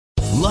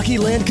Lucky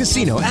Land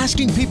Casino,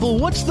 asking people,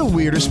 what's the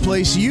weirdest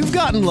place you've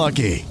gotten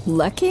lucky?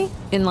 Lucky?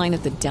 In line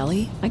at the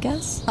deli, I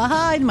guess?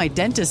 Aha, in my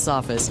dentist's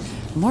office.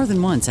 More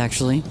than once,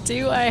 actually.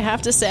 Do I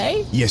have to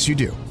say? Yes, you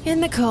do. In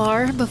the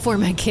car before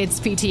my kids'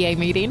 PTA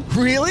meeting.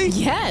 Really?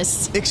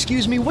 Yes.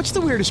 Excuse me, what's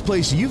the weirdest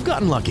place you've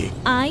gotten lucky?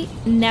 I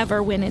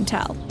never win and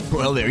tell.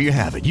 Well, there you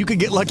have it. You can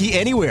get lucky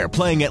anywhere,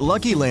 playing at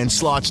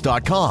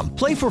LuckyLandSlots.com.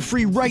 Play for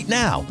free right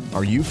now.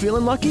 Are you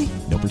feeling lucky?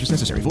 No purchase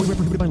necessary. Void where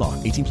prohibited by law.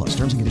 18 plus.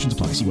 Terms and conditions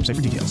apply. See website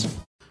for details.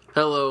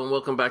 Hello, and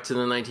welcome back to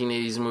the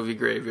 1980s movie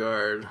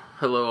graveyard.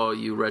 Hello, all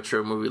you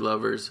retro movie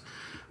lovers.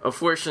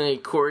 Unfortunately,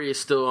 Corey is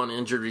still on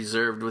injured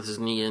reserve with his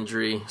knee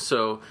injury,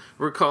 so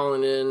we're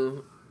calling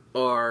in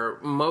our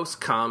most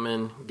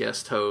common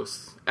guest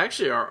host.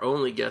 Actually, our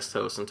only guest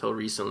host until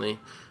recently,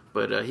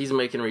 but he's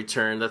making a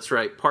return. That's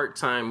right,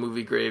 part-time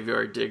movie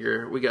graveyard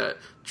digger. We got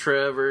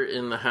Trevor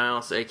in the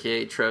house,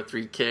 a.k.a.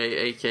 Trev3K,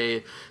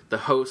 a.k.a. the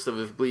host of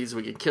If Bleeds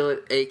We Can Kill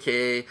It,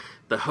 a.k.a.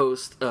 the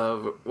host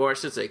of, or I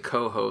should say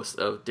co-host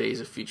of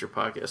Days of Future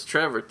Podcast.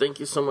 Trevor, thank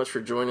you so much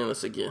for joining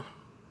us again.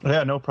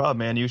 Yeah, no problem,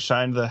 man. You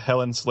shined the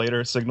Helen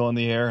Slater signal in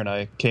the air, and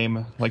I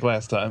came like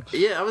last time.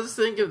 Yeah, I was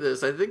thinking of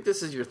this. I think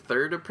this is your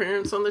third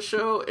appearance on the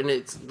show, and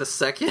it's the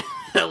second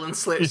Helen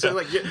Slater. Yeah. So,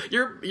 like,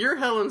 your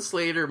Helen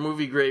Slater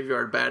movie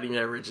graveyard batting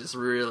average is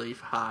really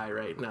high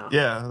right now.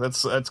 Yeah,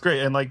 that's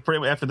great. And like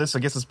after this, I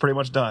guess it's pretty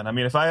much done. I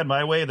mean, if I had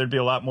my way, there'd be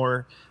a lot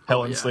more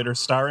Helen Slater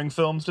starring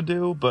films to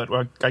do, but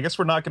I guess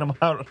we're knocking them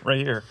out right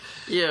here.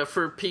 Yeah,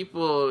 for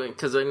people,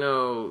 because I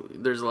know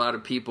there's a lot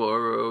of people who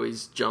are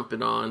always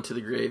jumping on to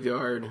the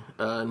graveyard,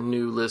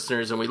 new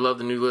listeners, and we love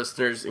the new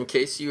listeners. In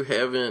case you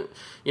haven't,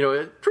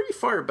 pretty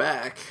far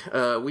back,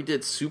 we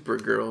did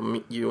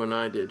Supergirl, you and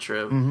I did,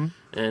 Trev,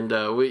 and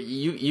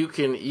you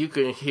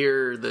can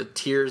hear the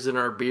tears in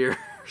our beers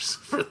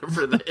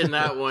in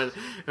that one.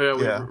 We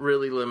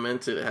really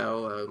lamented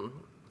how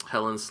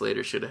Helen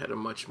Slater should have had a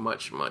much,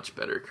 much, much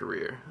better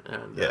career.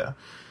 And,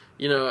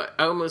 I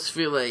almost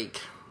feel like,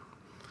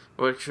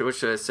 what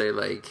should I say,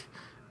 like,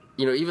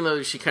 even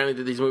though she kind of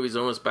did these movies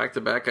almost back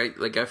to back,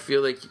 I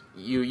feel like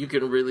you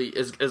can really,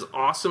 as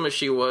awesome as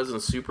she was in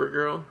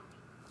Supergirl,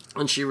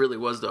 and she really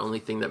was the only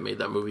thing that made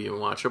that movie even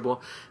watchable,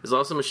 as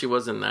awesome as she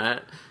was in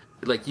that,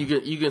 like,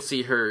 you can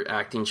see her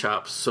acting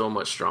chops so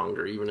much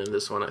stronger, even in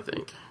this one, I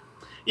think.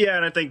 Yeah,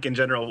 and I think in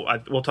general,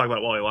 we'll talk about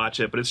it while we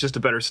watch it, but it's just a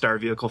better star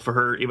vehicle for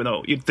her, even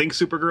though you'd think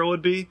Supergirl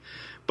would be.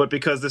 But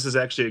because this is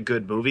actually a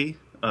good movie,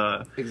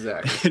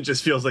 exactly, it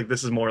just feels like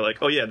this is more like,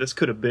 oh yeah, this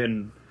could have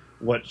been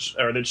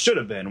it should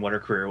have been what her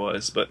career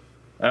was, but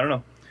I don't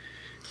know.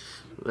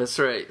 That's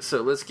right.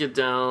 So let's get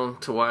down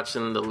to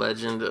watching The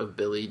Legend of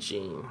Billie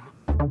Jean.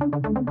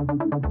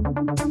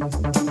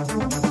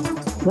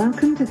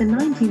 Welcome to the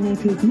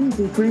 1980s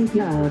movie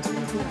graveyard.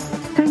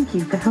 Thank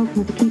you for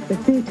helping to keep the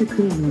theatre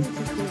clean.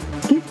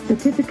 Gift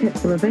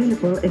certificates are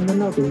available in the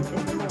lobby.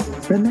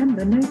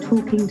 Remember, no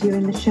talking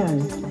during the show.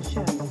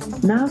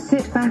 Now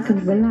sit back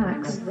and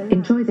relax.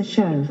 Enjoy the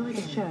show.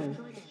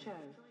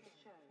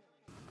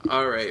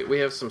 All right, we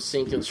have some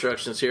sync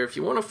instructions here. If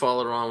you want to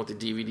follow along with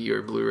the DVD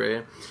or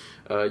Blu-ray,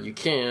 you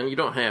can. You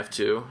don't have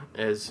to,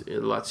 as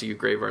lots of you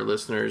Graveyard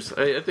listeners.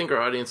 I think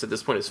our audience at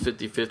this point is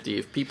 50-50.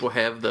 If people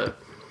have the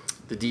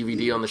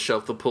DVD on the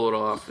shelf, they'll pull it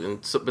off,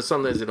 but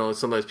sometimes they don't.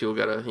 Sometimes people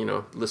gotta,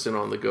 listen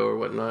on the go or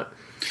whatnot.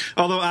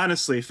 Although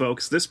honestly,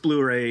 folks, this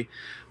Blu-ray,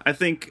 I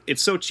think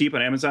it's so cheap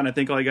on Amazon. I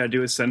think all you gotta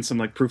do is send some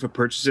like proof of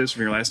purchases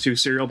from your last two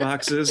cereal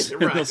boxes,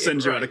 and they'll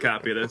send you out a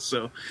copy of this.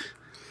 So,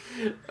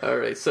 all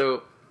right,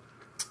 so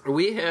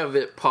we have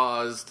it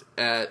paused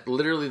at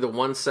literally the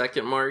 1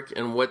 second mark,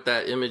 and what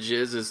that image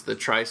is the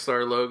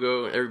TriStar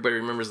logo. Everybody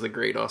remembers the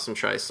great, awesome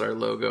TriStar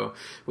logo,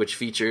 which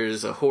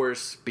features a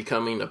horse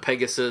becoming a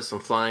Pegasus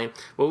and flying.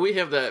 Well, we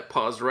have that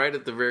paused right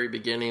at the very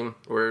beginning,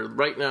 where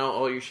right now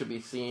all you should be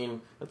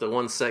seeing at the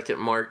 1 second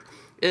mark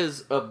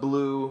is a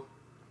blue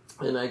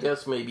and I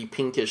guess maybe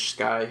pinkish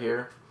sky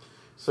here.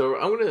 So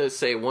I'm going to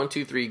say 1,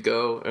 2, 3,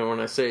 go, and when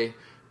I say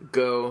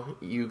go,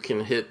 you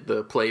can hit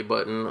the play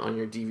button on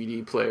your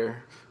DVD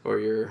player or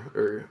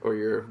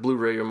your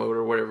Blu-ray remote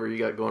or whatever you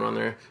got going on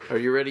there. Are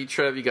you ready,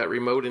 Trev? You got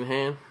remote in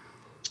hand?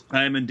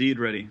 I am indeed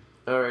ready.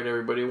 All right,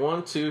 everybody.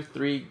 1, 2,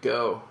 3,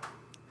 go.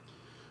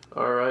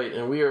 All right,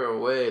 and we are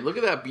away. Look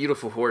at that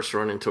beautiful horse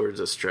running towards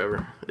us,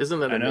 Trevor.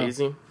 Isn't that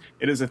amazing?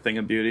 It is a thing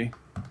of beauty.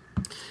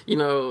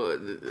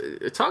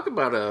 Talk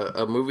about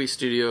a movie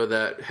studio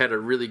that had a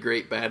really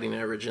great batting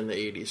average in the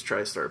 80s,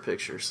 TriStar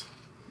Pictures.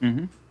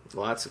 Mm-hmm.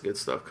 Lots of good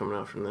stuff coming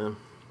out from them.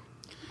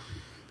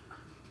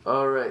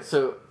 All right,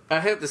 so I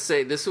have to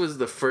say, this was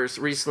the first.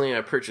 Recently,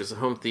 I purchased a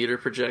home theater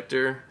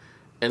projector,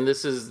 and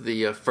this is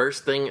the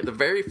the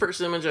very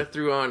first image I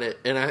threw on it,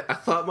 and I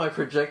thought my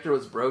projector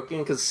was broken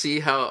because see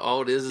how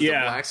all it is a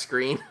black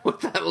screen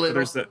with that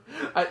little.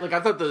 I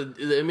thought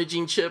the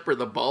imaging chip or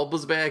the bulb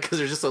was bad because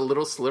there's just a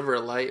little sliver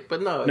of light,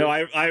 but no. No,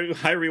 I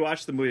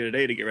rewatched the movie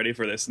today to get ready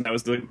for this, and that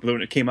was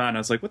when it came on. I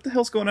was like, "What the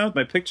hell's going on with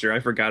my picture?" I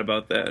forgot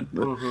about that.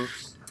 But,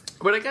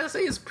 but I gotta say,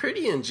 it's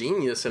pretty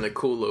ingenious in a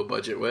cool low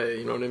budget way.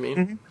 You know what I mean?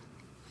 Mm-hmm.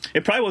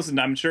 It probably wasn't.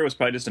 I'm sure it was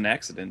probably just an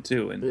accident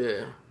too,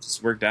 and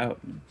just worked out.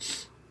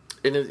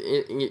 And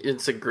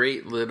it's a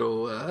great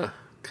little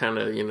kind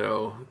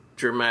of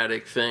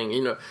dramatic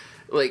thing.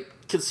 Like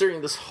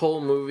considering this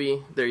whole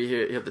movie, there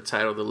you have the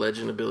title, "The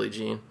Legend of Billie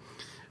Jean."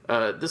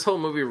 This whole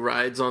movie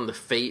rides on the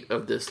fate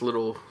of this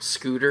little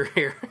scooter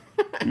here,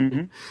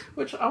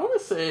 which I want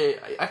to say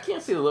I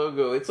can't see the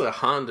logo. It's a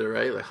Honda,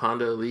 right? Like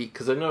Honda Elite,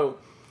 because I know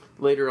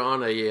later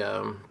on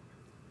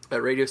a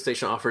radio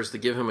station offers to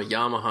give him a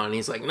Yamaha, and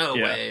he's like, "No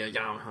way, a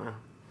Yamaha."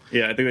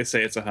 Yeah, I think they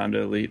say it's a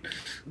Honda Elite.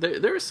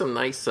 There is some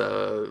nice,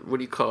 what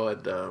do you call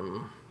it,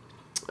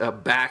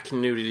 back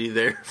nudity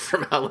there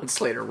from Helen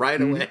Slater right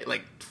away,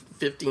 like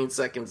 15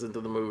 seconds into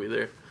the movie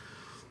there.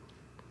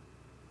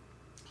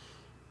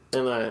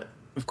 And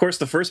of course,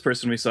 the first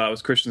person we saw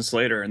was Christian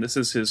Slater, and this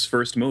is his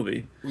first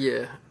movie.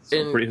 Yeah,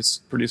 so pretty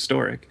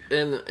historic.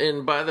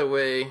 And by the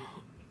way,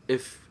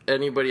 if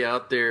anybody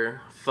out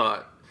there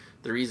thought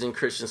the reason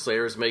Christian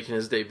Slater was making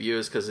his debut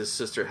is because his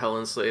sister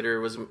Helen Slater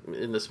was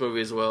in this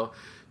movie as well,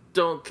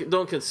 don't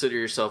consider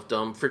yourself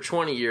dumb. For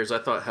 20 years, I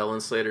thought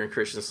Helen Slater and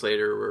Christian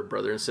Slater were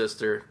brother and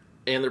sister,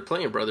 and they're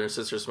playing brother and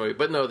sister in this movie.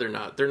 But no, they're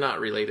not. They're not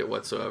related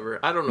whatsoever.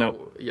 I don't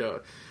know.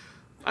 Nope.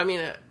 I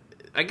mean,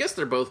 I guess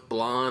they're both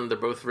blonde. They're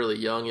both really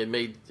young. It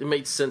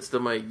made sense to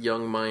my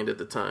young mind at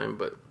the time,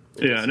 but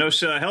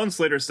Helen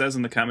Slater says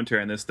in the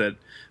commentary on this that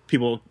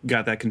people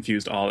got that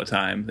confused all the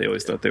time. They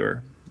always thought they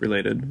were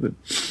related. But...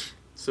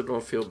 So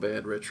don't feel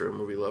bad, retro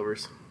movie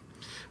lovers.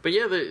 But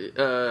yeah,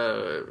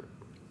 the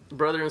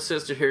brother and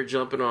sister here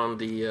jumping on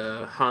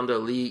the Honda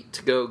Elite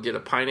to go get a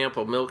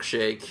pineapple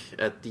milkshake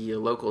at the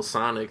local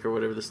Sonic or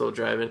whatever this little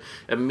drive-in.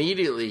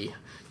 Immediately,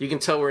 you can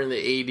tell we're in the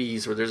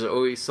 80s where there's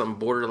always some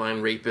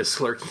borderline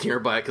rapist lurking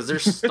nearby because they're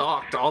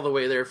stalked all the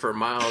way there for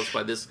miles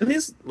by this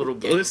little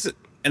gang.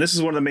 And this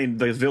is one of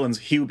the villains,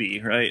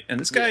 Hubie, right? And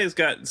this guy has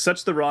got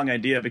such the wrong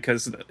idea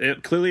because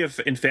it clearly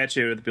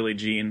infatuated with Billie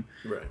Jean.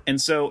 Right. And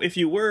so if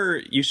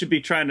you should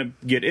be trying to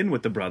get in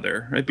with the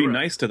brother, right? Be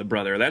nice to the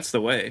brother. That's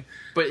the way.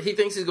 But he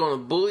thinks he's going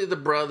to bully the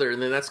brother,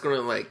 and then that's going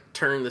to,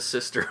 turn the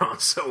sister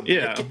on so big.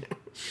 Yeah.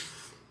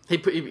 He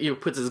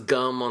puts his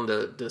gum on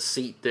the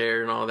seat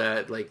there and all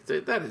that.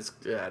 That is,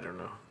 I don't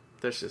know.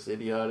 That's just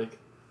idiotic.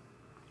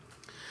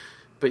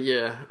 But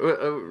yeah,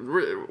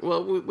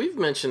 well, we've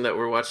mentioned that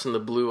we're watching the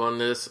blue on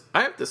this.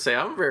 I have to say,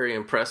 I'm very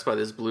impressed by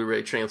this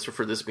Blu-ray transfer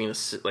for this being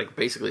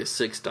basically a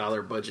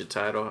 $6 budget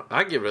title.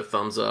 I give it a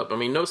thumbs up. I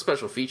mean, no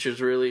special features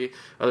really,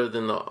 other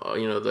than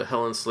the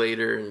Helen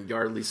Slater and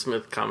Yardley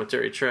Smith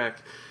commentary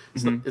track.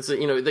 It's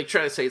they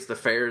try to say it's the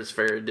fair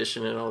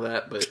edition and all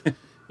that, but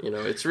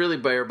it's really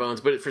bare bones.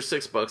 But for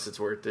 $6, it's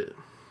worth it.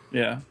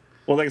 Yeah.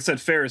 Well, like I said,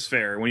 fair is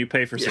fair when you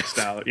pay for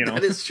 $6.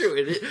 That is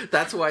true.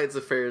 That's why it's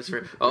a fair is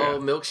fair. Oh,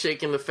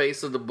 milkshake in the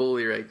face of the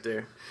bully right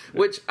there.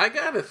 Which I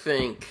gotta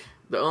think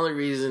the only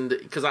reason,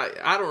 because I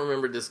don't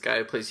remember this guy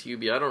who plays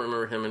Hubie. I don't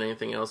remember him in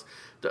anything else.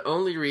 The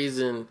only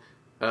reason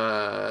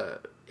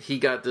he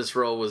got this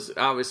role was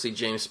obviously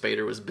James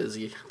Spader was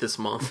busy this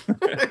month.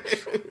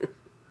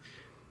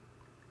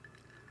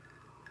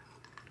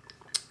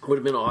 Would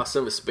have been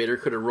awesome if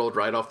Spader could have rolled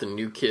right off the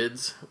New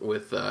Kids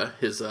with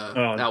his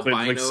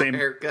albino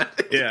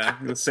haircut. Yeah,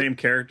 the same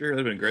character.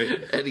 That'd been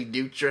great. Eddie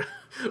Dutra,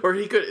 or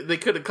they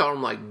could have called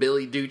him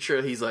Billy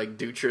Dutra. He's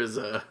Dutra's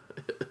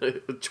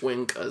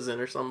twin cousin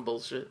or some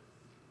bullshit.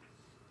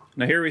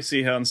 Now here we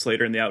see Helen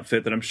Slater in the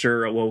outfit that I'm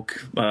sure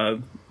awoke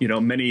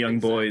many young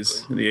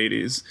boys in the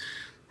 '80s,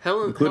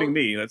 including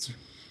me. That's.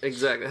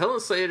 Exactly.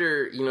 Helen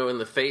Slater, in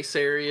the face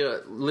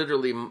area,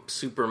 literally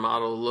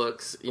supermodel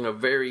looks,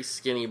 very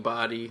skinny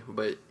body,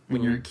 but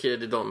when you're a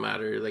kid, it don't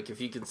matter.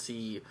 If you can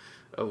see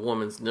a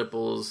woman's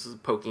nipples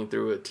poking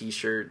through a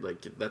t-shirt,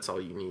 that's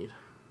all you need.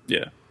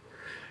 Yeah.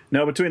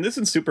 Now, between this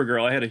and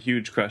Supergirl, I had a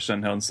huge crush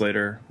on Helen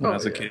Slater when I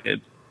was a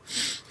kid.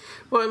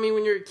 Well, I mean,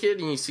 when you're a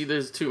kid and you see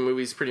those two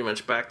movies pretty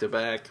much back to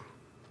back,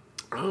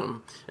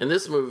 and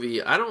this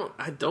movie, I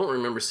don't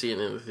remember seeing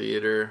it in the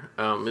theater.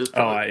 It was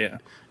probably,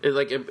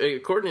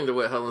 according to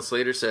what Helen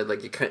Slater said,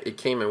 it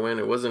came and went.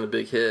 It wasn't a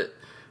big hit,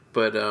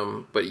 but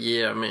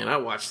yeah, man, I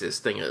watched this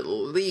thing at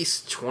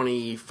least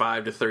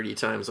 25 to 30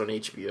 times on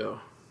HBO.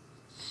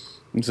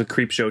 There's a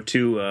Creepshow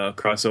 2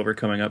 crossover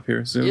coming up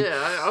here soon. Yeah,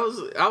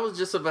 I was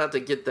just about to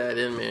get that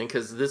in, man,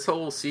 because this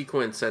whole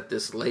sequence at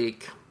this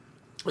lake,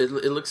 it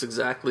looks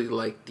exactly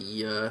like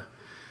the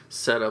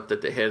setup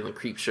that they had in the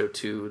Creepshow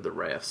 2, the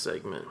raft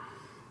segment.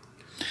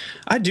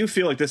 I do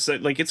feel like this,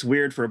 it's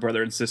weird for a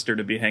brother and sister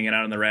to be hanging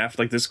out on the raft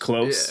this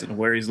close and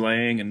where he's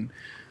laying, and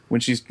when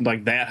she's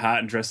that hot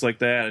and dressed like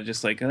that, it's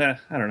just I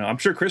don't know. I'm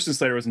sure Christian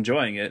Slater was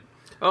enjoying it.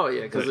 Oh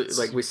yeah, because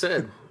like we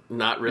said,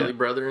 not really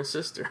brother and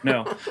sister.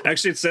 No,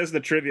 actually, it says in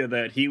the trivia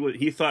that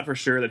he thought for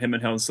sure that him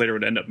and Helen Slater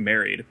would end up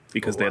married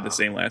because they had the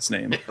same last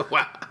name.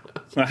 Wow.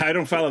 I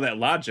don't follow that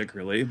logic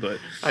really, but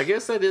I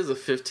guess that is a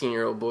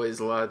 15-year-old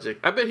boy's logic.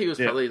 I bet he was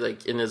probably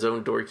in his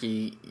own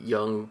dorky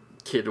young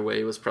kid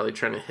way, was probably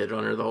trying to hit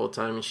on her the whole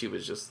time, and she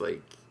was just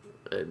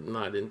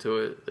not into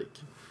it.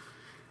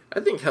 I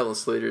think Helen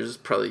Slater is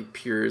probably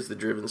pure as the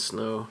driven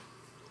snow.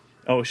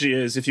 Oh, she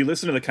is. If you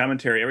listen to the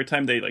commentary, every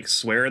time they like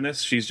swear in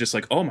this, she's just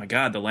like, "Oh my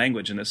god, the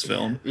language in this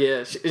film."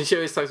 Yeah, and she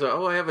always talks about,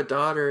 "Oh, I have a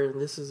daughter, and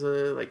this is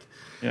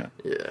yeah."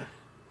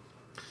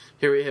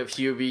 Here we have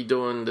Hubie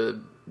doing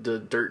the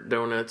dirt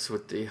donuts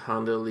with the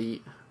Honda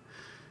Elite.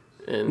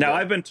 And now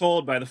I've been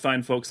told by the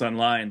fine folks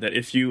online that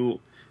if you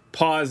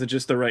pause at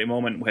just the right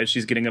moment as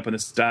she's getting up in the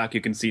stock,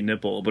 you can see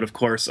nipple. But of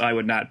course, I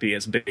would not be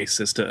as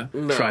base as to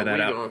try that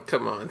out. Don't.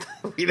 Come on,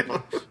 we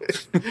don't.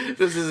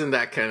 This isn't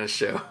that kind of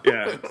show.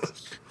 Yeah.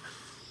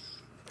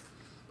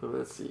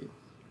 Let's see.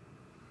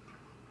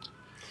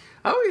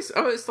 I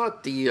always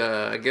thought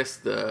I guess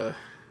the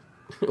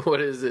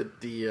what is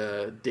it,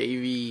 the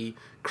Davy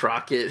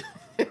Crockett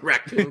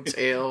raccoon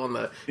tail on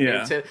the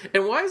antenna.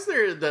 And why is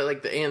there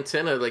the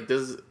antenna like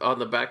this on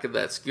the back of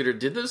that scooter?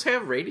 Did those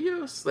have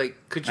radios?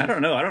 Like, could you? I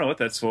don't know what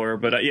that's for,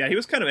 but yeah, he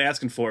was kind of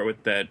asking for it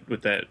with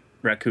that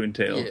raccoon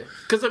tail. Yeah,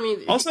 because I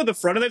mean, also the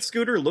front of that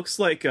scooter looks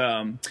like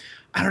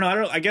I don't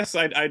know. I guess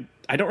I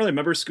don't really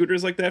remember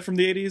scooters like that from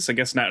the 80s. I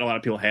guess not a lot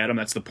of people had them.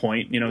 That's the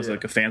point, it's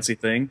like a fancy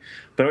thing.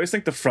 But I always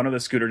think the front of the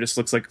scooter just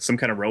looks like some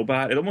kind of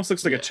robot. It almost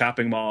looks like a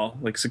chopping mall,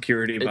 like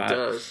security bot. It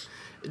does.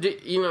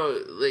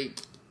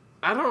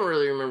 I don't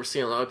really remember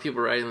seeing a lot of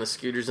people riding the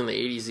scooters in the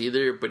 80s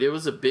either, but it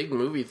was a big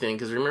movie thing,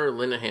 because remember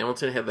Linda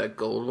Hamilton had that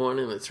gold one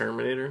in the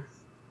Terminator?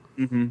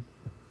 Mm-hmm.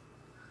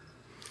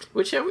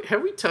 Which,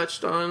 have we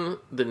touched on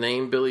the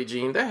name Billie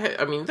Jean?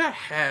 That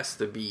has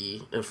to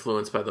be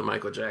influenced by the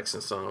Michael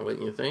Jackson song,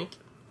 wouldn't you think?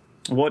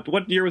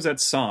 What year was that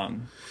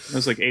song? It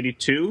was like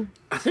 82?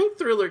 I think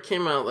Thriller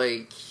came out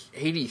like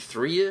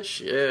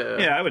 83-ish, yeah.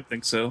 Yeah, I would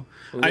think so.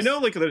 I know,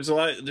 like, there's a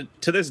lot,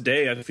 to this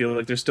day, I feel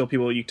like there's still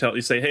people you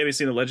say, hey, have you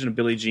seen The Legend of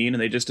Billie Jean?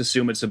 And they just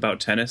assume it's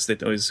about tennis. They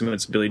always assume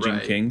it's Billie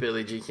Jean King.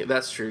 Billie Jean King.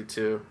 That's true,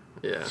 too.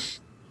 Yeah.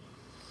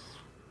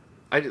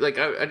 I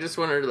just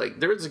wondered, like,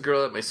 there was a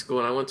girl at my school,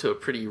 and I went to a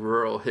pretty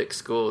rural hick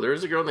school. There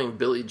was a girl named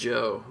Billie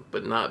Joe,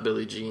 but not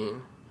Billie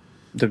Jean.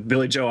 The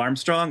Billie Joe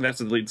Armstrong? That's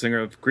the lead singer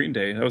of Green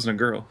Day. That wasn't a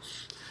girl.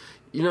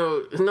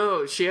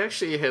 No, she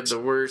actually had the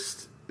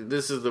worst.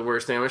 This is the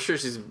worst name. I'm sure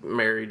she's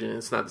married and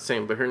it's not the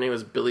same, but her name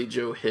was Billie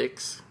Joe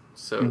Hicks.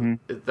 So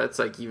that's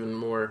like even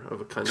more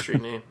of a country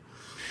name.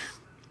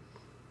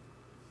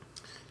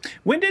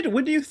 When did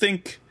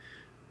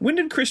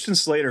Christian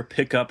Slater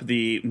pick up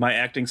my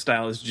acting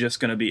style is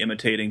just going to be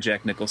imitating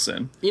Jack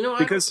Nicholson?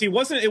 Because it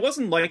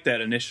wasn't like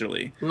that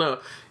initially. No,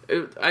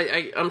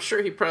 I'm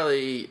sure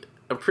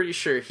I'm pretty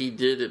sure he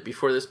did it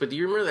before this, but do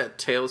you remember that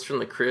Tales from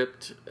the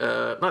Crypt?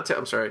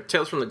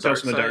 Tales from the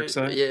Dark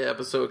Side? Yeah,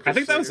 episode. I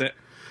think that was it.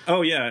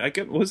 Oh, yeah.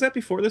 Was that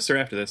before this or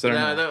after this? I don't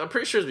know. No, I'm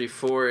pretty sure it was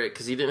before it,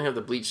 because he didn't have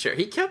the bleached hair.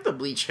 He kept the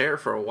bleached hair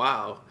for a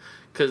while,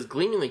 because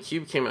Gleaming the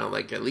Cube came out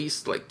at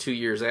least 2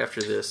 years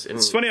after this. And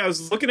it's funny, I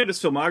was looking at his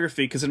filmography,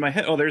 because in my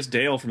head, there's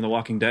Dale from The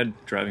Walking Dead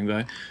driving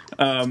by.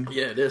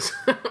 Yeah, it is.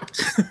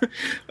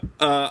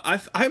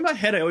 In my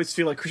head, I always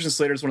feel like Christian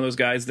Slater is one of those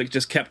guys that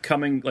just kept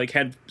coming,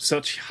 had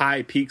such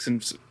high peaks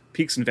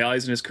and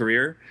valleys in his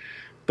career.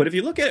 But if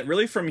you look at it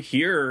really from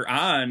here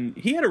on,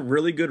 he had a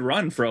really good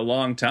run for a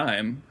long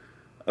time.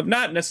 Of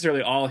not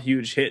necessarily all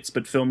huge hits,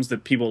 but films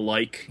that people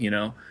like,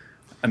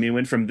 I mean,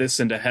 went from this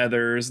into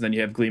Heathers, then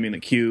you have Gleaming the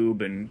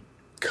Cube and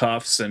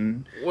Cuffs,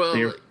 and...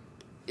 Well,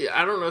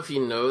 I don't know if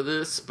you know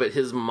this, but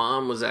his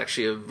mom was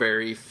actually a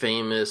very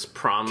famous,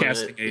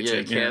 prominent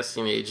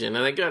casting agent.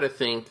 And I gotta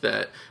think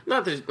that,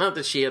 not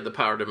that she had the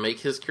power to make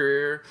his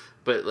career,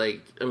 but,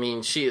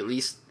 she at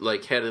least,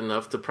 had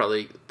enough to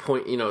probably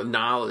point,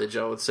 knowledge,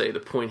 I would say, to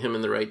point him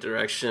in the right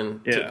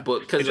direction. Yeah.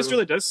 It just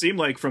really does seem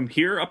like from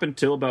here up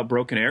until about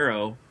Broken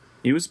Arrow,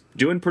 he was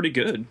doing pretty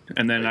good.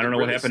 And then I don't know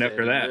what happened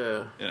after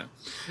that. Yeah.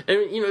 And,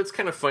 it's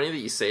kind of funny that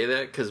you say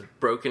that, because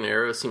Broken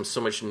Arrow seems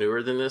so much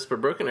newer than this, but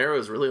Broken Arrow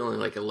is really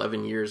only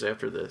 11 years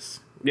after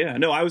this. Yeah,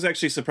 no, I was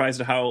actually surprised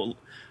at how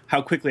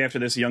quickly after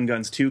this Young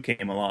Guns 2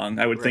 came along.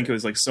 I would think it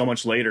was so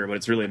much later, but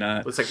it's really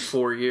not. It's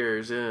 4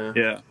 years, yeah.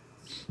 Yeah.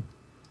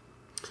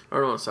 Oh,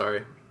 no,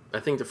 sorry.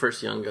 I think the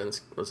first Young Guns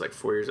was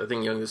 4 years. I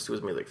think Young Guns 2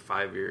 was maybe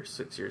 5 years,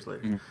 6 years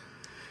later.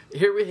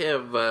 Here we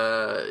have...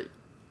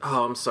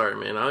 I'm sorry,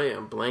 man. I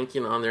am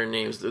blanking on their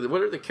names.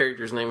 What are the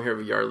characters' names here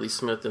of Yardley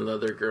Smith and the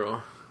other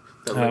girl?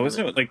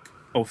 Wasn't it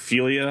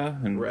Ophelia?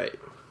 Right.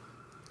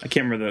 I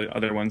can't remember the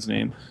other one's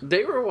name.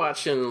 They were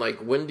watching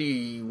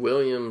Wendy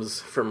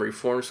Williams from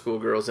Reform School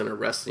Girls in a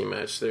wrestling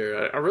match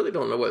there. I really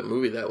don't know what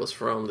movie that was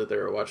from that they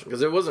were watching,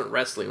 because it wasn't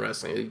wrestling.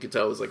 You could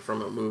tell it was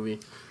from a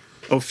movie.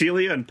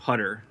 Ophelia and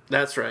Putter.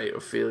 That's right,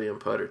 Ophelia and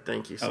Putter.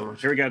 Thank you so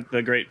much. Here we got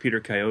the great Peter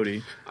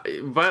Coyote.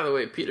 By the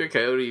way, Peter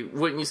Coyote,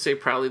 wouldn't you say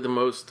probably the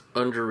most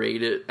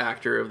underrated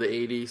actor of the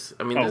 80s?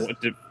 I mean,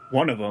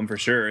 one of them for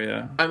sure,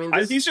 yeah. I mean,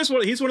 he's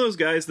one of those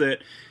guys that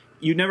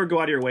you never go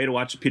out of your way to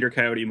watch a Peter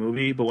Coyote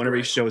movie, but whenever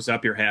he shows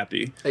up, you're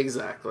happy.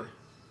 Exactly.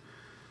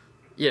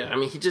 Yeah, I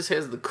mean, he just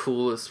has the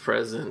coolest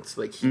presence.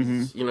 He's,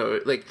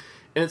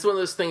 and it's one of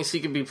those things,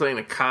 he could be playing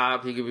a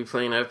cop, he could be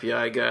playing an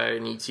FBI guy,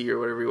 an ET, or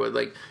whatever he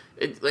would.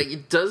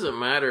 it doesn't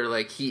matter.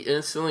 Like, he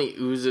instantly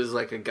oozes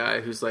like a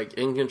guy who's like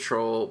in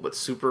control but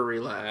super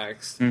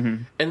relaxed.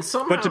 Mm-hmm. And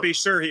somehow, but to be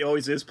sure, he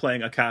always is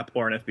playing a cop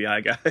or an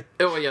FBI guy.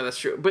 Oh yeah, that's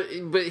true. But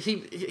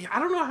he I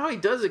don't know how he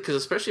does it, because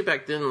especially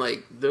back then,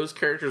 like, those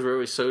characters were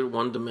always so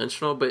one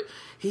dimensional. But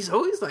he's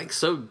always like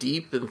so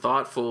deep and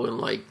thoughtful and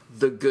like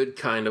the good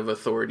kind of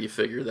authority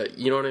figure that,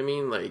 you know what I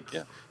mean? Like,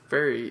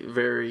 very,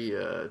 very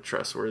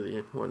trustworthy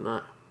and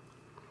whatnot.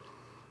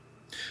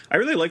 I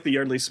really like the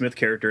Yardley Smith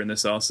character in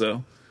this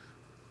also.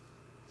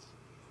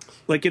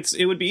 Like,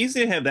 it would be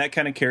easy to have that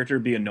kind of character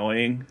be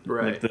annoying,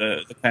 right? Like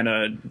the kind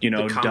of, you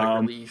know,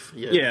 dumb relief.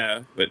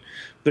 Yeah, but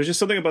there's just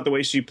something about the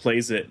way she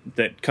plays it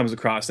that comes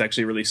across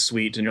actually really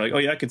sweet, and you're like, oh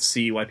yeah, I could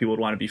see why people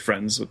would want to be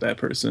friends with that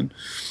person.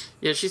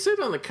 Yeah, she said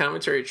on the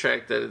commentary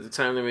track that at the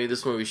time they made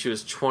this movie, she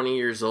was 20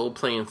 years old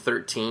playing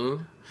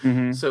 13.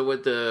 Mm-hmm. So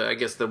with I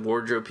guess the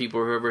wardrobe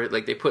people or whoever,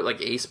 like, they put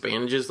like ace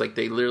bandages, like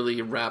they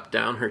literally wrapped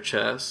down her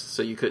chest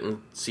so you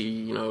couldn't see,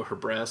 you know, her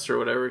breasts or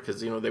whatever,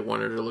 because, you know, they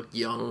wanted her to look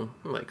young,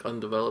 like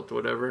undeveloped or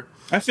whatever.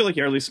 I feel like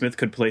Yardley Smith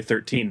could play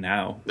 13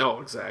 now.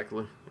 Oh,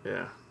 exactly.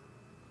 Yeah.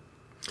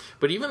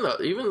 But even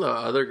the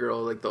other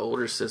girl, like the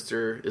older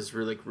sister, is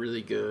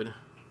really good.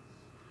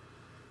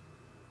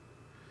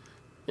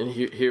 And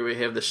here we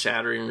have the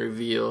shattering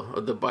reveal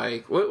of the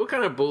bike. What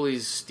kind of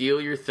bullies steal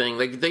your thing?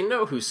 Like, they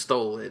know who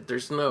stole it.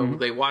 There's no...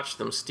 They watched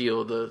them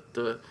steal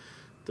the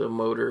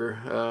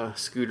motor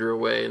scooter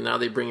away, and now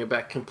they bring it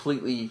back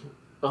completely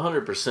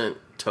 100%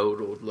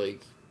 totaled.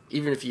 Like,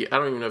 even if you... I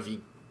don't even know if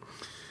you...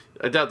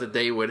 I doubt that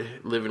they would,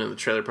 living in the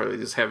trailer, probably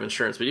just have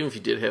insurance. But even if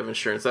you did have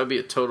insurance, that would be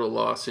a total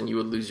loss, and you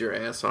would lose your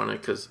ass on it,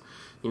 because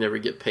you never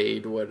get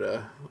paid what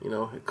you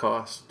know, it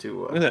costs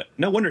to. Look at that.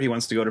 No wonder he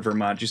wants to go to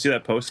Vermont. Did you see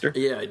that poster?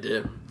 Yeah, I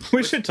did.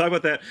 We should talk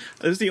about that.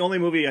 This is the only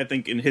movie, I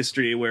think, in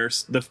history where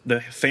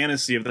the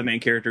fantasy of the main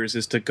characters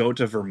is to go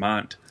to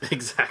Vermont.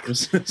 Exactly.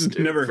 I've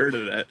never heard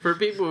of that. For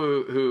people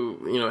who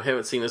you know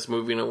haven't seen this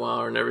movie in a while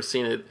or never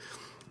seen it,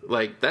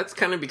 like, that's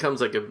kind of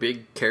becomes like a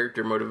big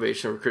character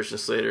motivation for Christian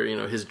Slater. You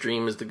know, his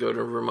dream is to go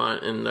to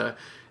Vermont, and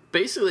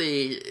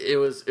basically it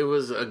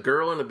was a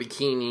girl in a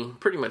bikini,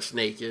 pretty much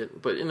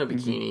naked, but in a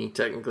bikini,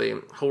 technically,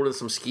 holding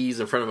some skis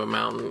in front of a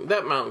mountain.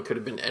 That mountain could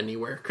have been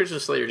anywhere. Christian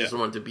Slater just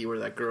wanted to be where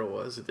that girl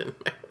was. It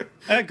didn't matter.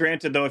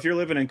 Granted, though, if you're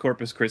living in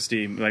Corpus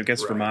Christi, I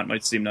guess Vermont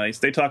might seem nice.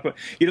 They talk about,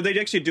 you know, they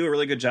actually do a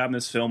really good job in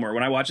this film, where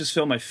when I watch this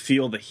film, I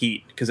feel the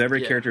heat, because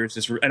every character is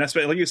just, and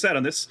especially, like you said,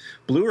 on this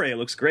Blu-ray, it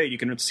looks great. You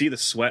can see the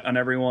sweat on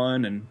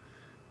everyone, and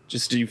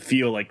just you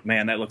feel like,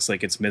 man, that looks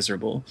like it's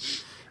miserable.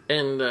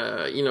 And,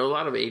 you know, a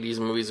lot of 80s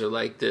movies are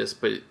like this,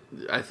 but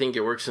I think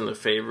it works in the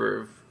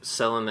favor of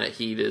selling that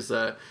heat.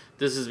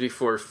 This is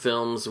before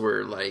films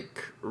were,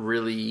 like,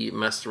 really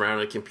messed around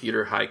in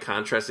computer, high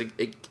contrast.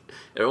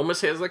 It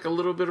almost has, like, a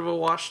little bit of a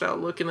washed-out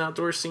look in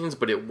outdoor scenes,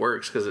 but it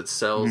works because it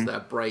sells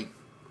that bright,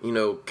 you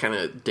know, kind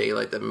of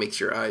daylight that makes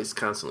your eyes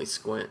constantly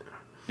squint.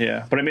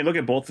 Yeah, but I mean, look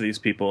at both of these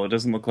people. It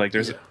doesn't look like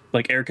there's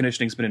like air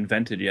conditioning's been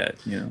invented yet.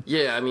 You know?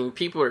 Yeah, I mean,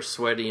 people are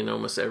sweaty in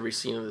almost every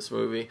scene of this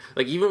movie.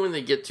 Like, even when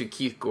they get to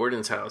Keith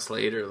Gordon's house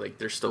later, like,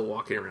 they're still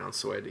walking around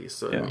sweaty.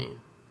 So I mean,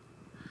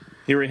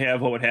 here we have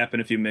what would happen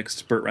if you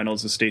mixed Burt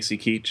Reynolds and Stacy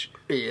Keach.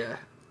 Yeah,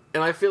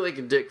 and I feel like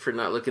a dick for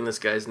not looking this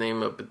guy's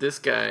name up, but this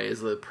guy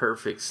is the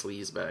perfect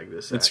sleazebag.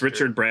 It's actor.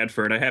 Richard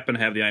Bradford. I happen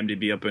to have the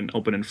IMDb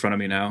open in front of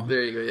me now.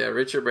 There you go. Yeah,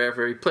 Richard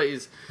Bradford. He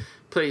plays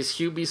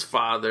Hubie's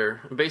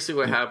father. Basically,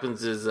 what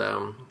happens is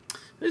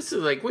this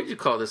is like, what do you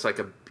call this? Like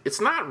it's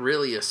not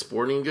really a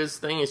sporting goods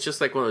thing. It's just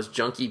like one of those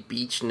junky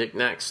beach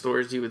knick-knack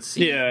stores you would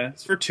see. Yeah,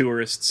 it's for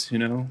tourists, you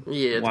know.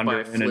 Yeah, to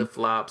buy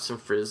flip-flops and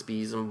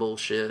frisbees and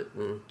bullshit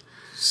and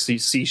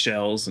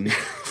seashells and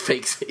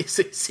fake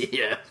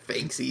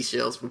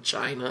seashells from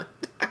China.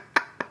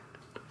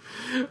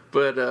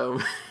 But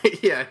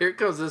yeah, here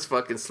comes this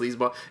fucking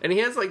sleazeball, and he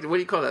has like, what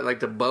do you call that? Like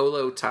the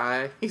bolo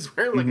tie. He's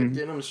wearing like a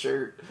denim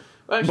shirt.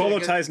 Actually, bolo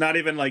tie's not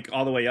even like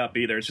all the way up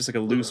either. It's just like a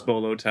loose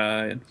bolo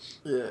tie.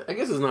 Yeah, I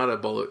guess it's not a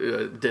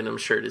bolo denim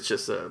shirt. It's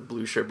just a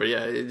blue shirt. But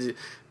yeah,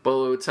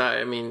 bolo tie.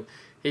 I mean,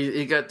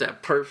 he got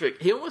that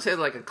perfect. He almost had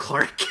like a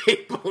Clark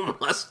Gable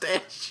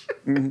mustache.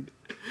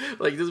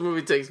 Like, this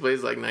movie takes place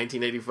like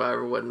 1985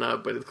 or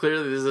whatnot, but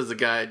clearly this is a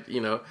guy, you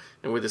know,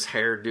 and with his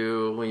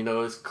hairdo, you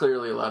know, it's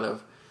clearly a lot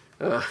of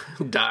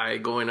dye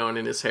going on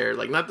in his hair.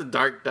 Like, not the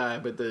dark dye,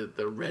 but the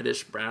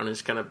reddish,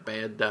 brownish kind of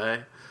bad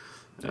dye.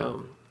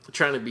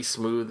 Trying to be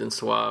smooth and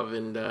suave,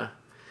 and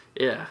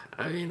yeah,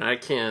 I mean, I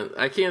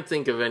can't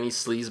think of any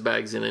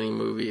sleazebags in any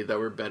movie that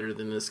were better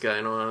than this guy,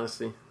 in all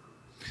honesty.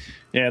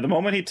 Yeah, the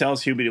moment he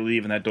tells Hubie to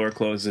leave and that door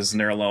closes and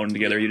they're alone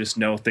together, you just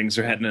know things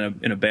are heading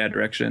in a bad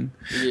direction.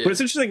 Yeah. But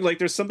it's interesting, like,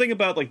 there's something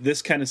about like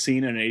this kind of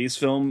scene in an 80s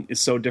film is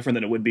so different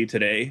than it would be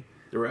today.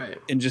 Right.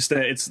 And just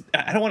that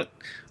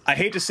I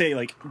hate to say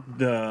like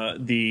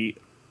the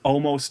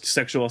almost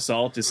sexual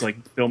assault is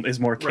like film is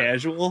more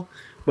casual.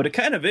 But it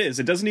kind of is.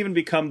 It doesn't even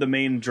become the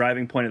main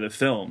driving point of the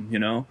film, you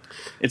know?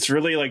 It's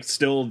really, like,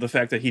 still the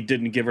fact that he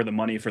didn't give her the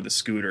money for the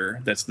scooter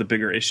that's the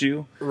bigger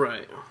issue.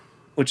 Right.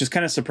 Which is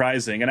kind of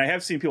surprising. And I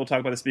have seen people talk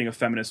about this being a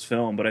feminist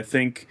film, but I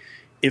think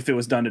if it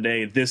was done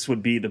today, this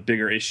would be the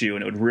bigger issue,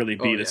 and it would really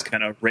be this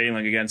kind of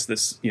railing against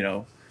this, you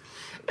know.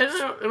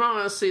 And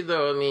honestly,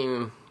 though, I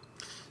mean,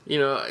 you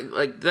know,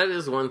 like, that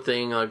is one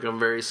thing, like, I'm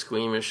very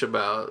squeamish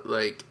about.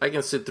 Like, I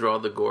can sit through all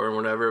the gore and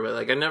whatever, but,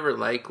 like, I never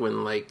like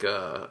when, like,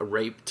 a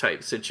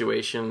rape-type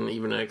situation,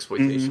 even in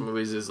exploitation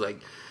movies, is, like,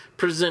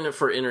 presented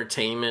for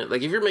entertainment.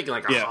 Like, if you're making,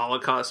 like, a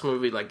Holocaust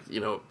movie, like, you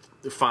know,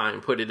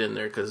 fine, put it in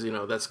there, because, you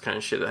know, that's the kind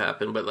of shit that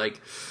happened. But,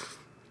 like...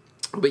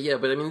 But yeah,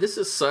 I mean, this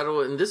is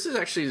subtle, and this is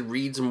actually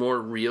reads more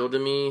real to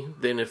me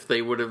than if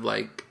they would have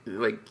like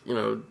you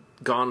know,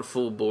 gone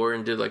full bore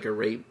and did like a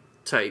rape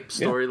type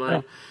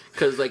storyline.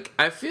 Because like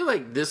I feel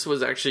like this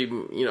was actually,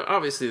 you know,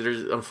 obviously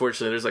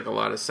there's like a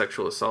lot of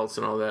sexual assaults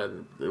and all that,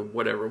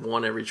 whatever,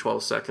 one every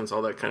 12 seconds,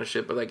 all that kind of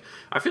shit. But like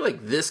I feel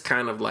like this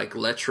kind of like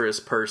lecherous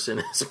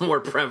person is more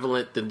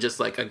prevalent than just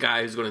like a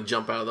guy who's going to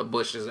jump out of the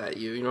bushes at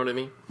you. You know what I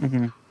mean?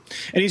 Mm-hmm.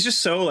 And he's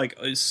just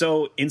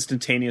so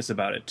instantaneous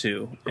about it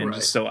too, and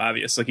just so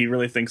obvious. Like he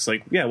really thinks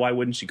like, yeah, why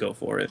wouldn't she go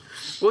for it?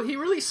 Well, he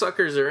really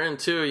suckers her in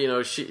too. You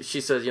know, she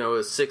says, you know,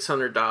 it's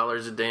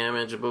 $600 of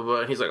damage, blah blah.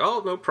 And he's like,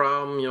 oh, no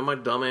problem. You know, my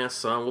dumbass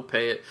son will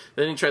pay it.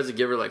 Then he tries to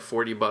give her like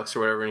 $40 or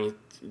whatever, and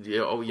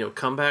he,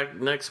 come back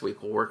next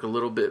week. We'll work a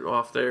little bit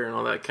off there and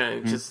all that kind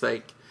of just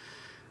like.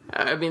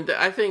 I mean,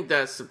 I think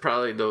that's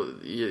probably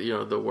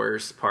the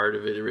worst part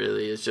of it.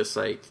 Really, is just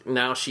like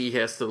now she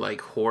has to like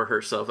whore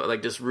herself,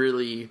 like this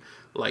really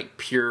like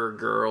pure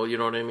girl. You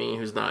know what I mean?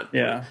 Who's not?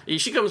 Yeah.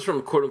 She comes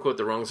from quote unquote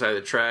the wrong side of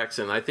the tracks,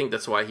 and I think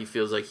that's why he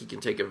feels like he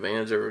can take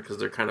advantage of her because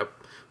they're kind of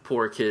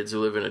poor kids who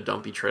live in a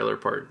dumpy trailer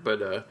park.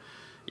 But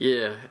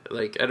yeah,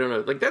 like I don't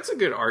know, like that's a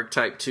good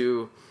archetype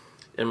too.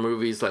 In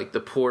movies, like the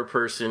poor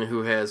person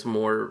who has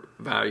more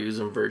values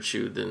and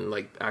virtue than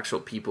like actual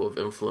people of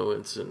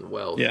influence and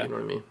wealth. You know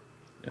what I mean?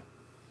 Yeah.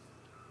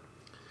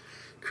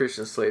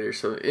 Christian Slater.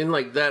 So in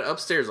like that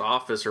upstairs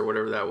office or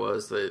whatever that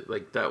was,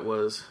 that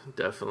was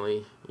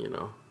definitely, you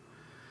know.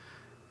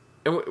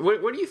 And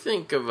what do you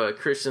think of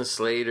Christian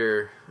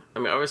Slater? I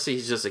mean, obviously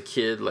he's just a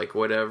kid, like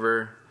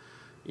whatever.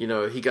 You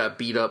know, he got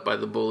beat up by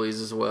the bullies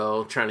as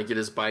well, trying to get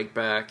his bike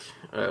back.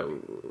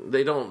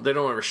 They don't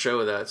ever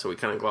show that, so we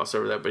kind of gloss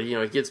over that. But you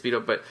know, he gets beat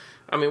up. But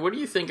I mean, what do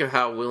you think of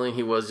how willing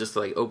he was just to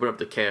like open up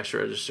the cash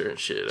register and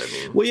shit? I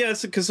mean, well, yeah,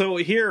 because so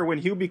here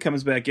when Hubie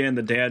comes back in,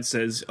 the dad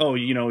says, "Oh,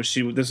 you know,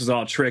 this was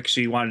all a trick.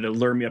 She wanted to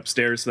lure me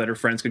upstairs so that her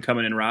friends could come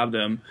in and rob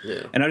them."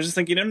 Yeah. And I was just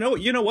thinking,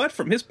 you know what?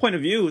 From his point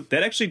of view,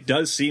 that actually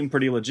does seem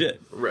pretty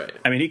legit. Right.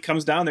 I mean, he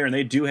comes down there and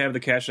they do have the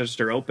cash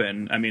register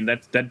open. I mean,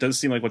 that does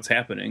seem like what's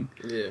happening.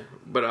 Yeah,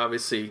 but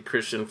obviously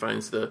Christian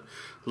finds the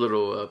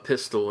little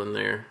pistol in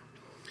there.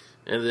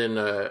 And then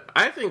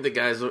I think the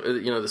guys, the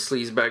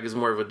sleazebag is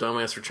more of a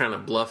dumbass for trying to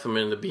bluff him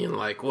into being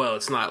like, well,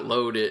 it's not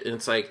loaded. And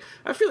it's like,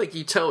 I feel like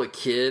you tell a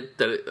kid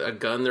that a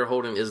gun they're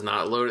holding is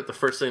not loaded, the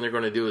first thing they're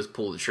going to do is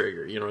pull the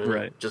trigger. You know what I mean?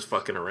 Right. Just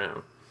fucking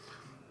around.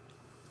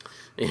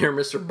 And here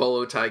Mr.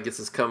 Bolo Tie gets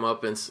his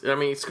comeuppance. I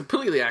mean, it's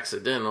completely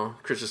accidental.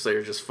 Christian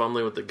Slater just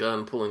fumbling with the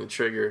gun, pulling the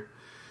trigger,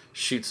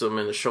 shoots him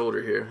in the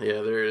shoulder here.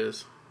 Yeah, there it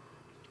is.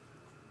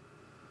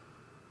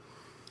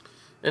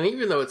 And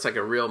even though it's like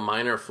a real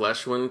minor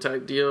flesh wound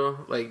type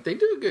deal, like they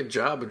do a good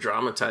job of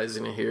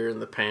dramatizing it here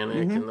and the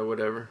panic and the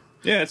whatever.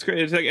 Yeah, it's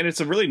great. And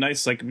it's a really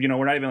nice, like, you know,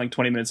 we're not even like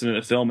 20 minutes into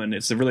the film, and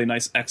it's a really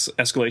nice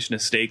escalation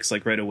of stakes,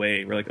 like right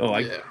away. We're like,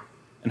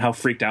 and how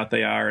freaked out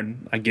they are,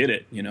 and I get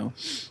it, you know.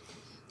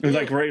 It was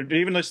like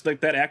even just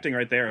like that acting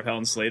right there of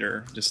Helen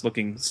Slater, just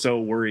looking so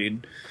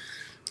worried.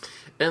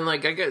 And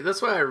like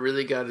that's why I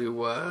really got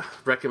to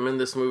recommend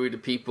this movie to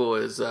people.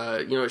 Is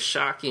it's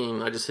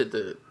shocking. I just hit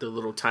the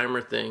little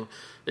timer thing.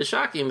 It's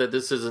shocking that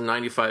this is a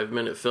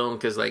 95-minute film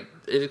because like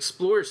it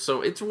explores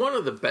it's one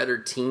of the better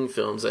teen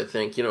films I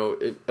think of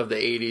the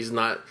 80s.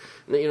 Not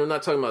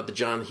talking about the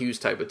John Hughes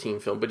type of teen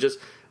film, but just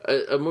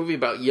a movie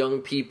about young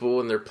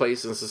people and their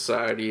place in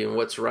society and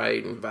what's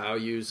right and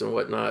values and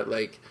whatnot.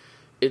 Like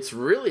it's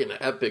really an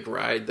epic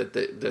ride that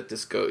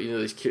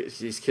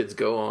these kids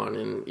go on,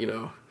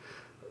 and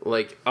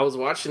like, I was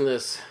watching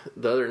this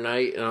the other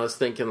night, and I was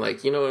thinking,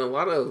 like, in a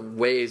lot of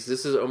ways,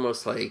 this is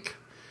almost like,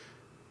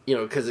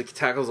 because it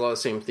tackles a lot of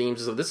the same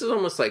themes. So this is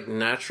almost like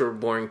Natural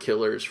Born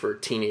Killers for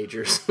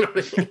teenagers. You know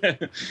what I mean?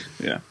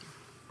 Yeah.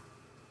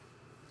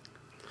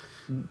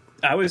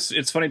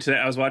 It's funny today,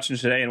 I was watching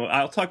today, and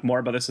I'll talk more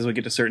about this as we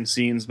get to certain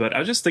scenes, but I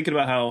was just thinking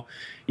about how,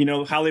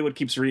 Hollywood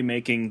keeps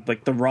remaking,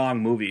 like, the wrong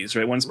movies,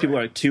 right? Once people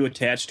are like, too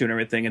attached to it and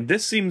everything, and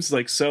this seems,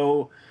 like,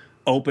 so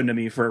open to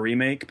me for a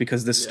remake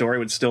because this story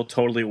would still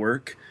totally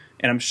work,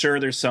 and I'm sure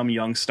there's some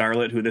young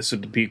starlet who this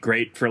would be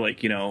great for, like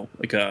throwing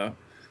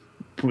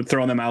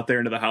them out there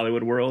into the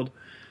Hollywood world.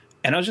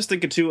 And I was just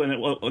thinking too,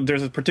 and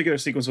there's a particular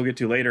sequence we'll get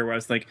to later where I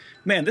was like,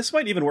 man, this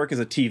might even work as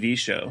a TV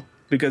show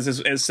because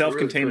as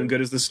self-contained and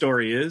good as the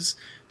story is,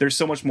 there's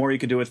so much more you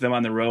could do with them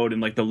on the road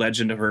and like the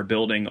legend of her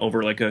building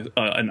over like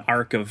an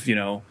arc of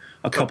a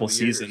couple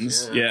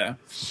seasons. Yeah.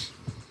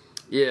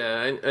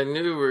 Yeah, I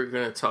knew we were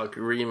going to talk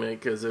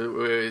remake, because we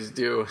always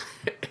do.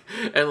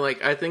 And,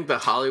 like, I think the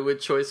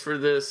Hollywood choice for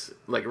this,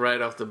 like, right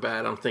off the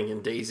bat, I'm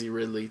thinking Daisy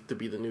Ridley to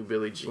be the new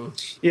Billie Jean.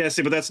 Yeah,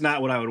 see, but that's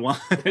not what I would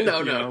want.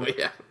 No,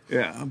 yeah.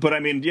 Yeah, but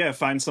I mean, yeah,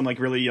 find some, like,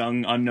 really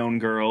young, unknown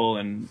girl,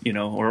 and, you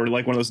know, or,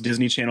 like, one of those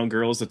Disney Channel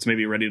girls that's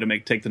maybe ready to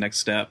take the next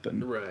step.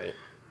 And Right.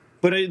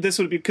 But this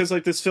would be, because,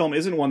 like, this film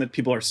isn't one that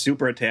people are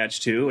super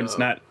attached to, and it's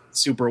not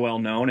super well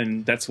known,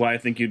 and that's why I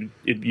think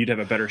you'd have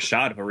a better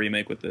shot of a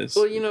remake with this.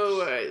 Well, you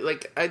know,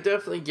 I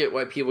definitely get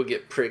why people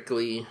get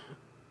prickly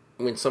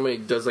when somebody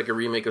does like a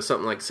remake of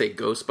something like, say,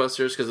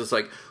 Ghostbusters, because it's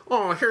like,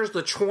 oh, here's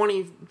the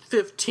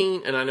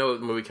 2015, and I know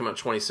the movie came out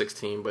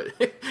 2016, but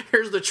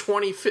here's the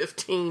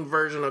 2015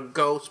 version of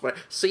Ghostbusters.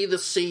 See the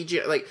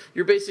CGI, like,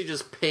 you're basically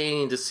just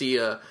paying to see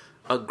a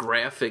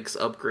graphics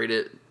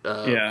upgraded.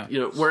 You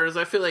know, whereas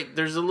I feel like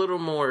there's a little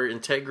more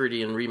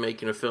integrity in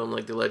remaking a film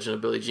like The Legend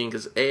of Billie Jean,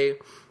 because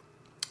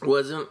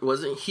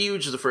wasn't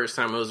huge the first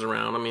time it was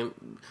around. I mean,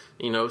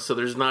 you know, so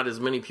there's not as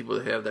many people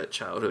that have that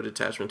childhood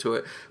attachment to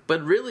it.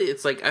 But really,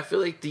 it's like, I feel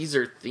like these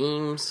are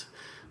themes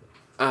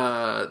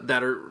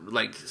that are,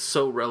 like,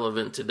 so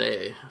relevant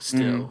today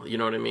still. You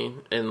know what I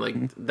mean? And, like,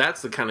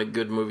 that's the kind of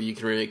good movie you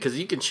can remake, because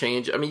you can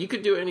change. I mean, you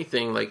could do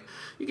anything. Like,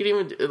 you could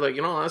even, like,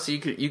 in all honesty,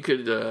 you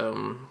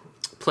could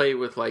play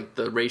with, like,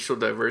 the racial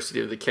diversity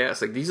of the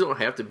cast. Like, these don't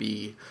have to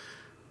be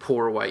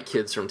poor white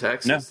kids from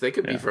Texas. No. They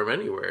could be from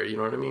anywhere, you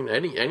know what I mean?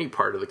 Any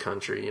part of the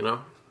country, you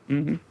know?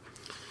 Mm-hmm.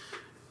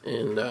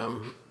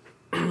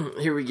 And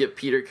here we get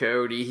Peter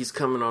Coyote. He's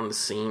coming on the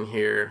scene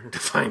here to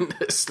find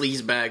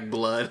sleazebag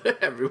blood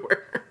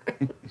everywhere.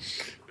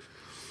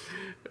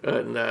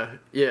 And,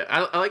 yeah,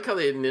 I like how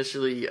they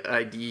initially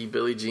ID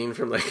Billie Jean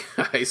from, like,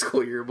 a high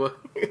school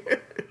yearbook.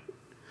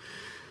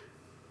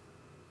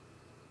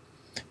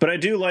 But I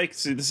do like,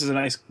 see, this is a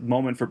nice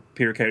moment for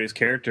Peter Coyote's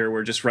character,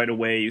 where just right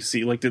away you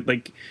see, right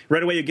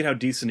away you get how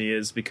decent he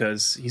is,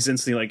 because he's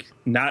instantly, like,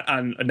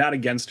 not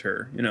against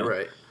her, you know.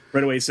 Right.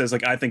 Right away he says,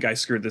 like, I think I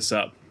screwed this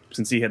up,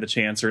 since he had the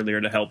chance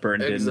earlier to help her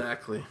and didn't.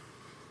 Exactly.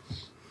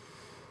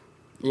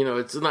 You know,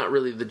 it's not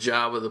really the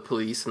job of the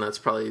police, and that's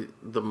probably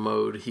the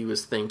mode he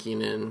was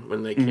thinking in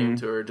when they came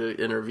to her to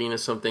intervene in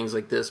some things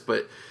like this,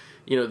 but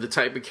you know, the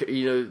type of,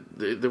 you know,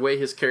 the way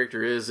his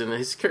character is, and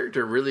his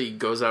character really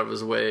goes out of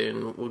his way,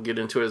 and we'll get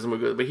into it as we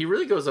go, but he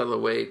really goes out of the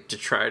way to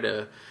try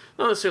to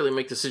not necessarily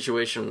make the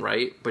situation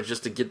right, but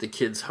just to get the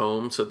kids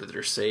home so that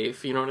they're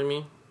safe, you know what I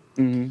mean?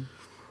 Mm-hmm.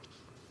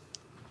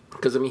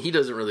 Because, I mean, he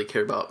doesn't really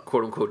care about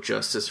quote-unquote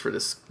justice for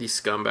these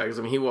scumbags.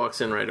 I mean, he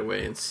walks in right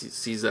away and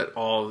sees that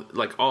all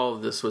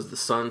of this was the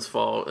son's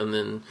fault, and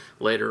then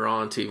later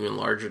on, to even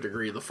larger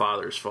degree, the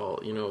father's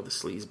fault, you know, the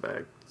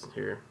sleazebag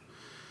here.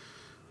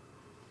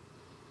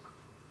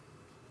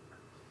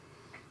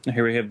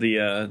 Here we have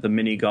the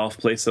mini golf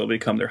place that will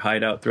become their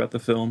hideout throughout the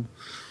film.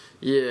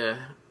 Yeah,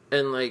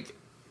 and, like,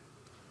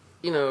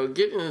 you know,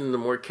 getting into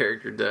more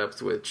character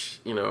depth, which,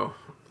 you know,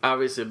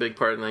 obviously a big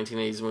part of the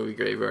 1980s movie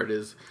graveyard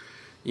is,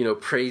 you know,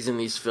 praising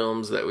these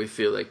films that we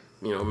feel like,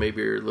 you know,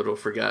 maybe are a little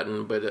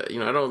forgotten. But, you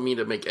know, I don't mean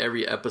to make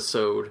every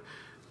episode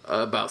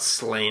about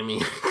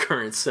slamming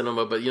current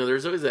cinema, but, you know,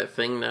 there's always that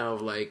thing now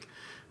of like,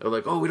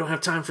 oh, we don't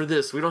have time for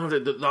this. We don't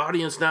have the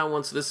audience now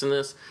wants this and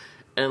this.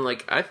 And,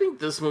 like, I think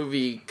this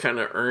movie kind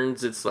of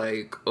earns its,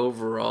 like,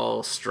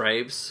 overall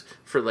stripes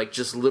for, like,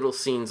 just little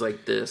scenes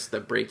like this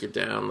that break it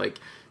down. Like,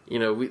 you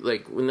know, we,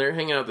 like, when they're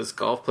hanging out at this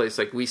golf place,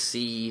 like, we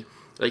see,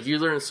 like, you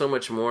learn so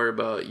much more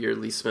about your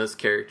Lee Smith's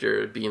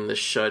character being the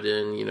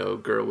shut-in, you know,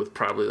 girl with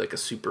probably, like, a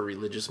super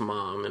religious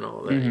mom and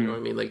all that, you know what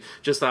I mean? Like,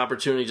 just the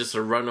opportunity just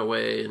to run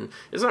away, and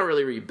it's not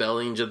really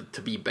rebelling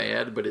to be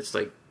bad, but it's,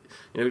 like,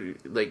 you know,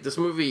 like, this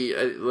movie,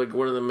 like,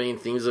 one of the main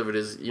themes of it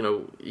is, you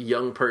know,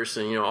 young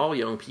person, you know, all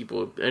young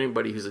people,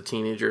 anybody who's a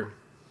teenager,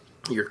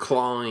 you're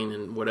clawing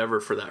and whatever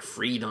for that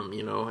freedom,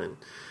 you know,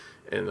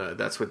 and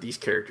that's what these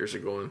characters are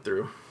going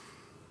through.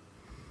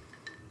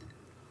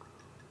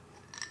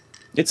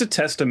 It's a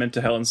testament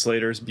to Helen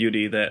Slater's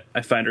beauty that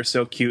I find her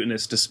so cute in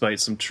this, despite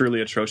some truly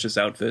atrocious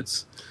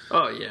outfits.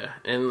 Oh, yeah,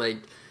 and, like,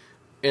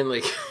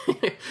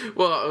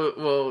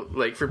 well,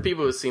 like, for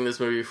people who've seen this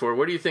movie before,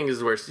 what do you think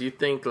is worse? Do you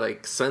think,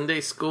 like, Sunday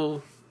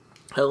School,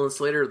 Helen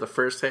Slater, the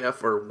first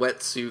half, or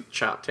Wetsuit,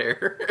 chopped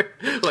hair?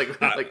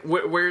 like,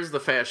 where's the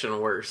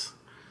fashion worse?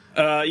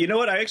 You know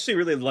what? I actually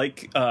really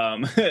like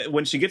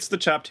when she gets the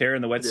chopped hair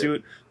and the wetsuit.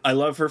 Yeah. I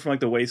love her from,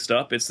 like, the waist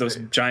up. It's those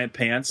giant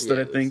pants that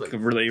I think, like,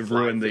 really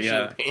ruin the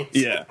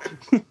yeah.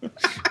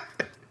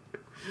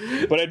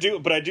 But I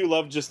do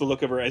love just the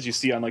look of her as you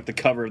see on, like, the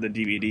cover of the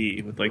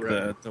DVD with, like,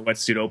 the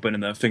wetsuit open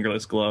and the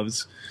fingerless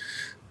gloves.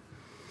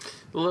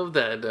 Love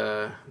that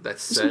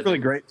set. It's really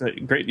great.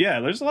 Yeah,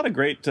 there's a lot of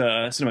great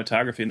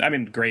cinematography. I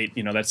mean, great.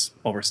 You know, that's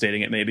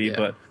overstating it maybe,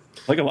 but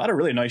like a lot of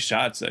really nice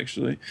shots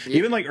actually. Yeah.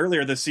 Even like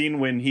earlier, the scene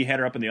when he had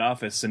her up in the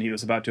office and he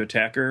was about to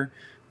attack her.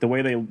 the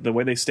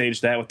way they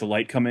staged that with the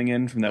light coming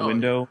in from that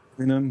window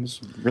in them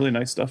was really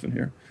nice stuff in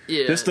here.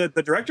 Yeah.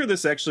 The director of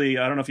this, actually,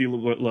 I don't know if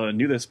you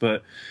knew this,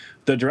 but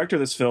the director of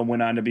this film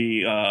went on to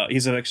be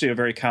he's actually a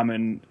very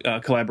common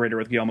collaborator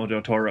with Guillermo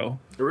del Toro.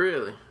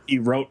 Really? He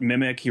wrote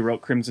Mimic. He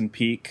wrote Crimson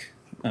Peak.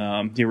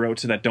 He wrote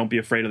to that Don't Be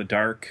Afraid of the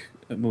Dark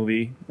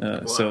movie.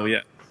 Wow. So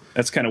yeah,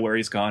 that's kind of where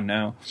he's gone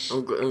now.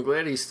 I'm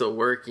glad he's still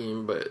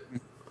working, but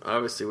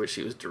obviously wish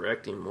he was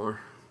directing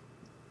more.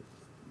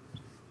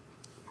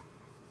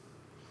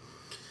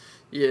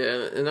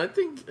 Yeah, and I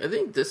think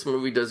this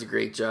movie does a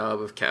great job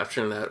of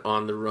capturing that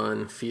on the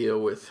run feel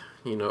with,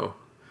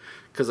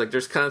 because like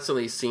there's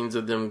constantly scenes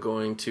of them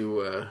going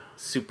to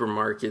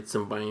supermarkets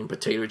and buying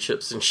potato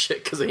chips and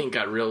shit because they ain't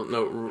got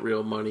no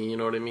real money. You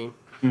know what I mean?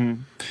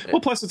 Mm. Well,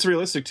 plus it's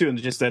realistic too, and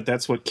just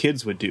that's what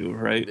kids would do,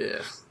 right?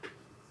 Yeah.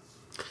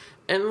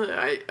 And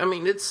I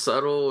mean it's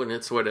subtle and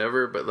it's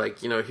whatever, but like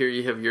here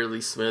you have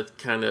Yeardley Smith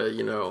kind of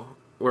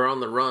we're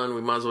on the run,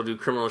 we might as well do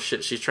criminal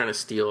shit. She's trying to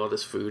steal all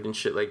this food and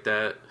shit like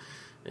that.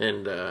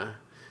 And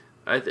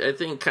I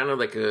think kind of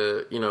like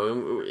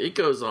it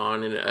goes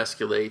on and it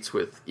escalates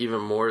with even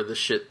more of the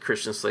shit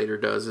Christian Slater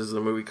does as the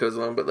movie goes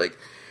on. But like,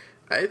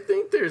 I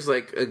think there's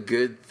like a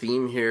good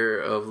theme here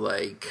of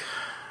like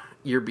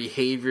your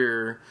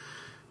behavior,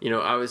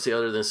 obviously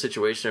other than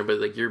situation, but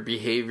like your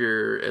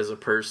behavior as a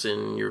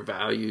person, your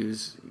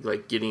values,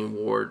 like getting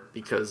warped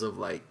because of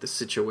like the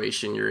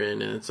situation you're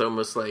in. And it's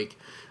almost like,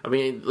 I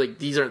mean, like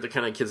these aren't the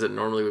kind of kids that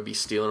normally would be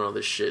stealing all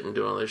this shit and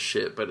doing all this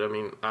shit. But I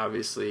mean,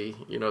 obviously,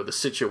 the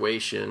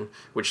situation,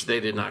 which they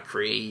did not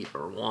create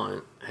or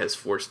want, has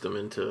forced them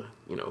into,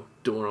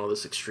 doing all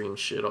this extreme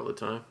shit all the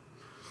time.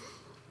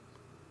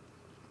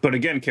 But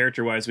again,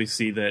 character-wise, we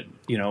see that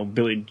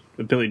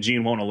Billie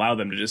Jean won't allow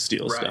them to just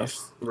steal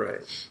stuff. Right,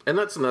 and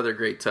that's another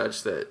great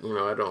touch that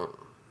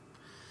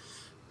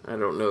I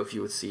don't know if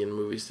you would see in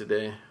movies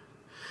today.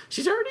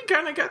 She's already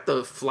kind of got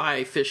the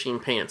fly fishing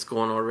pants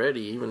going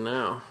already, even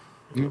now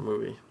in the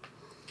movie.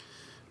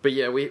 But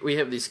yeah, we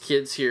have these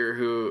kids here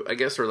who I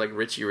guess are like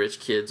Richie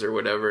Rich kids or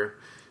whatever.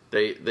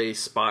 They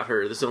spot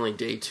her. This is only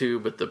day 2,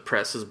 but the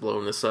press is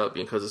blowing this up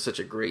because it's such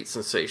a great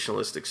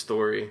sensationalistic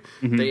story.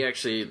 Mm-hmm. They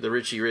actually, the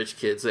Richie Rich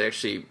kids, they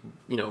actually,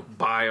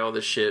 buy all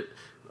this shit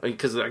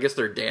because I guess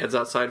their dad's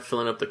outside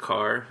filling up the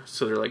car.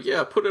 So they're like,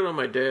 yeah, put it on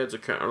my dad's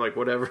account or like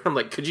whatever. I'm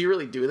like, could you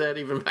really do that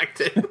even back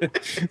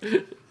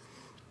then?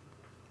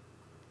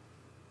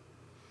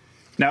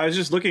 Now, I was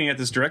just looking at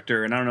this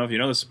director, and I don't know if you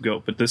know this,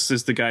 Goat, but this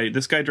guy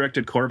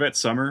directed Corvette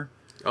Summer.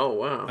 Oh,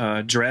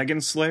 wow.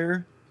 Dragon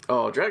Slayer.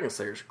 Oh, Dragon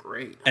Slayer's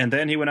great. And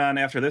then he went on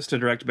after this to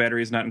direct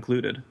Batteries Not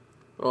Included.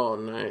 Oh,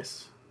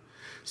 nice.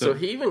 So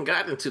he even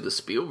got into the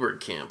Spielberg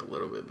camp a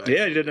little bit back.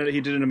 Yeah,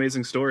 he did an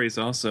Amazing Stories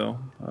also.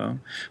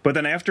 But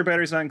then after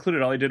Batteries Not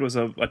Included, all he did was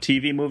a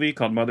TV movie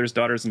called Mothers,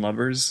 Daughters, and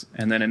Lovers.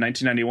 And then in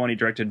 1991, he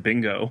directed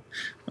Bingo.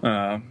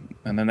 And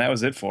then that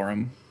was it for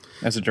him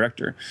as a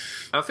director.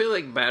 I feel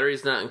like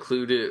Batteries Not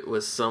Included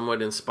was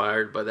somewhat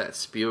inspired by that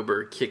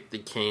Spielberg kick the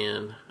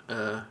can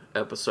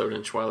episode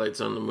in Twilight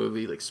Zone, the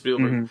movie. Like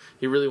Spielberg,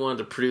 he really wanted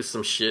to produce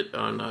some shit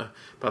on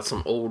about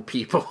some old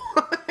people.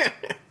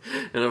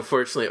 And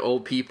unfortunately,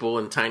 old people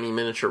and tiny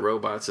miniature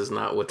robots is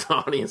not what the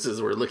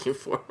audiences were looking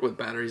for with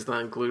Batteries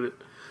Not Included.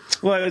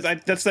 Well,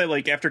 that's that,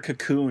 like, after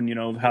Cocoon,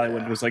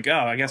 Hollywood was like, oh,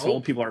 I guess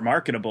old people are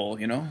marketable,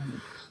 Do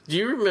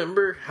you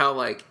remember how,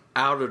 like,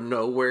 out of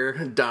nowhere,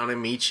 Don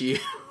Amici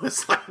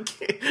was like...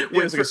 he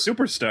was like a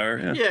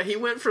superstar. Yeah, he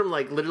went from,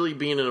 like, literally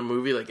being in a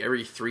movie, like,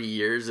 every 3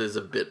 years as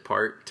a bit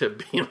part to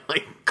being,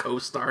 like,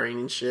 co-starring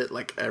and shit,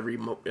 like, every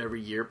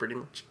year, pretty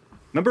much.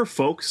 Remember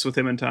Folks with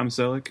him and Tom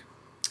Selleck?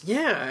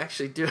 Yeah, I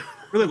actually do. I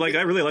really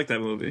like that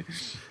movie.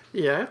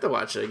 Yeah, I have to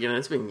watch it again.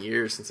 It's been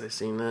years since I've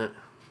seen that.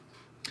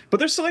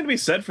 But there's something to be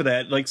said for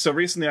that. Like, so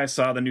recently I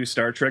saw the new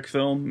Star Trek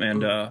film,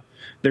 and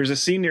there's a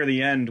scene near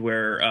the end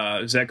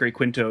where Zachary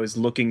Quinto is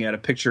looking at a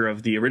picture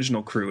of the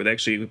original crew. They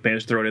actually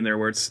managed to throw it in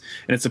there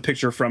it's a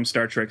picture from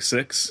Star Trek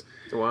 6.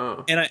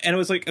 Wow. And it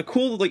was like a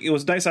cool, like, it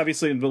was nice,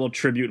 obviously, a little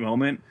tribute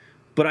moment.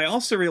 But I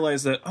also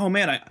realized that, oh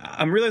man,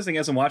 I'm realizing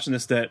as I'm watching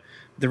this that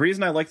the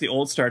reason I like the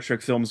old Star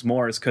Trek films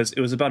more is because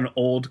it was about an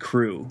old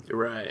crew.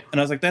 Right.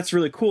 And I was like, that's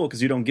really cool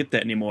because you don't get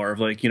that anymore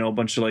of like, a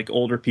bunch of like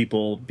older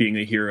people being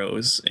the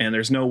heroes. And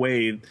there's no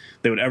way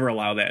they would ever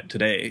allow that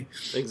today.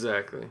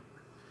 Exactly.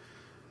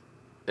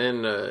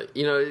 And,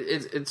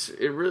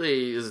 it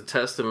really is a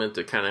testament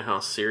to kind of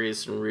how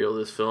serious and real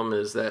this film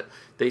is that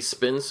they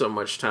spend so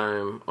much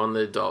time on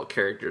the adult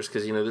characters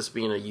because, this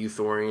being a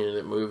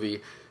youth-oriented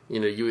movie,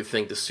 you would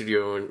think the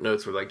studio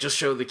notes were like, just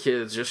show the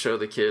kids.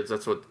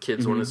 That's what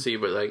kids want to see.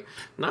 But like,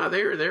 nah,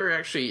 they're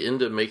actually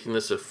into making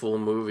this a full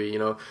movie,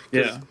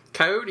 Yeah.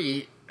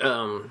 Coyote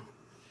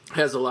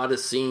has a lot of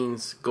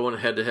scenes going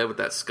head to head with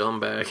that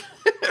scumbag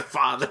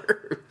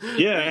father.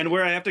 Yeah, and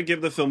where I have to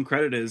give the film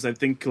credit is I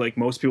think like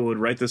most people would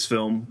write this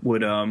film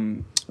would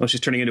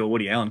she's turning into a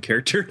Woody Allen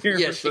character here.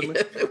 Yeah,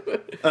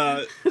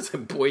 it's a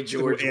Boy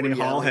George Annie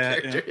Woody Hall Allen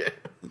hat. character. Yeah.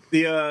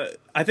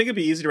 I think it'd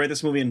be easy to write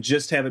this movie and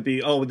just have it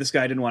be, oh, this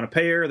guy didn't want to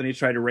pay her, then he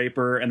tried to rape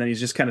her, and then he's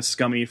just kind of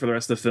scummy for the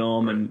rest of the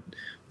film.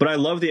 But I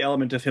love the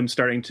element of him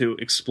starting to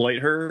exploit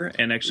her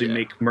and actually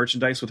make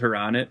merchandise with her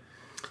on it.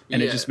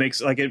 And it just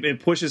makes like it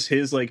pushes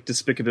his like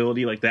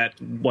despicability like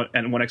that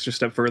one extra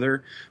step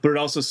further. But it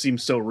also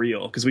seems so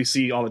real because we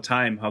see all the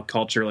time how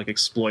culture like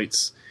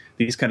exploits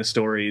these kind of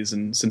stories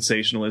and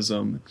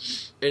sensationalism.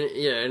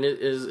 And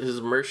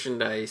his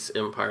merchandise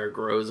empire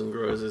grows and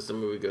grows as the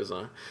movie goes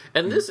on.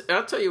 And this,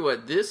 I'll tell you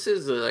what, this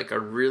is like a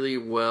really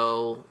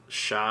well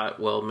shot,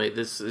 well made.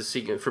 This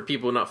sequence for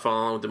people not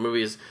following with the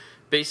movie is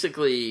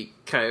basically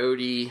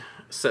Coyote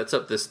sets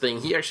up this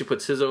thing. He actually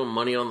puts his own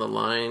money on the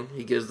line.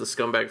 He gives the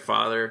scumbag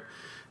father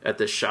at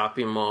the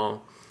shopping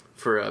mall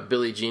for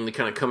Billie Jean to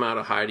kind of come out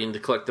of hiding to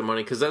collect the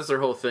money, because that's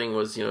their whole thing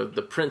was,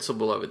 the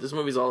principle of it. This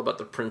movie's all about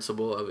the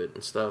principle of it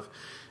and stuff.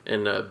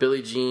 And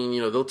Billie Jean,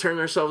 they'll turn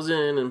themselves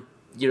in and,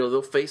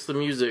 they'll face the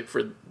music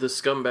for the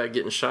scumbag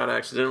getting shot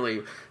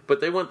accidentally,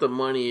 but they want the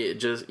money. It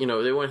just,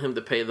 they want him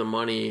to pay the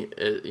money,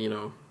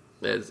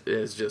 as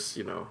just,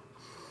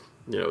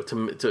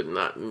 to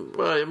not,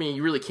 well, I mean,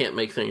 you really can't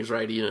make things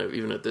right,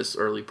 even at this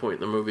early point in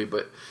the movie,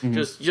 but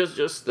just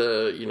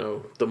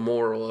the, the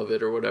moral of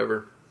it or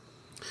whatever.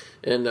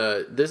 And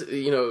this,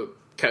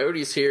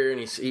 Coyote's here, and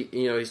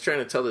he's trying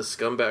to tell this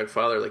scumbag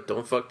father, like,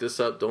 don't fuck this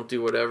up, don't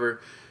do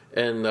whatever.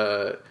 And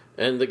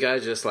the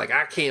guy's just like,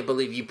 I can't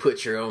believe you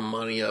put your own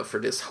money up for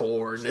this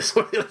whore and this,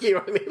 you know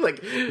what I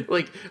mean?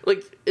 Like,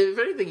 if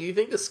anything, you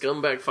think the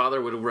scumbag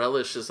father would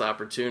relish this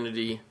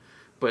opportunity,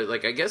 but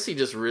like, I guess he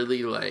just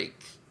really like.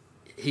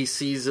 He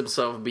sees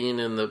himself being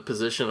in the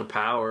position of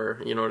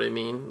power, you know what I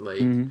mean?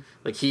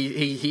 Like,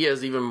 he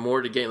has even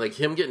more to gain. Like,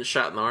 him getting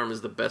shot in the arm is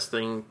the best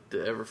thing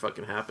to ever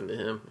fucking happen to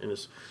him in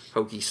his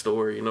hokey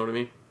story, you know what I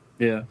mean?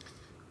 Yeah.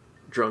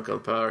 Drunk on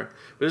power.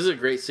 But this is a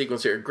great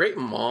sequence here. Great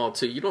mall,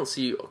 too. You don't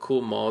see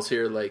cool malls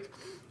here, like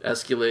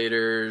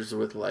escalators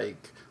with,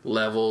 like,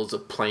 levels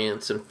of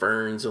plants and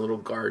ferns and little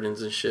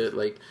gardens and shit.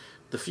 Like,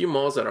 the few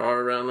malls that are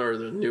around there,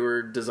 the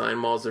newer design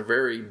malls, they're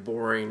very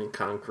boring and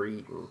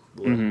concrete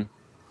and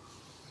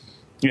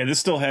Yeah, this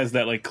still has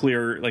that like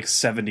clear like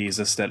 70s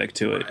aesthetic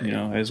to it,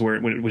 as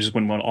which is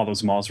when all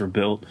those malls were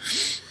built.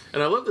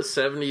 And I love the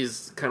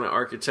 70s kind of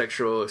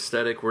architectural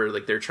aesthetic where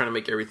like they're trying to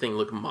make everything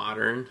look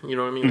modern, you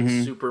know what I mean?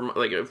 Like super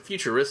like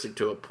futuristic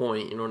to a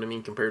point, you know what I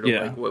mean, compared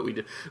to like what we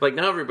did. Like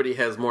now everybody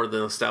has more of the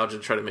nostalgia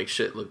to try to make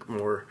shit look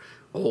more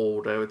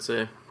old, I would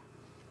say.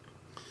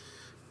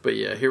 But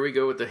yeah, here we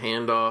go with the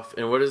handoff.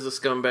 And what does the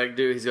scumbag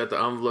do? He's got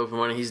the envelope of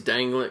money. He's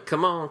dangling it.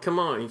 Come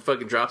on. He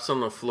fucking drops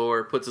on the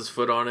floor, puts his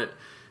foot on it.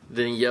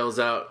 Then he yells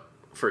out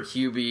for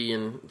Hubie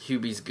and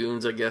Hubie's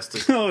goons, I guess, to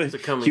come and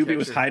Hubie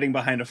was hiding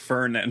behind a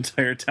fern that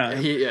entire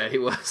time. Yeah, he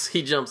was.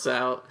 He jumps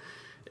out.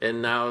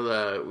 And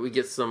now we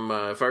get some,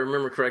 if I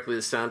remember correctly,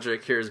 the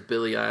soundtrack here is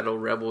Billy Idol,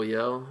 Rebel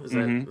Yell.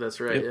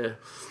 That's right, yeah.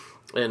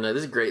 And this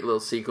is a great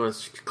little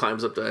sequence. She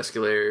climbs up the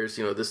escalators.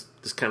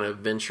 This kind of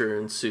adventure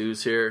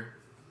ensues here.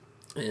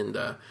 And,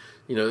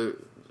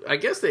 I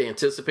guess they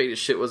anticipated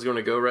shit was going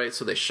to go right,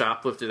 so they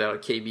shoplifted out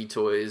of KB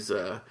Toys,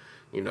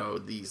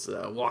 these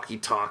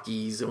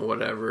walkie-talkies and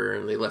whatever,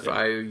 and they left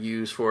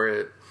IOUs for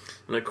it.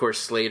 And, of course,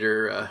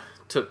 Slater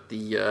took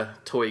the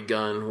toy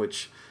gun,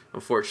 which,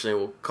 unfortunately,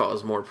 will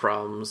cause more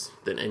problems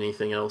than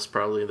anything else,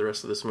 probably, in the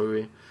rest of this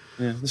movie.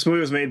 Yeah, this movie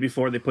was made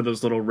before they put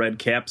those little red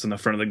caps in the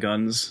front of the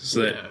guns.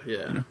 So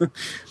yeah.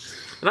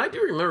 And I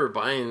do remember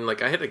buying,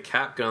 like, I had a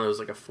cap gun that was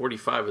like a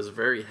 45. It was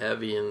very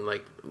heavy and,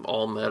 like,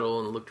 all metal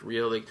and looked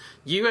real. Like,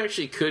 you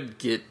actually could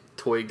get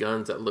toy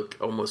guns that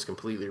looked almost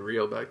completely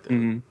real back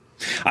then.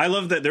 I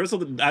love that.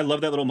 I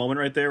love that little moment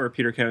right there where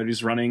Peter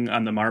Coyote's running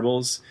on the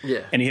marbles.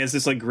 Yeah. And he has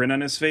this, like, grin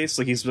on his face.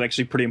 Like, he's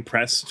actually pretty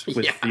impressed with,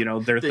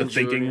 their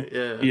thinking.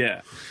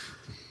 Yeah.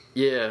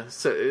 Yeah,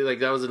 so like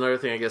that was another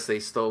thing I guess they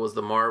stole was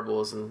the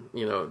marbles, and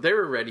they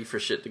were ready for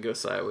shit to go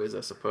sideways,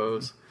 I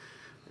suppose.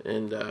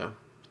 And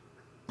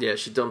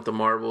she dumped the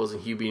marbles,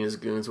 and Hubie and his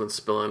goons went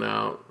spilling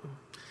out.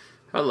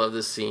 I love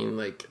this scene.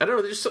 Like, I don't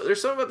know, there's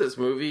something about this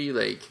movie,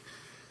 like,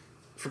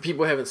 for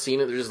people who haven't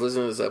seen it, they're just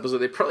listening to this episode,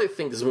 they probably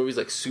think this movie's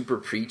like super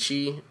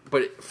preachy,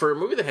 but for a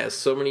movie that has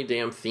so many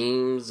damn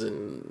themes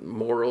and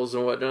morals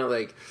and whatnot,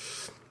 like,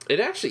 it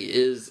actually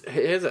is.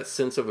 It has that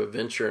sense of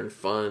adventure and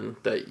fun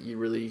that you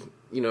really,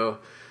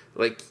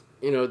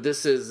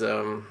 this is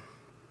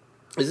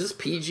this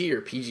PG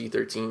or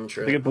PG-13,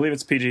 Trey? I believe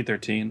it's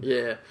PG-13.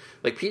 Yeah.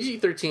 Like,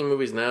 PG-13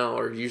 movies now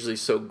are usually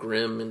so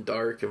grim and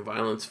dark and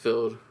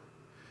violence-filled.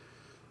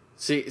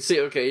 See,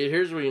 okay,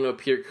 here's where you know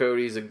Peter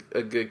Cody's a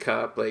good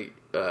cop. Like,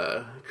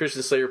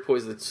 Christian Slater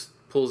pulls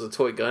the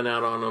toy gun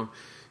out on him,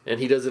 and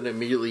he doesn't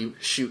immediately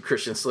shoot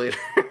Christian Slater.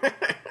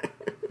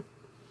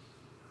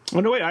 Oh,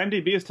 no, wait,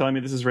 IMDb is telling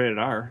me this is rated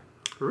R.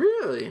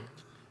 Really?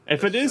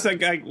 If it is, I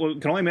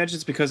can only imagine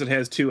it's because it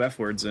has 2 F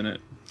words in it.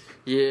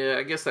 Yeah,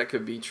 I guess that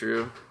could be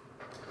true.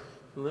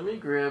 Let me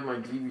grab my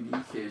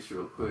DVD case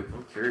real quick.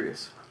 I'm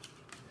curious.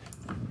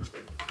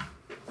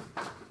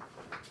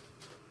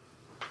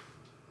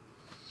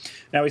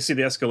 now we see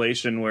the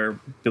escalation where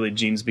Billie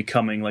Jean's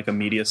becoming like a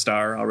media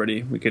star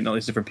already. We get all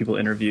these different people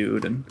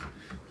interviewed, and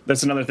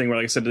that's another thing where,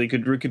 like I said, we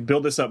could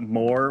build this up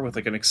more with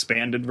like an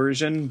expanded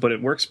version, but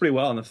it works pretty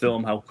well in the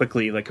film how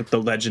quickly like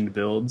the legend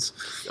builds.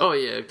 Oh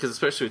yeah, because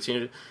especially with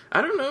teenagers.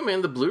 I don't know,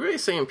 man. The Blu-ray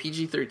saying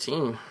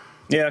PG-13.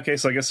 Yeah, okay,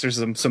 so I guess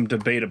there's some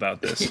debate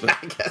about this. But.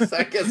 Yeah,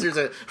 I guess there's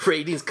a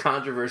ratings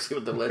controversy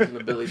with the Legend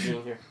of Billie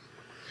Jean here.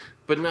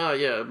 But no,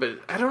 yeah, but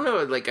I don't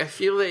know. Like, I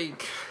feel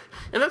like,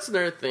 and that's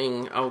another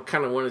thing I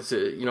kind of wanted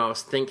to, I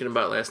was thinking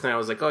about last night. I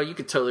was like, oh, you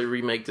could totally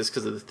remake this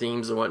because of the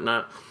themes and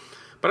whatnot.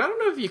 But I don't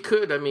know if you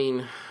could. I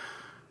mean,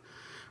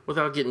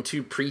 without getting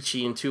too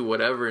preachy and too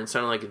whatever and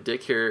sounding like a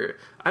dick here,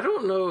 I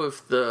don't know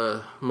if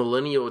the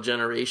millennial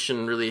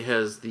generation really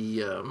has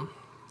the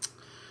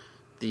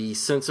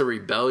sense of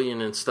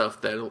rebellion and stuff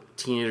that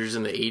teenagers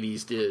in the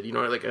 80s did.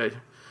 Like,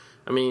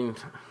 I mean,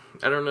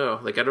 I don't know.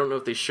 Like, I don't know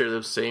if they share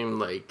those same,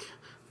 like,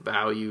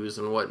 values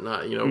and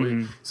whatnot.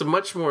 It's a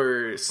much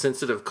more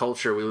sensitive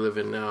culture we live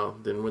in now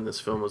than when this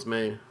film was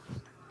made.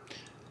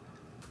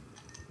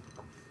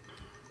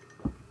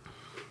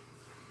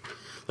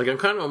 Like, I'm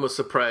kind of almost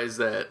surprised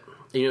that,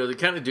 they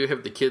kind of do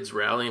have the kids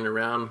rallying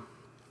around.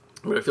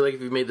 But I feel like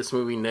if you made this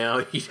movie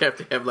now, you'd have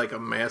to have, like, a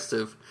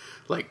massive,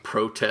 like,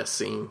 protest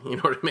scene. You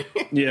know what I mean?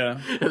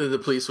 Yeah. And then the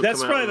police would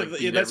come out and,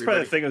 like, that's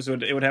probably the thing.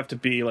 It would have to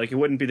be, like, it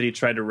wouldn't be that he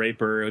tried to rape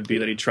her. It would be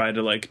that he tried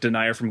to, like,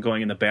 deny her from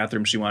going in the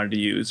bathroom she wanted to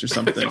use or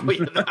something. That would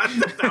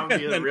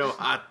be a real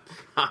hot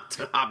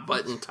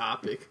button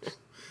topic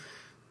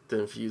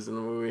to infuse in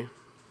the movie.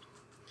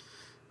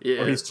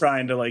 Yeah. Or he's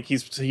trying to, like,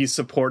 he's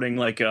supporting,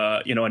 like,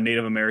 a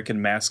Native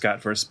American mascot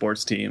for a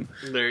sports team.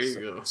 There you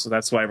go. So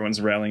that's why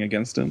everyone's rallying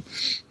against him.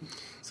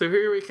 So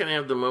here we kind of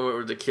have the moment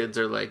where the kids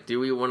are like,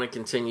 do we want to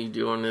continue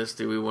doing this?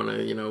 Do we want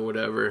to,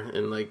 whatever?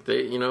 And, like,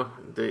 they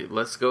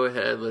let's go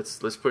ahead. Let's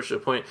push the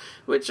point.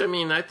 Which, I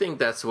mean, I think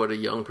that's what a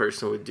young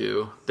person would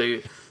do.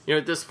 They,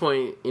 at this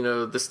point,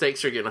 the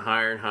stakes are getting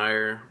higher and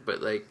higher.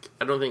 But, like,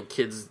 I don't think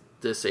kids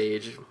this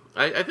age...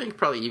 I think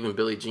probably even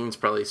Billie Jean's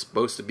probably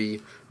supposed to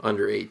be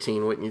under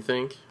 18, wouldn't you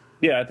think?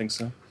 Yeah, I think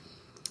so.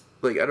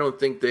 Like, I don't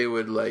think they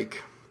would,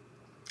 like,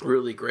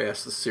 really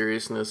grasp the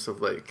seriousness of,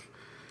 like,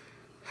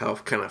 how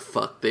kind of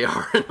fucked they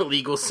are in a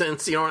legal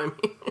sense, you know what I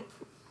mean?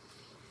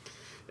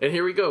 And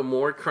here we go,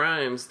 more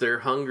crimes. They're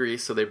hungry,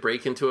 so they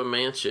break into a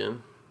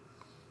mansion.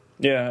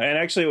 Yeah, and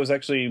actually it was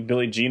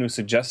Billie Jean who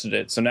suggested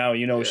it. So now,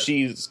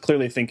 she's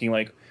clearly thinking,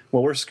 like,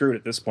 well, we're screwed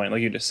at this point,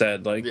 like you just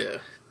said. Like, yeah.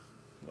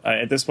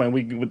 At this point,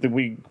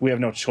 we have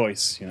no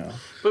choice,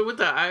 But with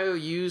the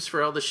IOUs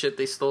for all the shit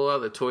they stole out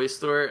of the toy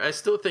store, I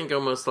still think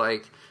almost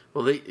like,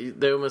 well,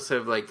 they almost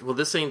have like, well,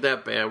 this ain't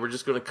that bad. We're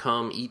just going to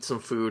come, eat some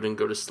food, and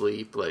go to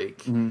sleep.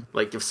 Like,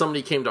 like if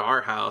somebody came to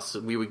our house,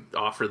 we would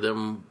offer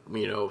them,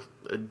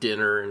 a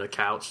dinner and a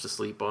couch to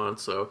sleep on.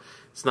 So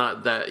it's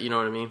not that, you know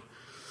what I mean?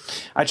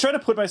 I try to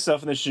put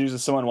myself in the shoes of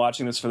someone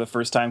watching this for the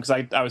first time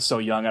because I was so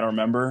young, I don't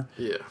remember.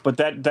 Yeah. But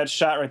that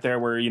shot right there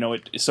where,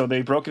 so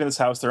they broke into this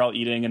house, they're all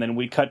eating, and then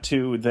we cut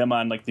to them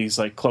on like these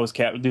like closed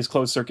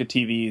circuit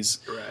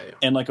TVs. Right.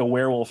 And like a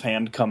werewolf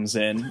hand comes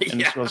in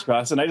and just goes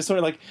across. And I just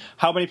wonder like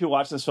how many people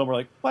watching this film are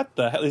like, what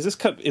the hell? Is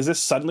this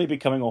suddenly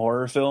becoming a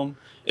horror film?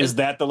 Is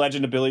that the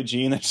Legend of Billie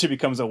Jean that she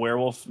becomes a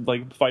werewolf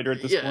like fighter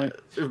at this point?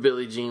 Yeah,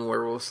 Billie Jean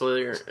werewolf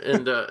slayer.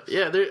 And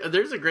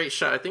there's a great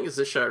shot. I think it's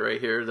this shot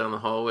right here down the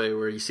hallway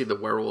where you see the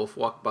werewolf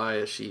walk by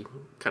as she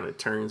kind of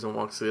turns and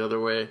walks the other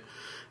way.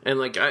 And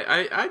like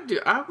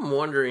I'm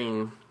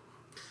wondering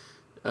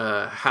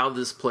how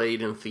this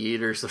played in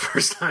theaters the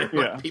first time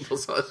people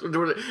saw this.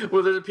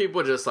 Were there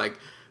people just like,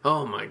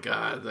 oh my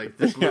god, like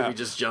this movie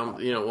just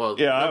jumped,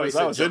 well, I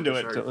was into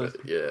it.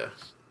 But, yeah.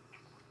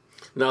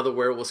 Now the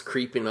werewolf's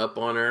creeping up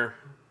on her.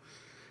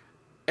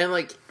 And,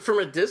 like, from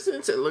a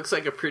distance, it looks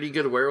like a pretty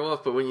good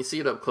werewolf, but when you see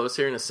it up close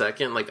here in a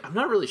second, like, I'm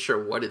not really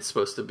sure what it's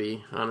supposed to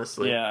be,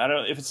 honestly. Yeah, I don't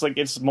know if it's, like,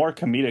 it's more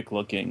comedic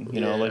looking,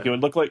 you know? Like,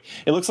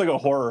 it looks like a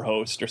horror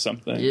host or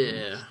something.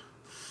 Yeah.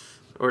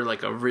 Or,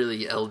 like, a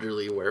really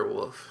elderly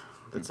werewolf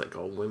that's, like,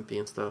 all wimpy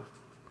and stuff.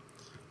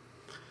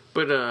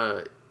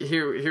 But,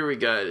 here we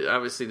got,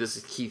 obviously this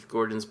is Keith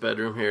Gordon's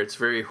bedroom here. It's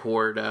very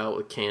hoarded out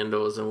with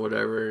candles and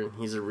whatever, and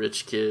he's a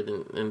rich kid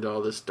and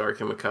all this dark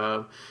and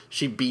macabre.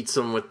 She beats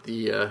him with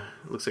the,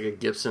 looks like a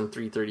Gibson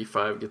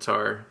 335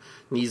 guitar,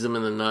 knees him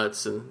in the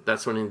nuts, and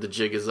that's when the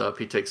jig is up.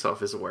 He takes off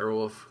his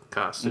werewolf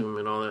costume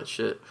and all that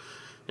shit.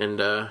 And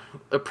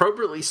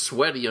appropriately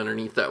sweaty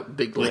underneath that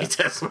big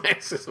latex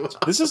mask as well.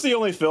 This is the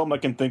only film I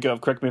can think of,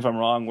 correct me if I'm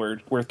wrong,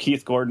 where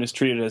Keith Gordon is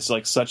treated as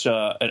like such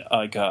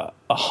a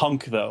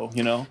hunk, though,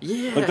 you know?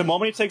 Yeah. Like the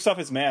moment he takes off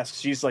his mask,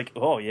 she's like,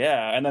 oh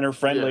yeah, and then her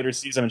friend later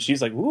sees him and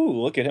she's like,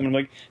 ooh, look at him. And I'm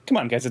like, come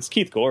on, guys, it's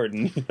Keith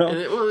Gordon. You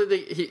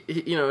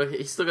know? And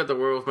he's still got the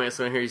werewolf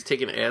mask on here. He's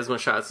taking asthma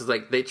shots. It's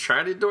like they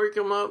try to dork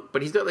him up,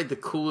 but he's got like the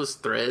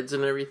coolest threads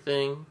and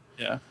everything.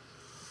 Yeah.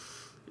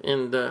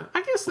 And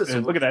I guess this.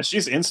 And look at that!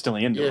 She's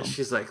instantly into him. Yeah,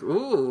 she's like,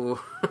 ooh.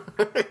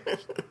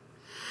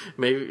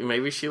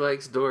 maybe she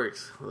likes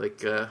dorks,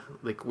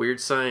 like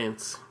weird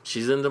science.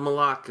 She's into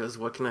malakas.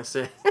 What can I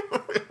say?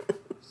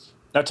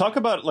 Now talk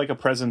about like a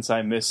presence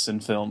I miss in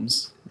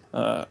films.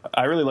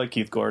 I really like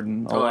Keith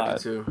Gordon a lot. I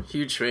do too.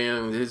 Huge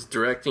fan of his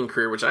directing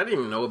career, which I didn't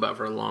even know about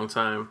for a long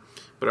time.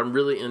 But I'm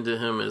really into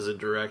him as a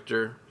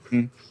director,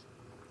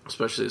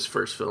 especially his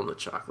first film, The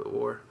Chocolate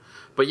War.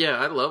 But yeah,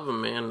 I love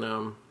him,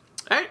 man.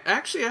 I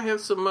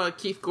have some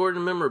Keith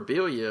Gordon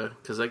memorabilia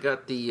because I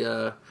got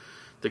the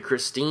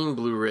Christine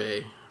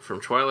Blu-ray from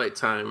Twilight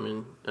Time,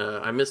 and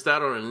I missed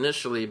out on it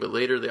initially, but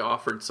later they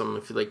offered some.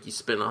 If you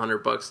spend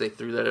 $100, they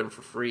threw that in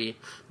for free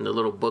in the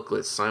little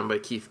booklet signed by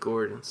Keith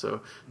Gordon.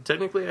 So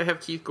technically, I have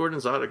Keith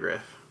Gordon's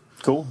autograph.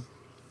 Cool.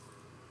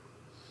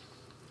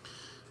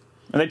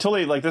 And they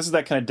totally this is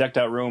that kind of decked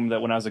out room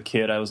that when I was a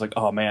kid, I was like,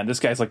 oh man, this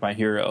guy's like my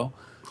hero.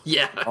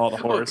 Yeah, all the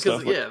horror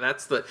stuff. Yeah,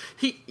 that's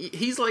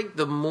he's like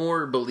the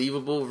more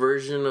believable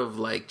version of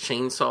like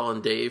Chainsaw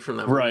and Dave from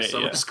that movie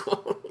Summer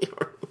School.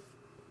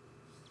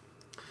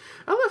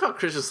 I love how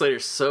Christian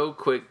Slater's so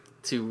quick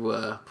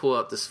to pull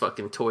out this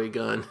fucking toy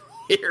gun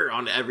here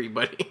on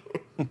everybody.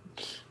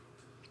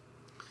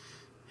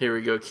 Here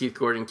we go. Keith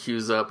Gordon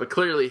cues up, but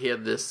clearly he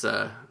had this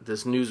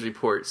news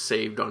report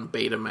saved on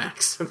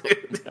Betamax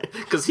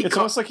because it's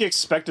almost like he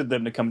expected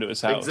them to come to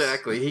his house.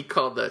 Exactly, he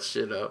called that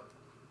shit up.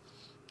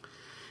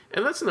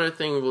 And that's another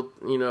thing.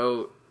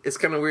 It's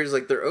kind of weird. It's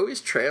like they're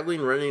always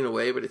traveling, running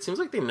away, but it seems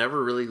like they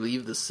never really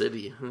leave the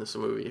city in this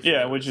movie.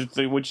 Yeah, which you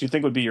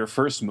think would be your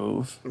first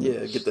move.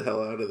 Yeah, get the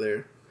hell out of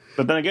there.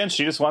 But then again,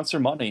 she just wants her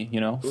money.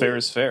 Fair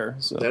is fair.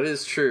 So. That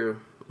is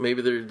true.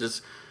 Maybe they're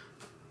just,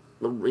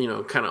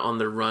 kind of on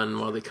the run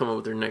while they come up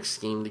with their next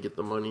scheme to get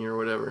the money or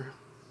whatever.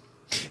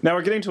 Now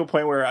we're getting to a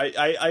point where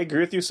I agree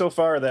with you so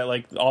far that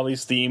like all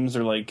these themes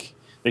are like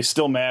they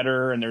still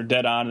matter and they're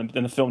dead on,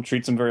 and the film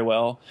treats them very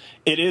well.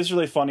 It is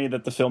really funny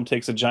that the film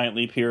takes a giant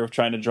leap here of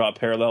trying to draw a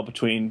parallel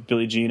between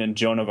Billie Jean and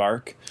Joan of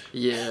Arc.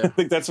 Yeah. I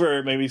think that's where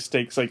it maybe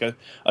takes like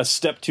a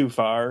step too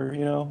far,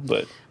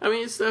 but... I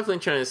mean, it's definitely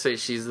trying to say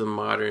she's the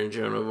modern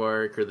Joan of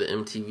Arc or the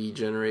MTV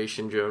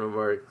generation Joan of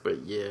Arc,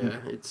 but yeah,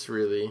 it's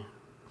really...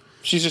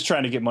 She's just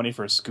trying to get money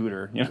for a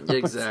scooter,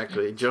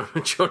 Exactly. Joan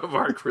of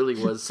Arc really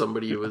was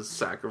somebody who was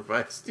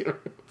sacrificed,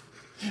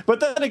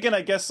 But then again,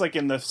 I guess, like,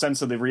 in the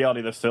sense of the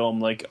reality of the film,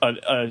 like, a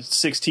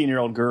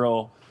 16-year-old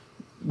girl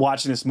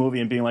watching this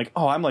movie and being like,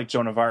 oh, I'm like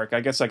Joan of Arc.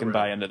 I guess I can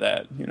buy into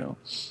that,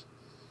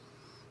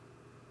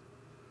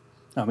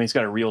 I mean, he's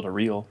got a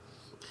reel-to-reel.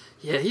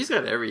 Yeah, he's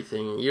got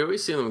everything. You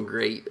always see them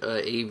great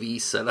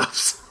AV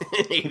setups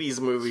in 80s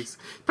movies.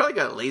 Probably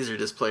got a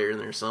Laserdisc player in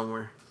there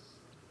somewhere.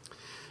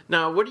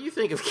 Now, what do you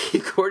think of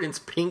Keith Gordon's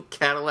pink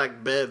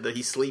Cadillac bed that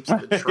he sleeps in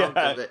the trunk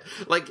of it?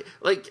 Like,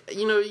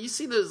 you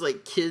see those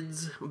like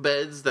kids'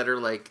 beds that are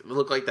like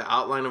look like the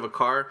outline of a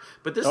car,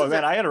 but this. Oh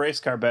man, I had a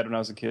race car bed when I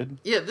was a kid.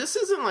 Yeah, this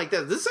isn't like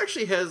that. This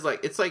actually has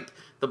like it's like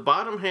the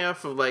bottom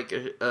half of like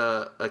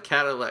a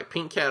Cadillac,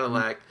 pink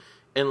Cadillac. Mm-hmm.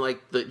 And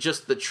like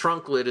just the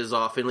trunk lid is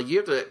off, and like you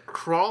have to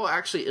crawl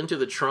actually into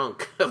the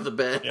trunk of the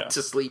bed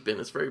to sleep in.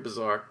 It's very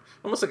bizarre,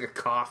 almost like a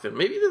coffin.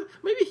 Maybe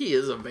he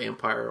is a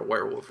vampire or a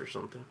werewolf or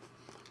something.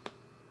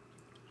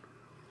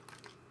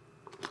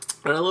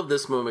 And I love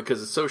this moment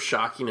because it's so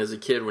shocking as a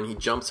kid when he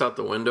jumps out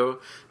the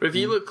window. But if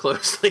you look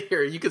closely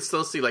here, you can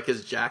still see like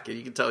his jacket.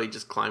 You can tell he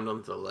just climbed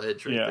onto the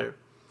ledge right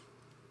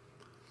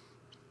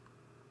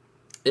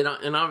there.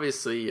 And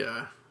obviously,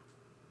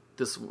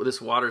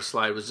 this water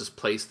slide was just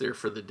placed there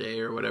for the day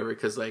or whatever.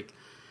 Because like,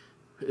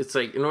 it's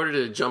like in order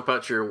to jump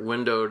out your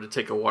window to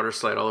take a water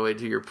slide all the way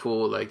to your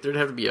pool, like there'd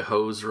have to be a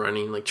hose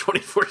running like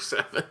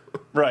 24/7.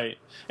 Right.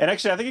 And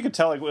actually, I think you can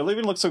tell, like, it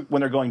even looks like when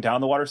they're going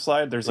down the water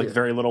slide, there's, like,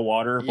 very little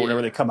water. But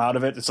whenever they come out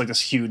of it, it's, like,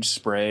 this huge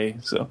spray.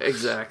 So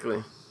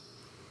exactly.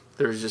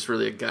 There was just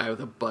really a guy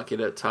with a bucket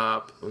at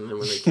top. And then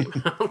when they came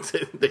out,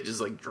 they just,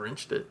 like,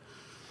 drenched it.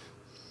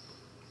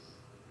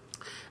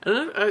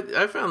 And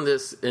I found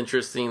this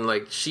interesting.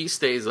 Like, she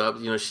stays up.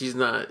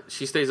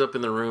 She stays up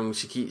in the room.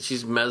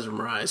 She's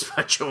mesmerized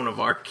by Joan of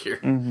Arc here.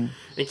 Mm-hmm.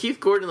 And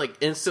Keith Gordon, like,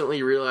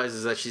 instantly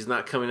realizes that she's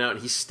not coming out.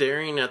 He's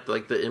staring at,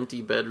 like, the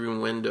empty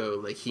bedroom window.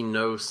 Like, he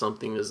knows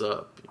something is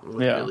up with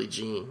Billie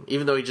Jean.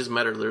 Even though he just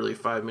met her literally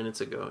 5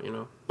 minutes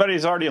ago, But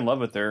he's already in love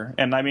with her.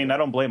 And, I mean, I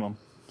don't blame him.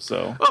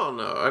 So. Oh,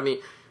 no. I mean,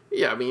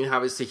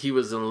 obviously he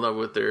was in love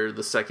with her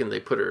the second they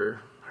put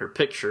her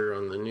picture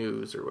on the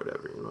news or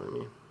whatever, you know what I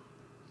mean?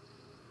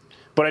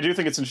 But I do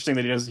think it's interesting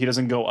that he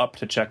doesn't go up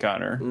to check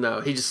on her. No,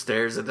 he just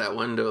stares at that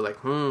window like,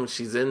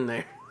 she's in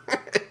there.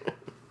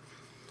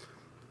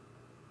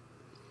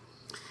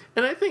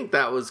 And I think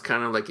that was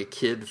kind of like a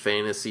kid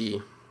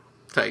fantasy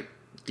type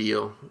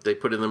deal they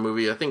put in the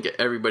movie. I think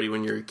everybody,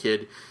 when you're a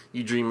kid,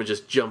 you dream of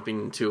just jumping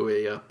into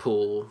a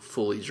pool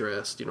fully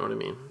dressed. You know what I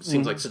mean?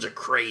 Seems like such a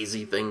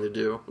crazy thing to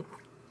do.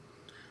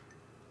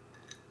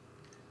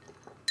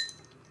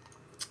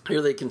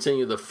 Here they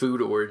continue the food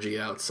orgy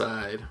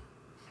outside.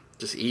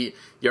 Just eat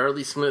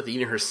Yardley Smith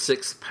eating her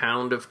 6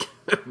 pound of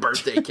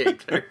birthday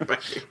cake.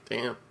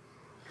 Damn.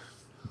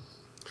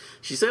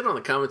 She said on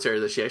the commentary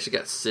that she actually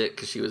got sick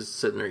because she was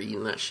sitting there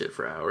eating that shit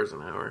for hours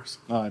and hours.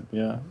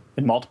 Yeah,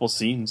 in multiple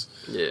scenes.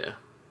 Yeah.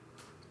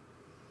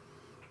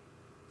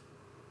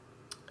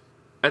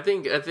 I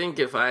think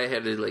if I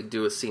had to like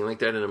do a scene like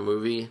that in a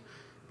movie,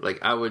 like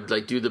I would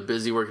like do the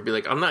busy work and be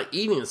like, I'm not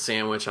eating a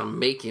sandwich, I'm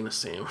making a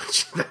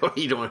sandwich. That way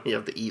you don't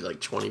have to eat like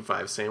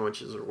 25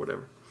 sandwiches or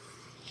whatever.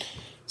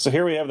 So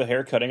here we have the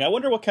hair cutting. I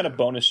wonder what kind of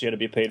bonus she had to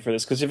be paid for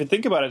this, because if you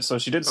think about it, so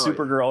she did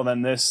Supergirl, and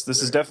then this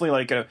is definitely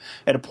like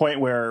at a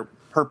point where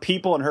her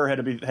people and her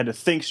had to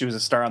think she was a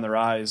star on the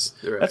rise.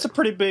 Right. That's a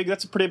pretty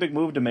big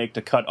move to make,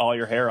 to cut all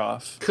your hair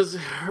off. Because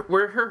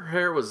where her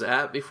hair was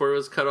at before it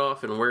was cut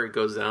off and where it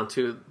goes down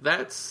to,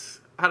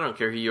 that's, I don't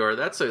care who you are,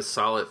 that's a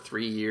solid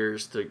 3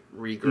 years to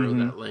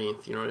regrow that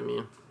length. You know what I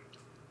mean?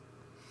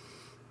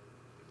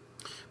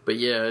 But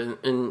yeah,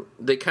 and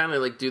they kind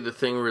of like do the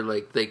thing where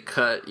like they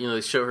cut, you know,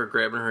 they show her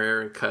grabbing her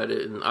hair and cut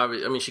it, and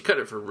obviously, I mean, she cut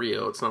it for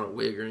real. It's not a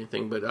wig or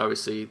anything, but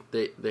obviously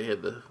they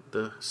had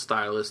the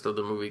stylist of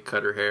the movie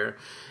cut her hair,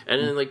 and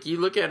then like you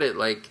look at it,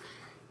 like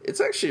it's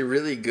actually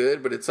really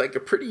good, but it's like a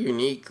pretty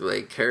unique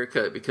like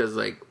haircut, because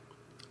like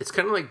it's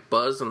kind of like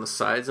buzzed on the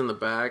sides and the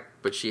back,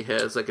 but she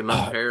has like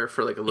enough hair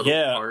for like a little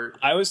part.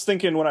 I was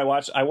thinking when I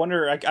watched, I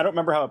wonder, I don't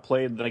remember how it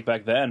played like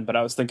back then, but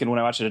I was thinking when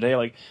I watched it today,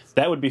 like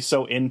that would be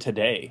so in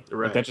today.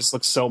 Right. Like, that just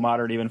looks so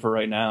modern even for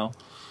right now.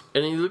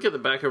 And you look at the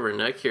back of her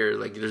neck here,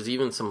 like there's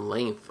even some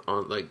length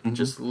on, like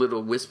just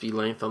little wispy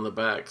length on the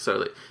back. So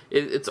like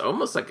it's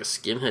almost like a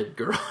skinhead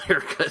girl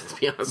haircut, to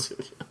be honest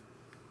with you.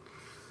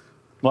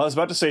 Well, I was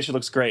about to say she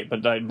looks great,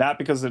 but not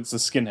because it's a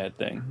skinhead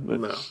thing. But.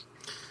 No.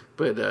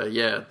 But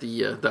yeah,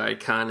 the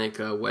iconic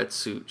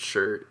wetsuit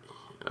shirt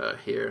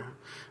here,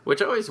 which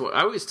I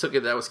always took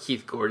it that was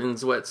Keith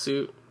Gordon's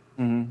wetsuit,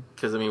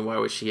 because I mean, why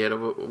would she have a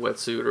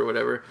wetsuit or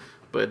whatever?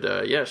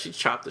 But yeah, she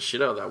chopped the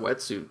shit out of that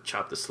wetsuit,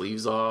 chopped the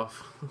sleeves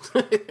off,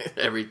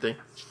 everything.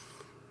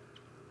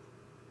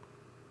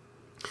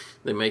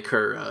 They make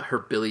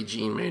her Billie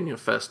Jean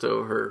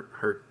manifesto,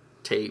 her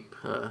tape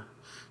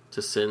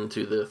to send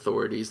to the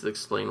authorities to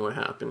explain what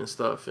happened and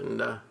stuff.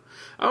 And I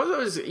was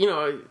always, you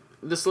know,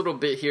 this little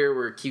bit here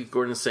where Keith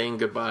Gordon's saying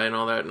goodbye and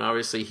all that, and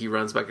obviously he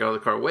runs back out of the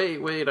car.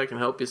 Wait, I can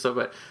help you, stuff.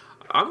 But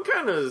I'm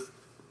kind of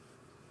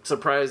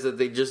surprised that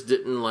they just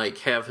didn't like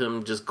have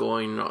him just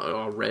going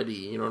already.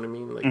 You know what I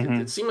mean? Like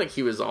it seemed like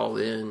he was all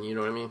in. You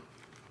know what I mean?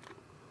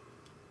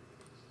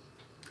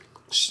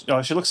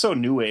 She looks so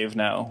new wave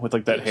now with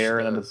like that hair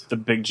and then the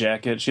big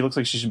jacket. She looks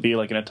like she should be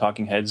like in a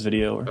Talking Heads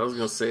video. I was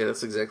gonna say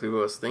that's exactly what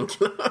I was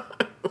thinking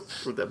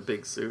with that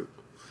big suit.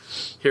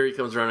 Here he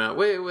comes running out.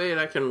 Wait,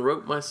 I can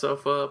rope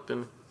myself up.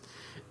 And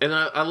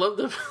I love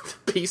the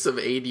piece of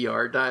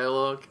ADR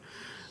dialogue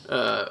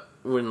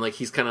when like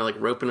he's kind of like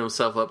roping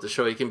himself up to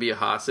show he can be a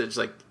hostage.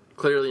 Like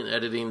clearly in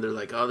editing, they're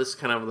like, oh, this is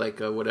kind of like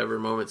a whatever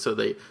moment. So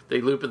they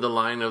loop in the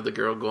line of the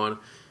girl going,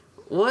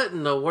 what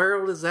in the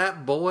world is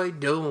that boy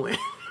doing?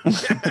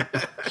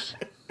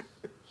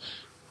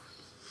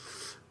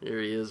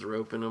 Here he is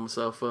roping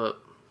himself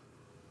up.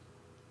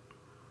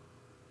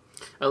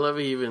 I love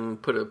he even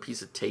put a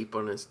piece of tape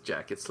on his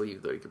jacket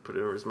sleeve, though. He could put it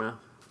over his mouth.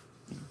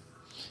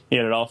 He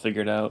had it all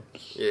figured out.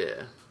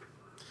 Yeah.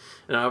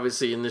 And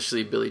obviously,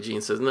 initially, Billie Jean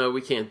says, no, we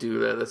can't do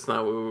that. That's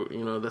not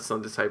what that's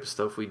not the type of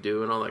stuff we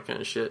do and all that kind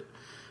of shit.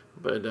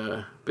 But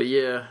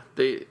yeah,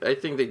 I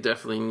think they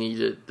definitely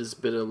needed this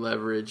bit of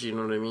leverage, you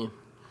know what I mean?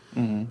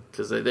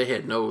 Because they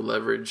had no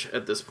leverage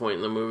at this point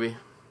in the movie.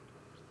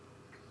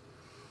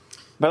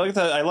 But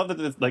I love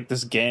that like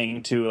this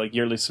gang too. Like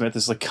Yeardley Smith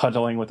is like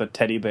cuddling with a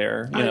teddy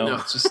bear. You know?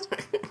 It's just.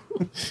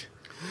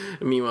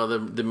 Meanwhile,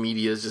 the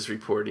media is just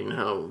reporting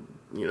how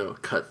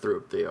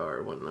cutthroat they are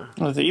and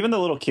whatnot. Even the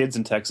little kids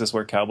in Texas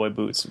wear cowboy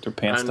boots with their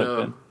pants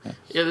tucked in.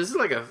 Yeah, this is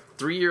like a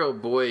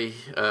 3-year-old boy.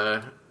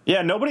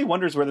 Yeah, nobody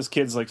wonders where this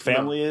kid's like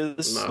family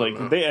is.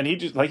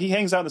 He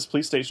hangs out in this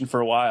police station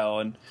for a while,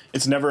 and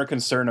it's never a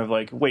concern of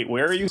like, wait,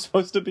 where are you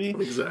supposed to be?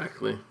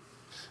 Exactly.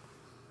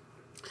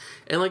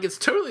 And, like, it's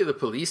totally the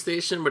police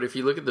station, but if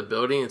you look at the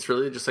building, it's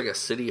really just like a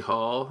city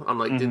hall. I'm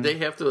like, did they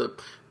have to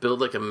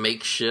build, like, a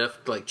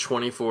makeshift, like,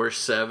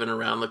 24/7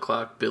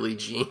 around-the-clock Billie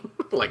Jean,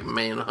 like,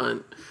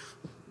 manhunt,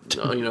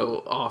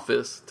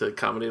 office to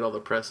accommodate all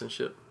the press and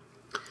shit?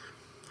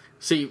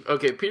 See,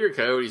 okay, Peter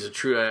Coyote's a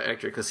true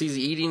actor because he's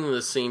eating in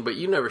the scene, but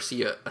you never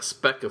see a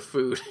speck of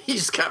food.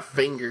 He's got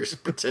fingers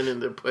pretending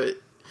to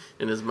put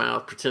in his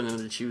mouth, pretending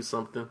to chew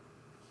something.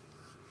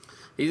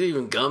 He's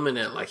even gumming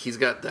it like he's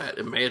got that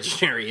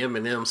imaginary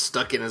M&M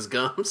stuck in his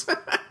gums.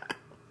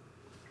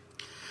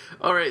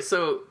 All right,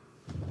 so,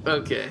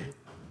 okay.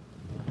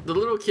 The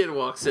little kid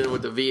walks in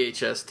with the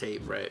VHS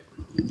tape, right?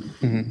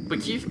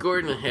 But Keith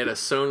Gordon had a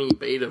Sony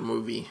Beta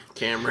movie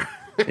camera.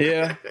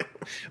 Yeah.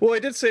 Well, I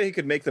did say he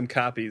could make them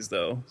copies,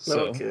 though.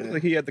 So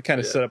like, he had the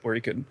kind of setup where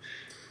he could...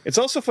 It's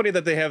also funny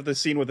that they have the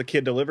scene with the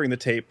kid delivering the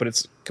tape, but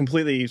it's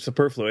completely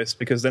superfluous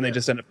because then they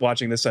just end up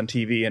watching this on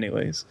TV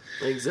anyways.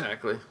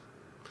 Exactly.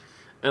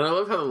 And I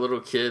love how the little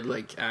kid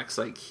like acts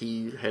like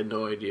he had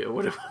no idea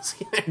what it was.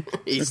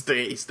 He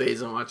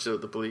stays and watches it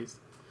with the police.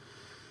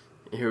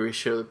 And here we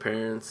show the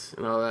parents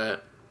and all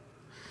that.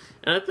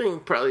 And I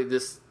think probably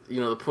this,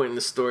 the point in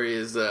the story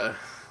is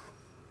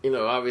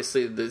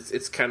obviously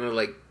it's kind of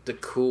like the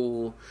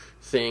cool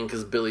thing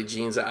because Billie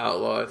Jean's an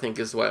outlaw. I think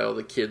is why all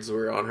the kids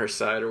were on her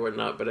side or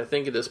whatnot. But I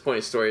think at this point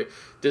in the story,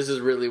 this is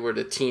really where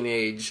the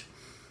teenage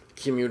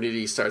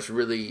community starts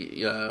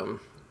really,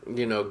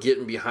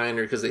 getting behind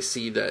her because they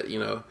see that,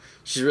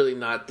 she's really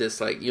not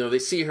this, like, they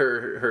see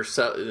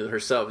herself,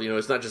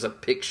 it's not just a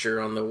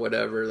picture on the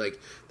whatever, like,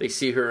 they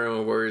see her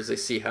own words, they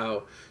see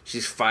how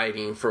she's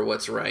fighting for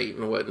what's right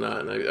and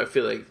whatnot, and I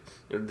feel like,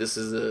 this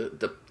is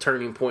the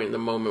turning point in the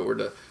moment where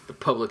the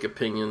public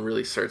opinion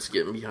really starts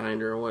getting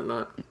behind her and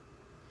whatnot.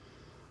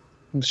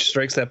 She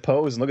strikes that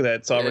pose, and look at that,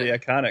 it's already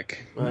iconic.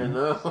 I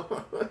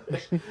know.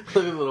 Look at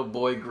the little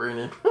boy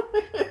grinning.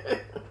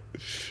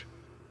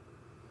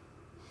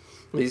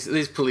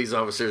 These police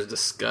officers are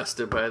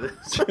disgusted by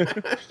this.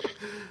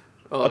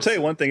 I'll tell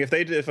you one thing: if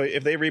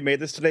they remade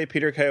this today,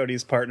 Peter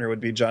Coyote's partner would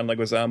be John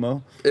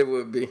Leguizamo. It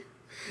would be.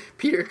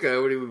 Peter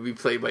Coyote would be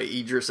played by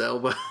Idris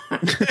Elba.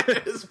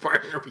 His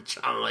partner would be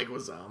John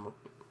Leguizamo.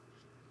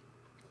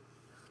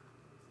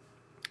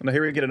 Now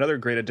here we get another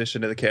great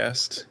addition to the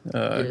cast,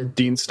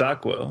 Dean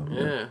Stockwell.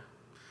 Yeah.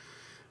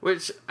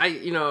 Which, I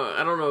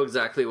don't know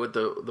exactly what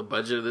the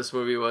budget of this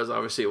movie was.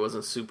 Obviously, it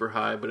wasn't super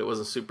high, but it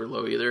wasn't super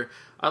low either.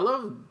 I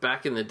love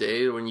back in the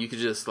day when you could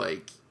just,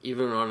 like,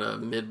 even on a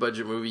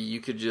mid-budget movie,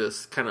 you could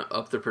just kind of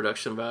up the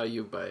production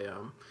value by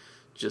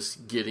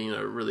just getting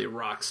a really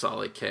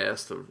rock-solid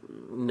cast of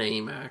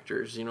name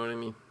actors. You know what I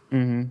mean?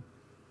 Mm-hmm.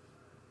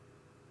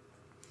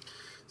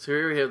 So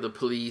here we have the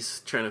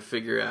police trying to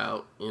figure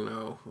out,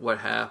 what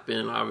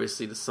happened.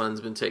 Obviously, the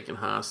son's been taken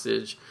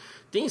hostage.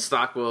 Dean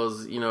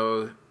Stockwell's,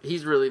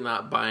 he's really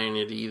not buying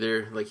it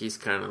either. Like, he's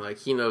kind of like,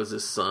 he knows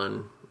his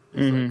son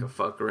is like a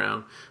fuck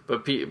around.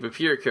 But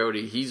Peter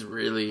Coyote, he's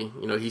really,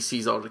 he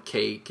sees all the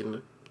cake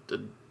and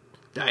the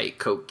Diet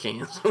Coke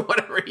cans,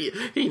 whatever.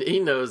 He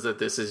knows that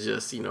this is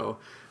just,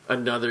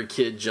 another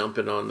kid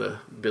jumping on the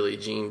Billie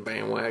Jean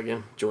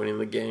bandwagon, joining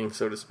the gang,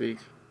 so to speak.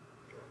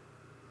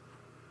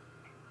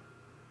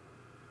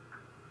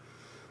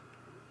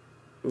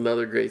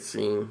 Another great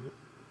scene.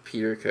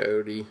 Peter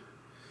Coyote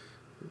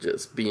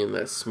just being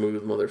that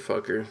smooth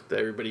motherfucker that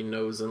everybody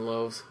knows and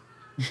loves.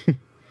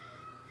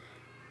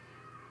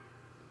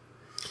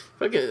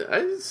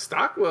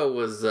 Stockwell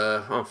was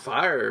on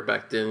fire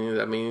back then.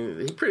 I mean,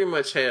 he pretty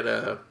much had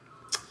To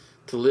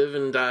Live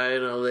and Die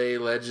in L.A.,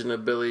 Legend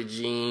of Billie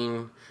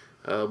Jean,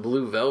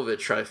 Blue Velvet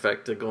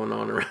trifecta going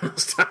on around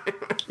this time.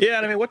 Yeah,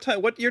 and I mean,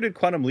 what year did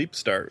Quantum Leap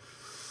start?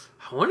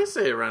 I want to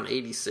say around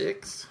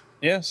 86.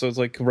 Yeah, so it's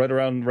like right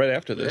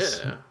after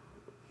this. Yeah.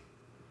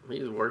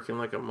 He's working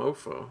like a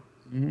mofo.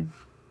 Mm-hmm.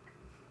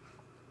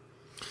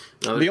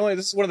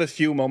 This is one of the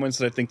few moments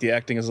that I think the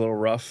acting is a little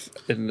rough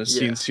in the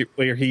scenes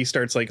where he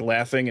starts like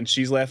laughing and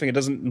she's laughing. It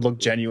doesn't look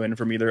genuine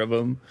from either of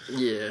them.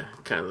 Yeah,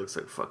 kind of looks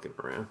like fucking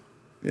around.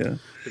 Yeah,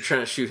 they're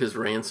trying to shoot his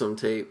ransom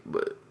tape,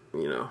 but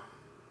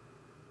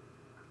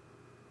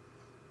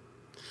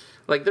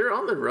like they're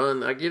on the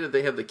run. I get it;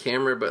 they have the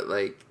camera, but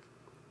like,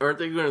 aren't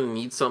they going to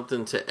need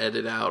something to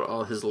edit out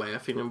all his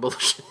laughing and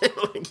bullshit?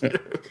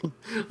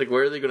 Like,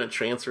 where are they going to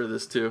transfer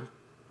this to?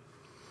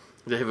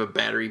 They have a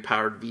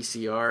battery-powered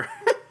VCR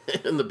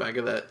in the back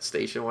of that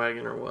station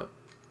wagon or what?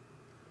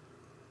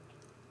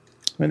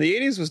 I mean, the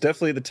 80s was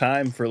definitely the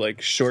time for, like,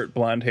 short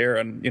blonde hair.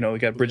 And, we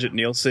got Bridget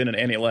Nielsen and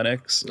Annie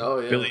Lennox. Oh,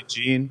 yeah. Billie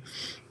Jean.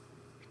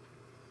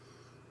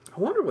 I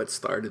wonder what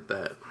started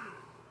that.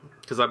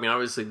 Because, I mean,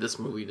 obviously this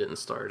movie didn't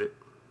start it.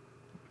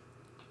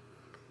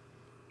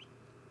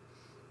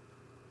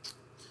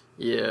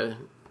 Yeah.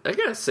 I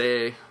gotta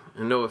say,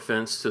 and no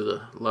offense to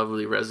the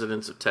lovely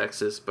residents of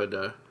Texas, but,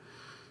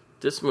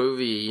 this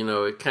movie,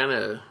 it kind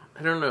of,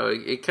 I don't know,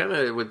 it kind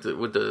of, with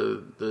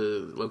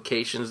the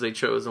locations they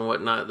chose and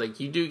whatnot, like,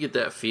 you do get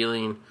that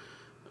feeling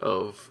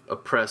of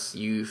oppressed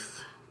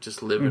youth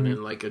just living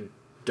in, like, a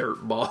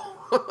dirtball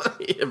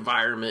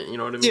environment, you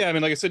know what I mean? Yeah, I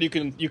mean, like I said, you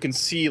can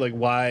see, like,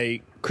 why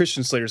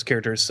Christian Slater's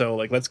character is so,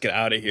 like, let's get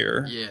out of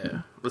here.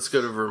 Yeah, let's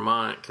go to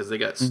Vermont, because they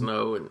got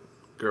snow and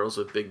girls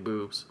with big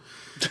boobs.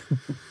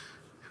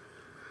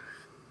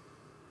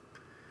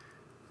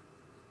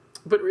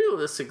 But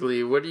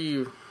realistically, what do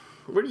you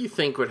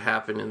think would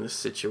happen in this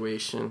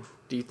situation?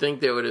 Do you think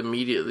they would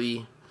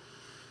immediately,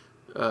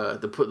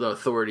 the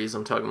authorities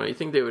I'm talking about, you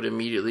think they would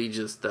immediately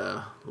just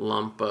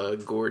lump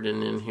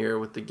Gordon in here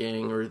with the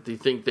gang? Or do you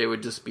think they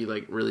would just be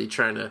like really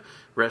trying to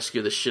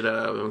rescue the shit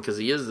out of him? Because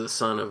he is the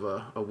son of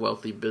a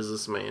wealthy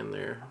businessman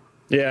there.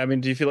 Yeah, I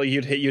mean, do you feel like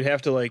you'd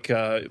have to like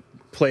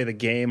play the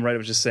game, right? It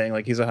was just saying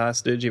like he's a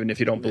hostage, even if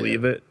you don't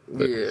believe it.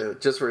 But... Yeah,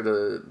 just for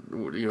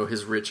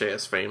his rich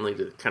ass family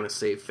to kind of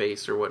save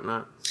face or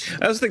whatnot.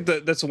 I also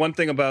think that's one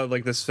thing about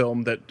like this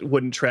film that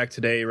wouldn't track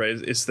today, right?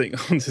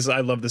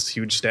 I love this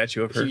huge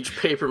statue of her, huge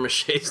paper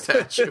mache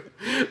statue.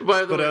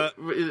 By the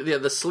way,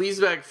 the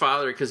sleazebag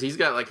father, because he's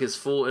got like his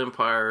full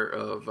empire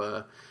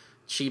of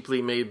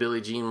cheaply made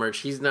Billie Jean merch.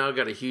 He's now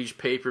got a huge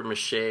paper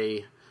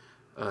mache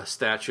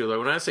statue. Like,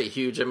 when I say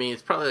huge, I mean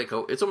it's probably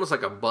it's almost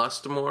like a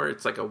bust more.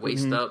 It's like a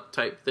waist up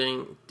type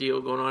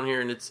deal going on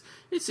here, and it's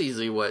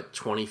easily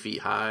 20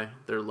 feet high.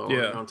 They're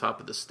lowering on top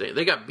of the stand.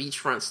 They got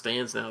beachfront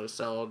stands now to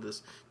sell all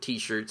this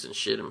t-shirts and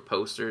shit and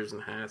posters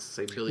and hats that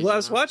say Billie Jean. I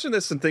was watching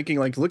this and thinking,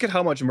 like, look at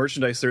how much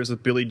merchandise there is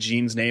with Billie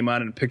Jean's name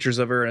on it and pictures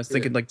of her, and I was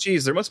thinking, like,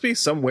 geez, there must be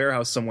some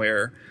warehouse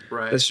somewhere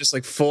that's just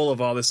like full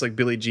of all this like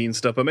Billie Jean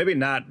stuff, but maybe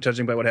not,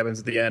 judging by what happens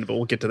at the end, but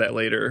we'll get to that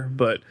later.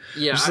 But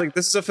like,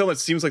 this is a film that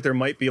seems like there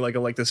might be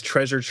like this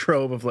treasure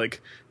trove of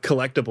like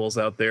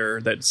collectibles out there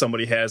that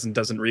somebody has and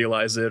doesn't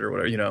realize it or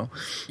whatever, you know.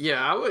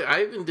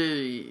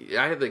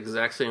 I had the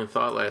exact same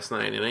thought last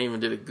night, and I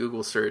even did a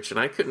Google search, and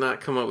I could not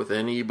come up with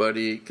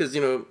anybody, because,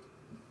 you know,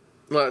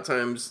 a lot of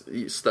times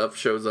stuff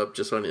shows up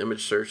just on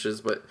image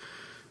searches, but,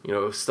 you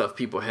know, stuff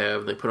people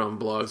have, they put on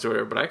blogs or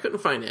whatever, but I couldn't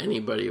find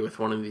anybody with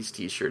one of these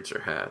t-shirts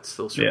or hats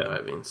still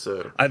surviving. Yeah.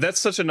 So that's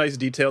such a nice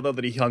detail, though,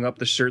 that he hung up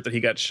the shirt that he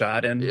got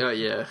shot in.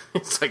 Yeah.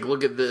 It's like,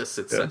 look at this.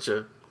 It's such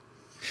a...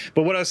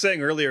 But what I was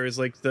saying earlier is,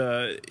 like,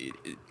 the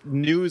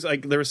news,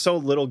 like, there was so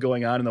little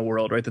going on in the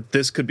world, right, that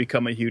this could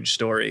become a huge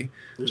story.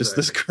 Exactly. Just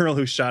this girl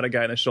who shot a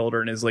guy in the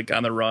shoulder and is, like,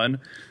 on the run.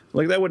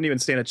 Like, that wouldn't even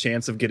stand a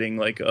chance of getting,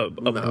 like, a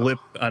blip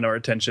on our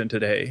attention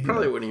today.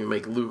 Probably wouldn't even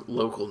make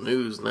local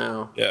news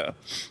now. Yeah.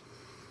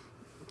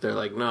 They're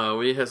like,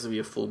 no, it has to be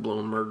a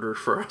full-blown murder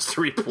for us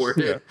to report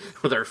it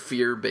with our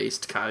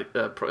fear-based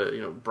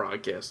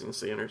broadcasting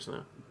standards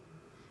now.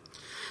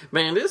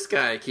 Man, this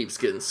guy keeps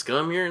getting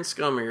scummier and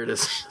scummier to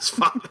his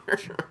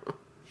father.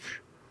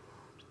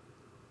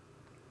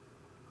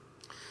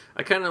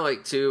 I kind of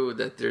like, too,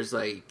 that there's,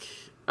 like...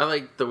 I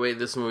like the way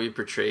this movie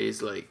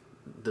portrays, like,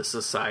 the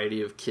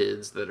society of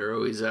kids that are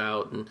always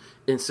out and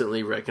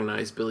instantly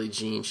recognize Billie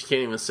Jean. She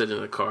can't even sit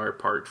in a car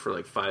parked for,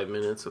 like, 5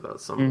 minutes without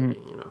somebody,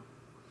 you know.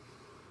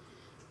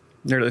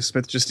 Nearly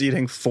Smith just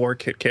eating 4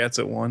 Kit Kats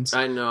at once.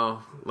 I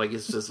know. Like,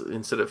 it's just,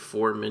 instead of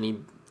 4 mini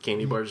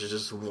candy bars, it's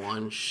just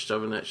one,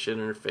 shoving that shit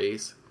in her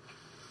face.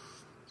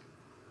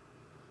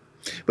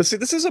 But see,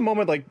 this is a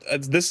moment like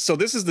this. So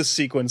this is the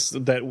sequence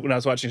that when I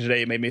was watching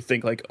today, it made me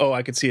think like, oh,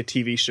 I could see a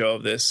TV show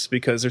of this,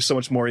 because there's so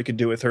much more you could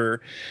do with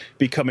her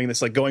becoming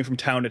this, like, going from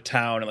town to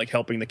town and like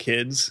helping the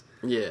kids.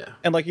 Yeah.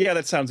 And like,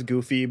 that sounds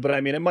goofy, but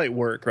I mean, it might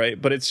work,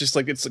 right? But it's just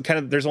like, it's kind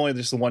of, there's only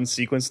just one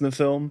sequence in the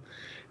film,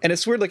 and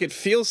it's weird. Like, it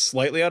feels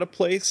slightly out of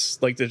place.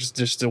 Like, there's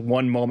just a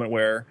one moment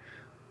where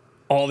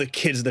all the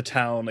kids of the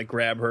town like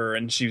grab her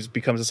and she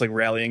becomes this like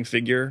rallying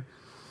figure.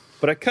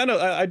 But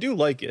I do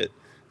like it.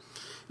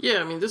 Yeah,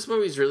 I mean, this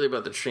movie's really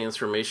about the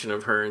transformation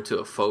of her into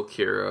a folk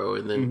hero,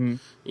 and then,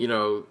 you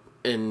know,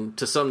 and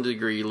to some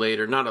degree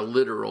later, not a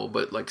literal,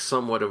 but like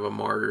somewhat of a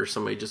martyr,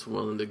 somebody just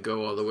willing to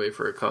go all the way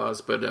for a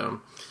cause. But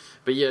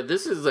yeah,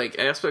 this is like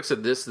aspects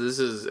of this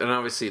is, and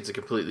obviously it's a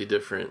completely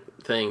different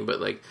thing, but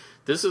like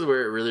this is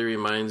where it really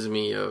reminds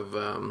me of,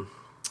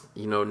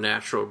 you know,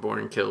 Natural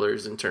Born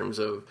Killers, in terms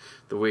of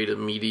the way the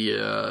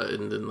media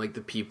and then like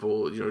the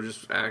people, you know,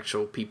 just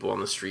actual people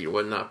on the street and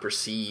whatnot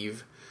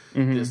perceive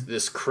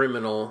this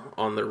criminal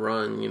on the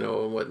run, you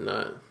know, and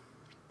whatnot.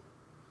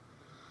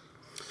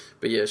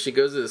 But yeah, she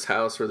goes to this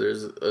house where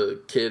there's a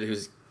kid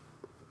who's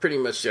pretty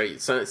much,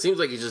 it seems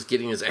like he's just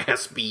getting his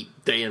ass beat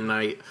day and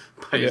night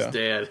by his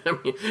dad. I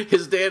mean,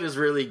 his dad is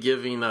really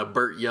giving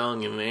Burt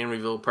Young in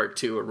Amityville Part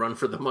 2 a run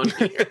for the money.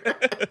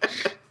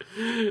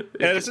 Yeah,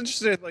 it's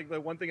interesting. Like,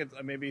 the one thing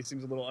that maybe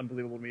seems a little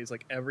unbelievable to me is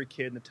like every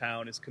kid in the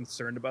town is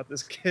concerned about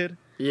this kid.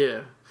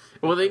 Yeah,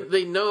 well,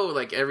 they know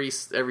like every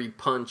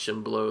punch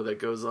and blow that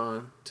goes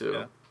on too.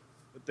 Yeah.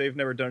 But they've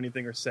never done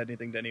anything or said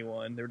anything to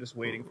anyone. They're just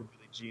waiting for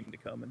Billie Jean to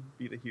come and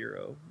be the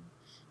hero.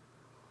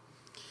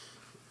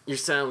 Your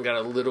sound got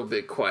a little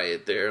bit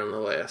quiet there on the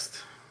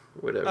last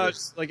whatever.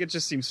 It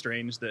just seems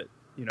strange that,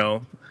 you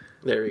know.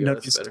 There you go.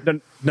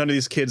 None of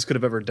these kids could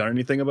have ever done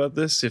anything about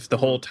this if the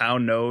whole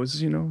town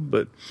knows, you know.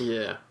 But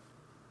yeah,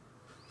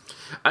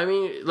 I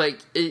mean, like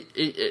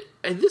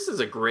and this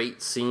is a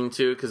great scene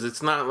too, because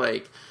it's not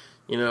like,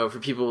 you know, for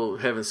people who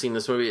haven't seen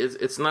this movie,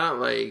 it's not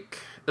like,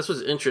 that's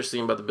what's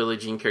interesting about the Billie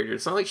Jean character.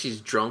 It's not like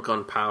she's drunk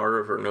on power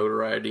of her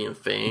notoriety and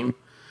fame.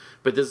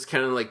 But this is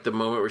kind of like the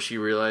moment where she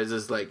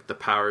realizes, like, the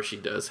power she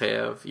does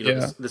have. You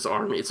know, this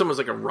army. It's almost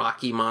like a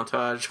Rocky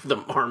montage of the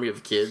army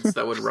of kids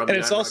that would run. And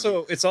it's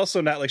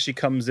also not like she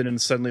comes in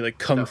and suddenly like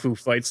kung fu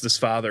fights this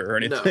father or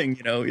anything.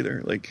 You know,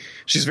 either. Like,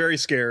 she's very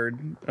scared.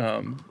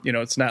 You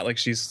know, it's not like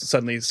she's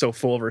suddenly so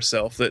full of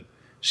herself that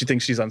she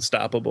thinks she's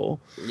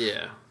unstoppable.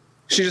 Yeah,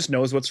 she just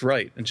knows what's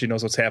right, and she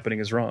knows what's happening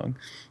is wrong.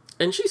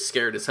 And she's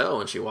scared as hell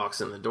when she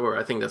walks in the door.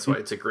 I think that's why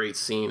it's a great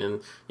scene.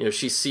 And, you know,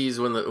 she sees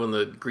when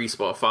the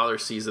greaseball father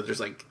sees that there's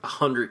like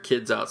 100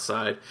 kids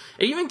outside.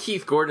 And even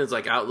Keith Gordon's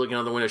like out looking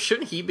out the window.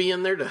 Shouldn't he be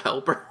in there to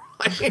help her?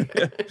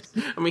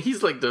 I mean,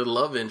 he's like the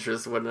love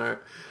interest,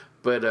 whatnot.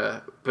 But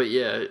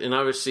yeah, and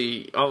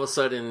obviously all of a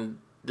sudden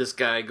this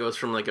guy goes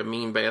from like a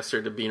mean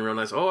bastard to being real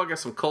nice. Oh, I got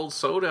some cold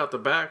soda out the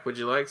back. Would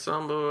you like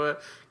some?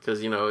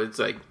 Because, you know, it's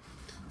like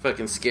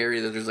fucking scary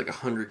that there's like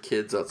 100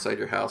 kids outside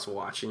your house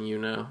watching you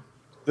now.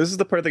 This is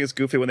the part that gets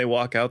goofy when they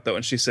walk out, though,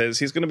 and she says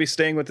he's going to be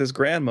staying with his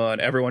grandma, and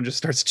everyone just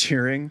starts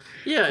cheering.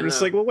 Yeah, and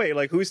it's like, well, wait,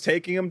 like, who's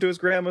taking him to his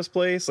grandma's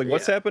place? Like,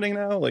 what's happening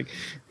now? Like,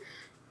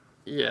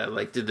 yeah,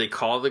 like, did they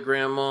call the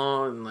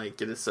grandma and, like,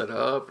 get it set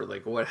up, or,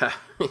 like, what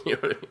happened? You know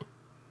what I mean?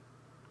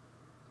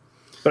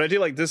 But I do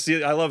like this.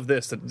 I love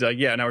this. That,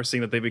 now we're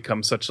seeing that they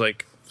become such,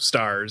 like,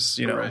 stars,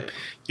 you know. Right.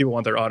 People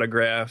want their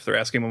autograph. They're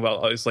asking them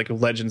about all these, like,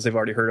 legends they've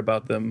already heard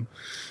about them.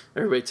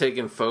 Everybody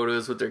taking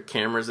photos with their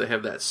cameras. They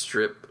have that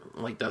strip,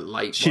 like that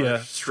light bar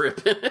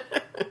strip in it.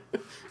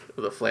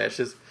 With the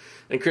flashes.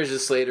 And Christian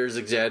Slater's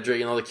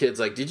exaggerating. All the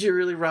kids like, did you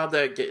really rob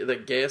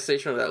that gas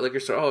station or that liquor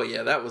store? Oh,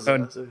 yeah, that was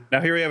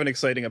Now here we have an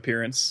exciting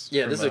appearance.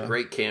 Yeah, this is a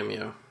great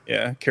cameo.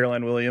 Yeah,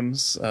 Caroline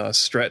Williams,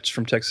 Stretch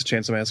from Texas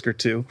Chainsaw Massacre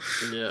 2.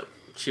 Yeah,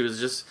 she was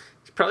just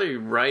probably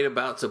right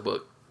about to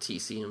book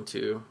TCM2.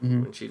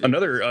 Mm-hmm. When she did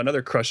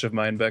another crush of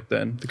mine back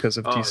then because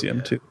of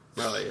TCM2. Yeah.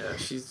 Oh, yeah,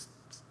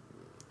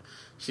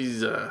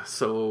 She's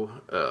so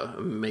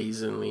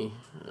amazingly,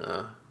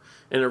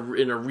 in a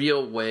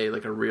real way,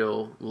 like a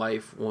real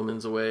life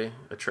woman's way,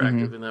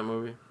 attractive in that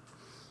movie.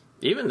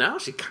 Even now,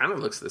 she kind of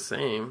looks the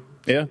same.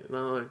 Yeah. You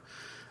know, like,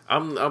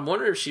 I'm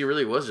wondering if she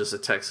really was just a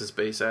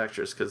Texas-based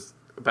actress, because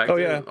back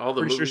then, all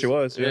the movies, sure she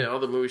was. Yeah, all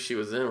the movies she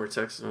was in were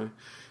Texas movies.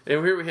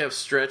 And here we have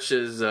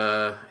Stretch's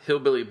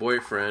hillbilly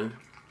boyfriend.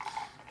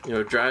 You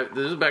know,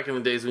 this is back in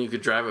the days when you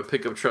could drive a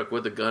pickup truck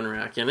with a gun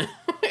rack in it.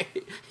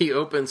 He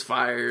opens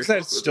fires. Is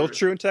that still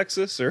true in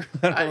Texas, or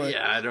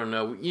I don't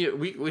know.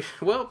 We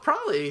well,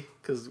 probably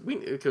because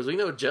we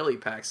know Jelly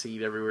packs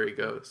heat everywhere he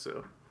goes.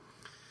 So,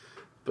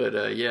 but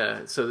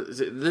so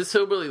this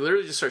hillbilly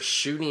literally just starts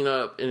shooting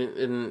up,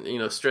 and you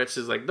know, Stretch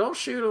is like, "Don't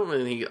shoot him,"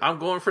 and I'm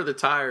going for the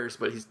tires,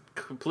 but he's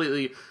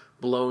completely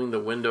blowing the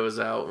windows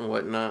out and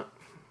whatnot.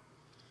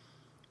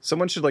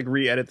 Someone should like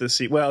re-edit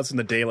this well, it's in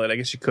the daylight. I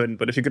guess you couldn't,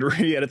 but if you could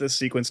re-edit this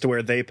sequence to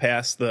where they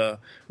pass the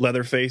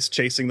Leatherface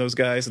chasing those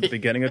guys at the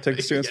beginning of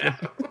Texas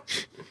Chainsaw,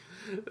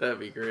 that'd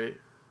be great.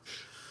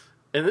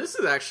 And this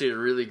is actually a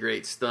really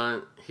great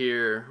stunt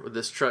here, where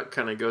this truck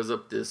kind of goes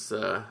up this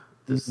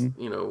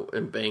you know,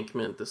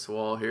 embankment, this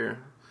wall here,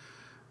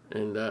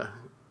 and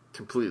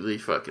completely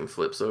fucking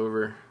flips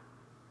over.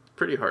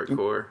 Pretty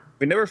hardcore.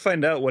 We never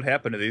find out what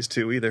happened to these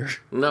two either.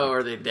 No,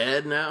 are they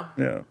dead now?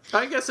 Yeah.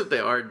 I guess if they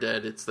are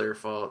dead, it's their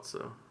fault,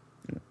 so.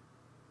 Yeah.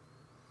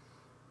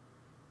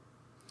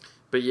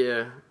 But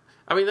yeah,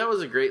 I mean, that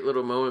was a great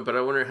little moment, but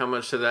I wonder how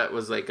much of that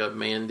was like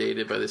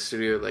mandated by the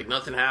studio. Like,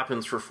 nothing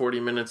happens for 40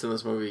 minutes in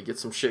this movie. Get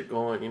some shit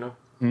going, you know?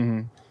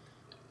 Mm-hmm.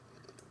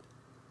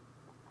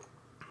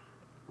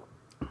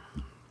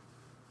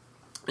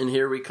 And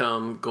here we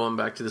come, going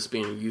back to this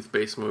being a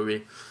youth-based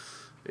movie.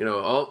 You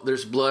know,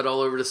 there's blood all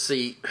over the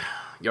seat.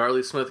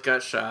 Yarly Smith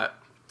got shot.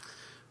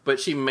 But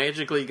she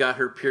magically got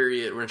her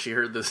period when she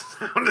heard the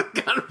sound of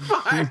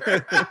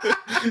gunfire.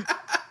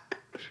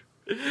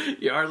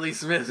 Yarly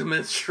Smith's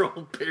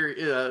menstrual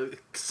period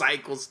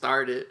cycle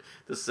started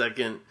the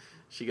second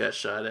she got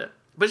shot at.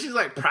 But she's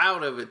like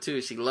proud of it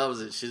too. She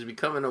loves it. She's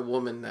becoming a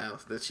woman now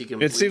that she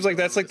can. It seems like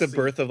that's like the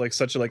birth of like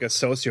such a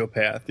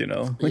sociopath, you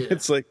know? Yeah.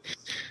 It's like,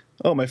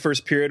 oh, my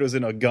first period was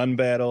in a gun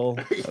battle.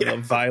 I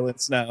love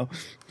violence now.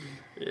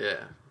 Yeah.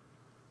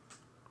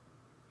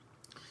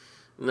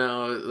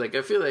 No, like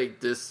I feel like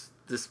this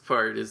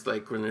part is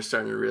like when they're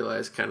starting to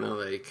realize kind of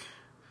like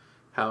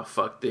how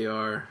fucked they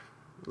are.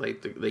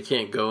 Like they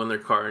can't go in their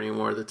car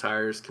anymore. The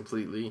tire's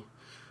completely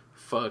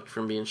fucked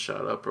from being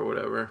shot up or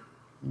whatever.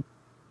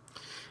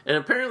 And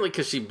apparently,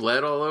 because she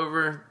bled all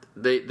over,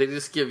 they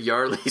just give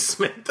Yarly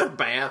Smith a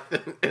bath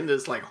in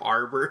this like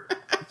harbor.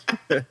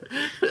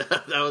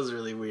 That was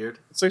really weird.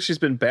 It's like she's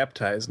been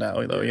baptized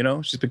now, though. You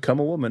know, she's become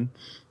a woman.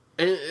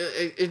 And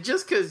it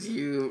just because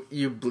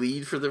you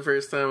bleed for the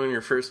first time in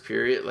your first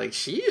period, like,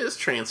 she is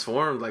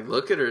transformed. Like,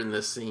 look at her in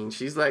this scene.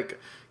 She's like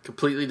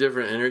completely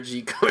different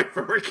energy coming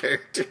from her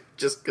character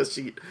just because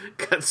she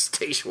got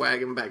station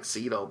wagon back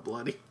seat all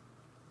bloody.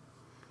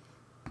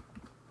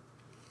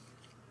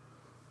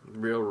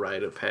 Real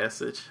rite of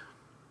passage.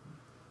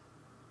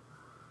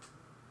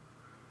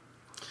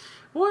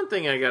 One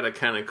thing I gotta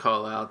kind of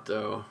call out,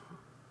 though,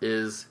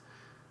 is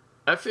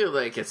I feel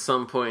like at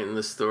some point in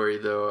the story,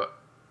 though,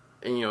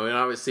 and you know, and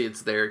obviously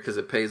it's there because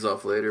it pays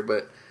off later,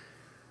 but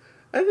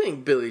I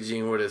think Billie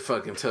Jean would have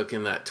fucking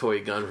taken that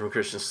toy gun from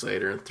Christian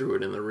Slater and threw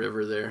it in the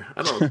river there.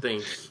 I don't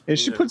think. And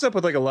she puts up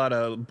with like a lot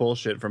of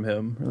bullshit from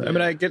him. Yeah. I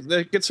mean,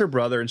 it gets her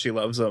brother and she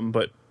loves him,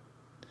 but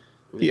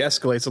he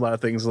escalates a lot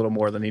of things a little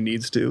more than he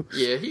needs to.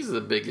 Yeah, he's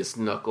the biggest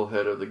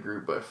knucklehead of the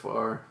group by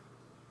far.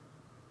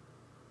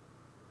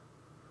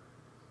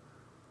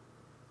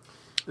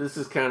 This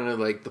is kind of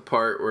like the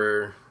part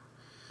where,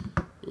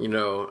 you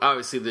know,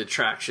 obviously the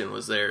attraction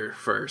was there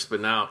first, but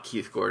now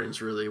Keith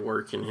Gordon's really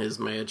working his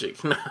magic.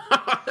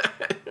 I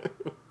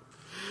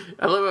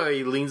love how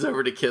he leans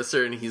over to kiss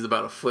her and he's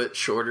about a foot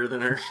shorter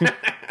than her.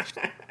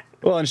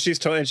 Well, and she's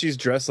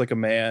dressed like a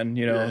man,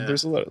 you know. Yeah.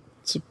 There's a lot of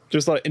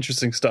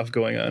interesting stuff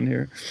going on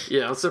here.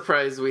 Yeah, I'm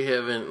surprised we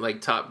haven't,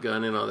 like, Top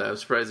Gun and all that. I'm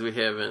surprised we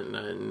haven't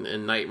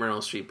in Nightmare on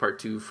Elm Street Part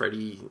 2,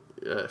 Freddy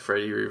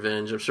Freddy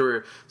Revenge. I'm sure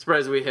we're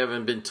surprised we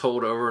haven't been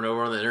told over and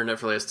over on the internet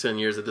for the last 10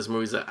 years that this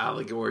movie's an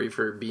allegory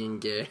for being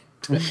gay.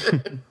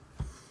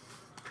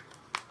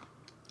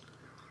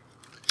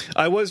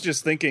 I was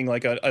just thinking,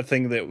 like, a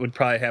thing that would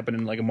probably happen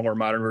in, like, a more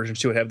modern version.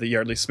 She would have the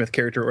Yardley Smith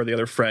character or the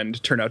other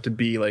friend turn out to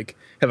be, like,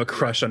 have a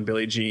crush on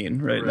Billie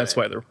Jean, right? And that's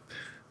why they're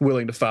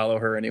willing to follow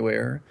her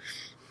anywhere.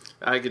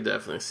 I could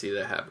definitely see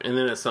that happen. And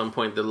then at some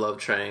point, the love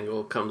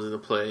triangle comes into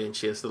play, and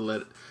she has to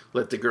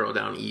let the girl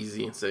down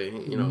easy and say,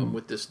 you know, I'm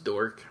with this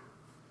dork.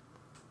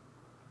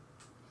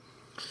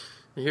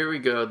 And here we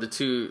go. The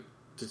two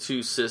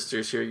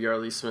sisters here,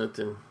 Yardley Smith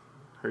and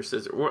her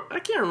sister. Well, I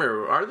can't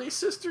remember. Are they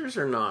sisters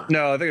or not?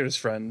 No, I think they're just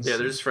friends. Yeah,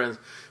 they're just friends.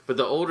 But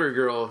the older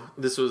girl,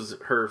 this was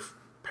her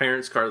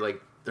parents' car.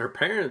 Like, her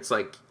parents,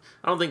 like,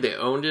 I don't think they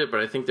owned it,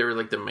 but I think they were,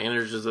 like, the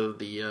managers of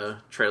the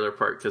trailer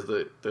park, because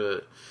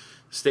the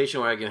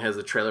station wagon has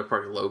the trailer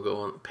park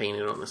logo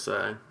painted on the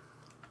side.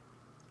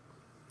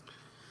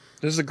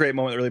 This is a great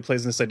moment that really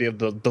plays in this idea of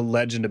the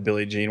legend of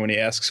Billie Jean when he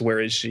asks, where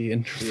is she?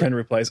 And her friend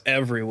replies,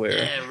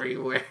 everywhere.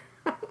 Everywhere.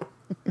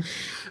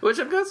 Which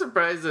I'm kind of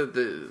surprised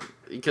that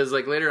because,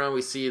 like, later on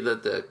we see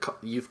that the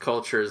youth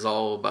culture is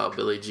all about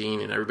Billie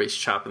Jean and everybody's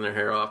chopping their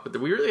hair off, but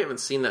we really haven't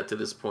seen that to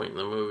this point in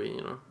the movie,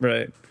 you know?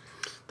 Right.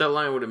 That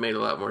line would have made a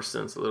lot more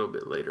sense a little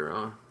bit later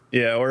on.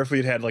 Yeah, or if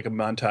we'd had, like, a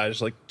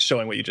montage, like,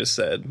 showing what you just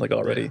said, like,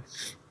 already.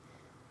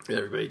 Yeah,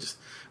 everybody just...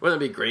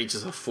 Wouldn't it be great,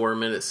 just a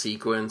 4-minute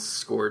sequence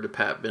scored to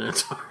Pat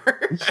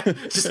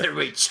Benatar? Just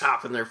everybody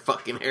chopping their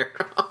fucking hair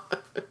off.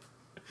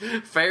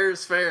 Fair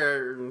is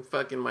fair, and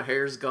fucking my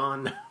hair's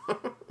gone now.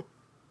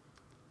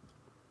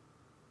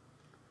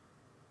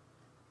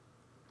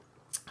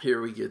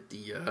 Here we get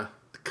the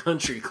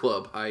country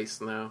club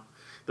heist now.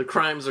 The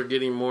crimes are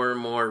getting more and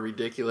more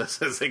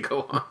ridiculous as they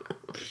go on.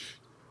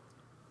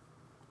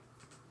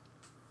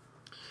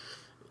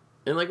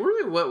 And, like,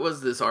 really, what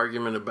was this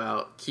argument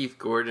about? Keith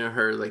Gordon and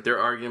her, like,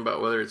 they're arguing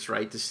about whether it's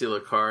right to steal a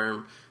car.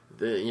 And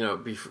you know,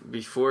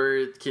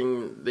 before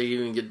they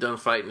even get done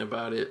fighting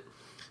about it,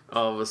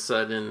 all of a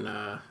sudden,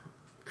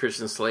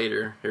 Christian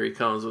Slater, here he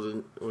comes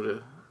with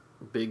a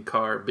big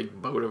car,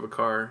 big boat of a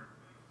car,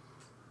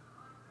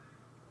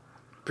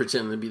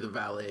 pretending to be the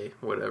valet,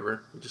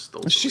 whatever. He just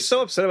stole. She's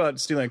so upset about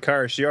stealing a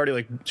car.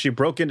 She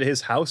broke into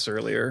his house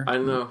earlier. I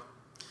know.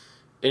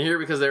 And here,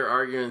 because they're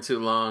arguing too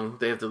long,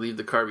 they have to leave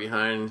the car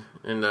behind.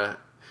 And I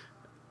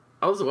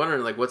was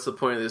wondering, like, what's the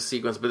point of this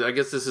sequence? But I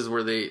guess this is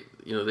where they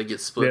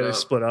get split up. Yeah, they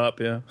split up,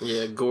 yeah.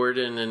 Yeah,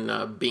 Gordon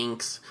and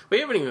Binks.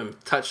 We haven't even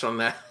touched on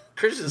that.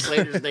 Christian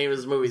Slater's name in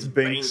this movie is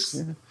Binks.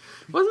 Yeah.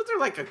 Wasn't there,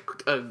 like,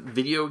 a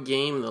video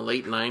game in the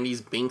late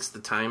 90s, Binks the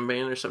Time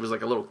Band or something? It was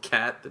like a little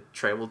cat that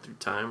traveled through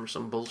time or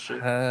some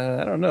bullshit.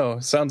 I don't know.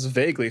 Sounds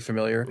vaguely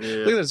familiar.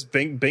 Yeah. Look at this,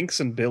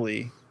 Binks and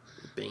Billy.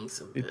 Binks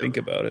and Billy. You think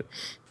about it.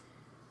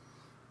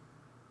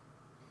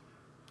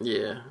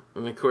 Yeah,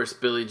 and of course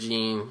Billie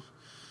Jean,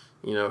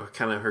 you know,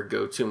 kind of her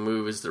go-to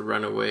move is to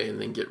run away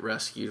and then get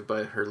rescued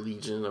by her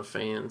legion of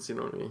fans. You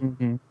know what I mean?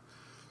 Mm-hmm.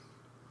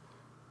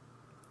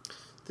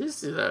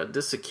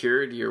 This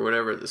security or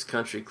whatever at this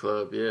country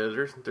club,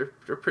 yeah,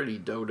 they're pretty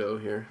dodo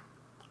here.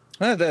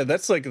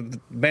 That's like,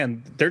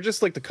 man, they're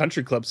just like the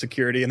country club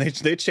security, and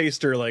they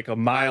chased her like a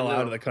mile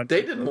out of the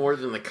country. They did more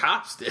than the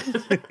cops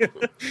did.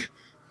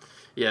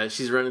 Yeah,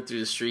 she's running through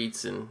the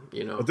streets, and,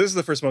 you know. But this is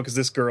the first one because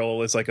this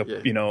girl is like a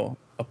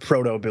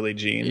proto Billie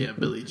Jean. Yeah,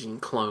 Billie Jean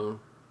clone.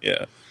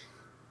 Yeah.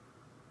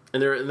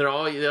 And they're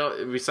all, you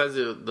know, besides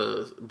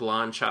the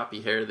blonde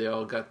choppy hair, they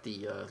all got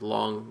the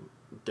long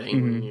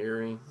dangling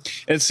earring.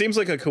 And it seems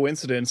like a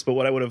coincidence, but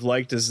what I would have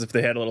liked is if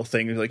they had a little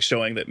thing like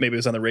showing that maybe it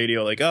was on the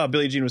radio, like, oh,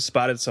 Billie Jean was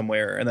spotted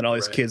somewhere, and then all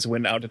these kids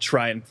went out to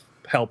try and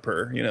help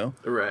her, you know?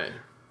 Right.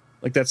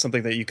 Like, that's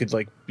something that you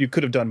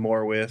could have done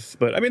more with.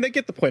 But, I mean, they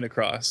get the point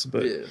across.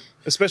 But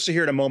especially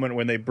here in a moment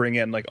when they bring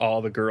in, like,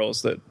 all the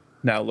girls that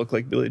now look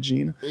like Billie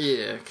Jean.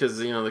 Yeah,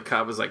 because, you know, the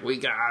cop is like, we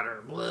got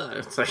her blood.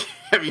 It's like,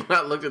 have you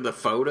not looked at the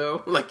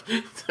photo? Like,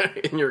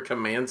 in your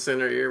command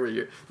center here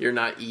where you're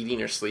not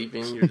eating or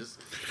sleeping. You're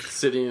just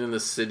sitting in the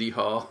city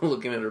hall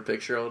looking at her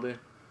picture all day.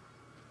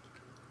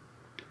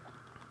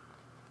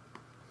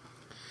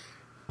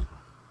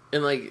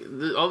 And, like,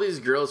 all these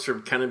girls are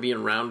kind of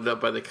being rounded up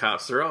by the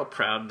cops. They're all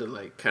proud to,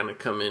 like, kind of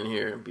come in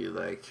here and be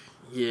like,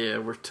 yeah,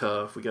 we're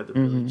tough. We got the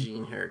Billie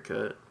Jean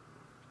haircut.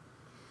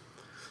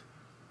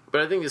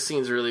 But I think this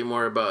scene's really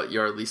more about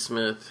Yardley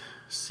Smith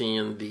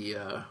seeing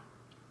the,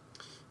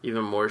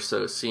 even more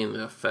so, seeing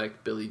the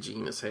effect Billie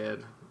Jean has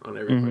had on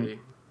everybody.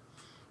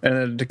 And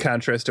then to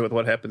contrast it with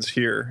what happens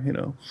here, you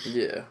know.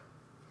 Yeah.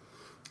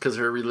 Because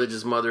her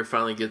religious mother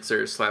finally gets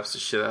her, slaps the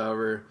shit out of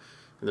her.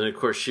 And then, of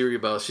course, she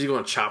rebels. She's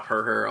going to chop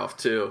her hair off,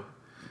 too.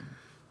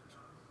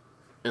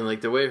 And,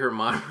 like, the way her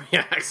mom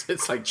reacts,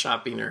 it's like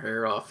chopping her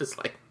hair off. It's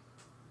like,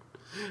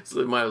 so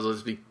they might as well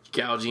just be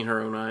gouging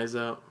her own eyes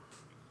out.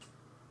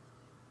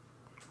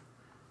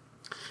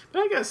 But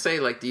I gotta say,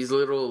 like, these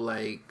little,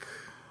 like,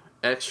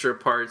 extra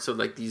parts of,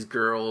 like, these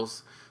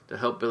girls to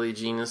help Billie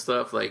Jean and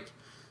stuff, like,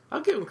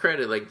 I'll give him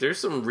credit. Like, there's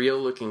some real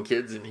looking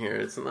kids in here.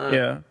 It's not.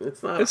 Yeah,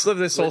 it's not. It's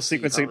this whole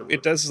sequence.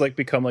 It does like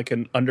become like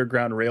an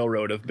underground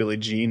railroad of Billie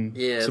Jean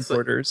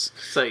supporters.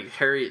 It's like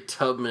Harriet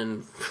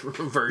Tubman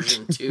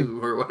version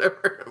 2 or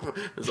whatever.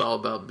 It's all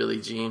about Billie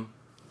Jean.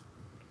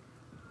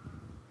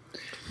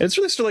 It's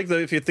really still like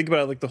if you think about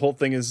it, like the whole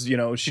thing is,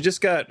 she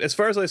just got, as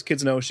far as those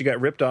kids know, she got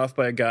ripped off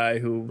by a guy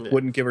who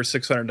wouldn't give her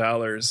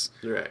 $600,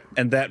 right?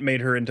 And that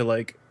made her into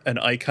like an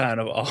icon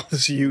of all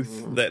this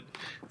youth.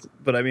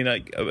 But I mean,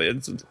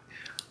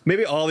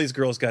 maybe all these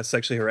girls got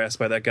sexually harassed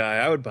by that guy.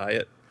 I would buy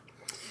it.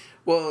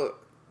 Well,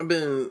 I've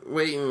been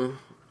waiting.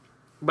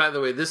 By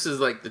the way, this is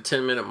like the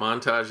 10-minute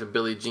montage of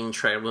Billie Jean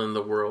traveling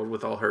the world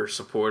with all her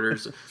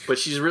supporters, but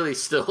she's really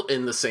still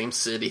in the same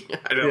city.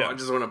 I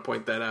just want to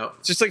point that out.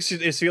 It's just like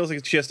it feels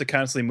like she has to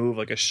constantly move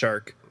like a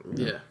shark.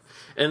 Yeah,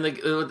 and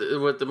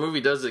what the movie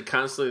does, it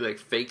constantly like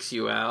fakes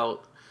you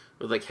out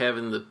with like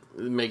having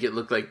make it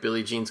look like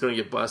Billie Jean's going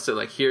to get busted.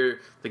 Like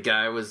here, the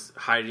guy was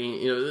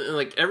hiding. And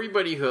like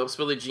everybody who helps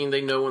Billie Jean,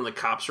 they know when the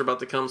cops are about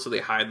to come, so they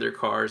hide their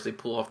cars, they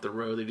pull off the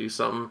road, they do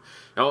something.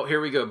 Oh,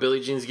 here we go.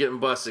 Billie Jean's getting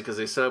busted because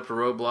they set up a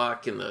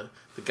roadblock, and the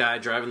guy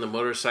driving the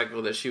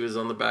motorcycle that she was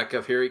on the back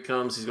of, here he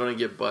comes. He's going to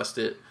get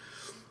busted.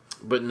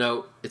 But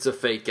no, it's a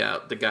fake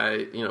out. The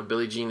guy,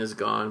 Billie Jean is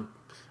gone.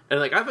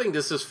 And like I think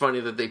this is funny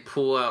that they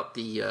pull out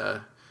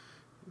the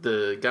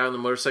guy on the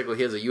motorcycle.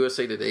 He has a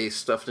USA Today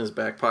stuffed in his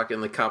back pocket,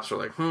 and the cops are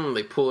like,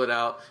 They pull it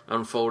out,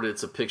 unfold it.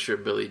 It's a picture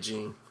of Billie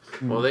Jean.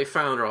 Well, they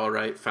found her all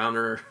right. Found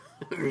her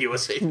in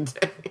USA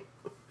Today.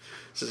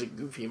 It's just a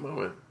goofy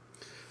moment.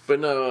 But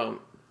no,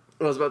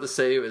 what I was about to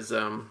say was,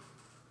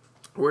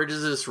 where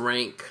does this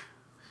rank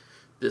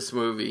this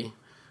movie?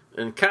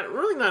 And kind of,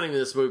 really not even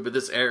this movie, but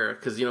this era,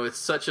 because it's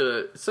such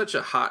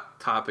a hot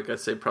topic. I'd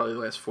say probably the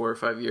last 4 or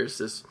 5 years.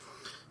 This,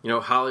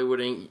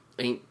 Hollywood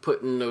ain't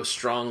putting no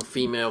strong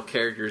female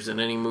characters in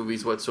any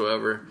movies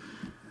whatsoever.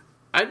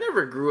 I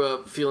never grew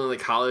up feeling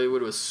like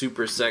Hollywood was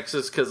super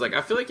sexist, because like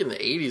I feel like in the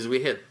 80s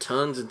we had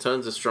tons and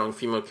tons of strong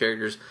female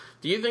characters.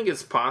 Do you think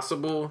it's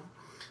possible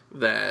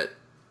that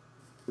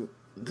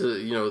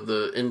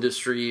the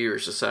industry or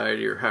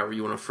society or however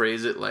you want to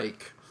phrase it,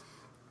 like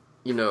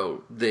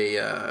they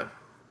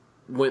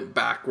went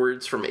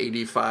backwards from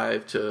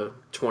 85 to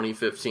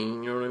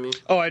 2015, you know what I mean?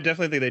 Oh, I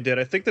definitely think they did.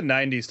 I think the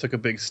 90s took a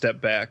big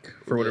step back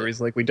for whatever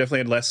reason. Like, we definitely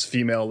had less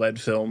female-led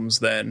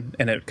films then,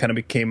 and it kind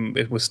of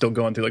it was still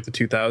going through, like, the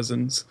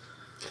 2000s.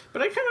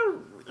 But I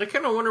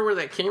kind of wonder where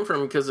that came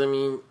from, because, I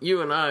mean,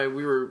 you and I,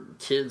 we were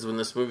kids when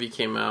this movie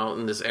came out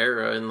in this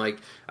era, and, like,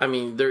 I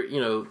mean,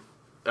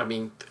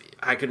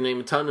 I could name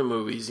a ton of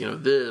movies,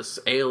 this,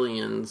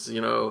 Aliens,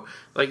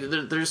 like,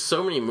 there's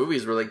so many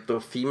movies where, like,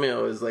 the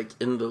female is, like,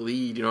 in the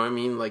lead, you know what I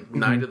mean? Like,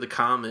 Night of the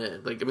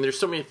Comet. Like, I mean, there's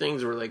so many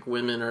things where, like,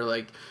 women are,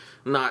 like,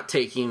 not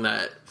taking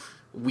that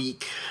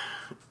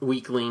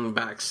weakling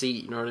back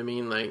seat, you know what I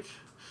mean? Like,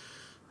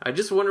 I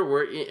just wonder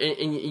where,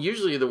 and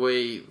usually the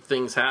way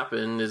things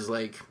happen is,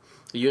 like,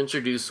 you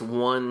introduce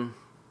one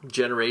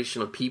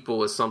generation of people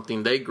with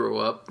something, they grow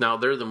up, now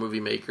they're the movie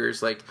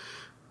makers, like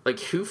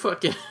who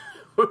fucking...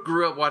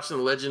 grew up watching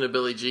The Legend of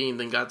Billie Jean,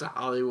 then got to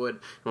Hollywood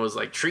and was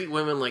like, treat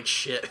women like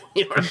shit.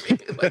 You know what I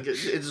mean? Like,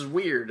 it's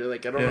weird.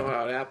 Like, I don't know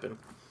how it happened.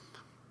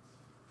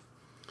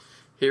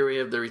 Here we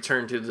have the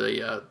return to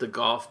the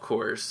golf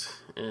course,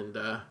 and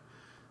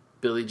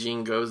Billie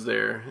Jean goes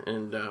there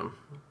and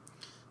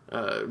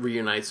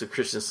reunites with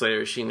Christian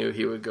Slater. She knew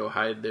he would go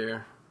hide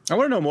there. I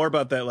want to know more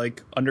about that,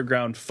 like,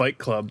 underground fight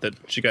club that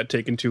she got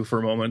taken to for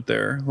a moment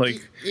there.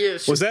 Like,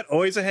 was that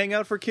always a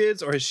hangout for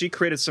kids, or has she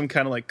created some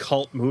kind of, like,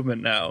 cult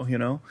movement now,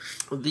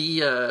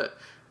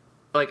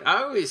 Like,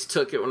 I always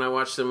took it when I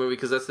watched the movie,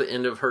 because that's the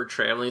end of her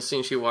traveling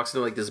scene. She walks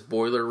into, like, this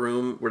boiler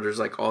room where there's,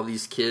 like, all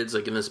these kids,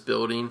 like, in this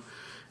building,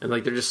 and,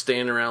 like, they're just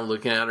standing around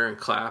looking at her and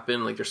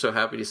clapping, like, they're so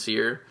happy to see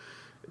her.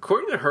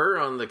 According to her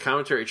on the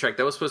commentary track,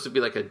 that was supposed to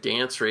be, like, a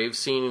dance rave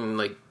scene, and,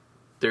 like,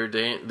 they're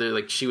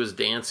like, she was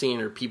dancing,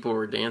 or people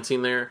were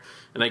dancing there,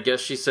 and I guess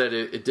she said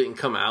it didn't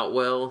come out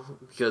well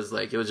because,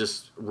 like, it was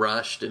just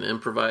rushed and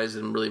improvised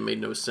and really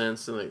made no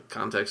sense in the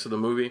context of the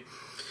movie.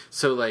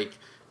 So, like,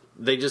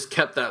 they just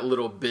kept that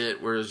little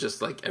bit where it was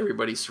just like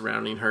everybody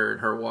surrounding her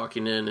and her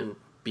walking in and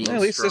being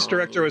at least strong. This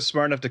director was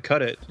smart enough to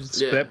cut it.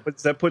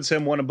 That puts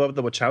him one above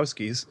the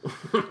Wachowskis.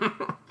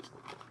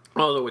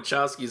 Oh, the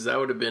Wachowskis, that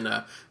would have been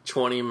a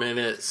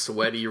 20-minute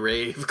sweaty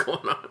rave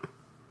going on.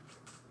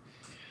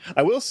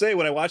 I will say,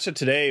 when I watched it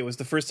today, it was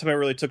the first time I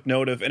really took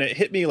note of, and it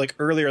hit me like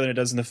earlier than it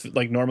does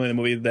normally in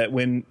the movie, that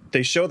when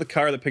they show the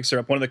car that picks her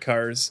up, one of the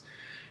cars,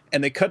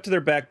 and they cut to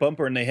their back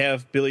bumper and they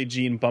have Billie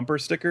Jean bumper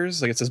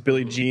stickers, like it says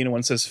Billie Jean and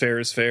one says Fair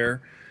is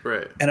Fair.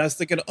 Right. And I was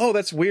thinking, oh,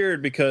 that's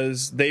weird,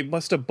 because they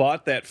must have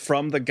bought that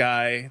from the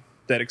guy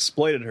that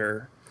exploited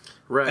her.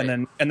 Right.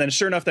 And then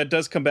sure enough, that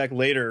does come back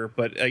later.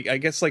 But I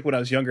guess, like, when I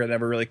was younger, I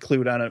never really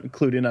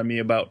clued in on me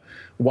about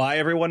why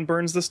everyone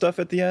burns the stuff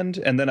at the end.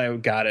 And then I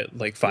got it,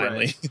 like,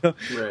 finally.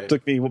 Right.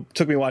 Took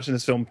me watching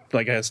this film,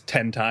 like, I guess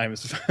 10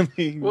 times to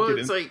finally well, get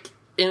it's in. like,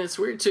 it's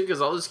weird too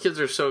because all those kids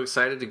are so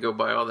excited to go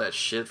buy all that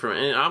shit from.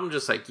 And I'm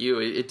just like you.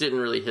 It didn't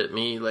really hit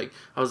me. Like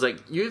I was like,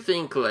 you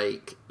think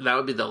like that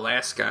would be the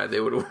last guy they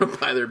would want to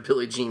buy their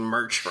Billie Jean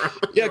merch from?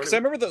 Yeah, because I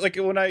remember that like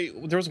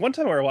there was one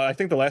time where I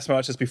think the last time I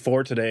watched this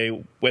before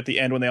today, at the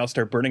end when they all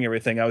start burning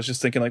everything, I was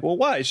just thinking like, well,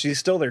 why? She's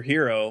still their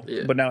hero.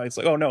 Yeah. But now it's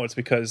like, oh no, it's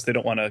because they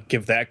don't want to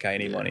give that guy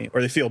any money,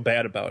 or they feel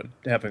bad about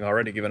having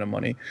already given him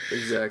money.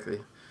 Exactly.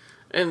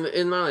 And not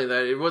only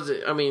that, it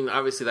wasn't. I mean,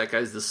 obviously that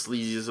guy's the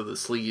sleaziest of the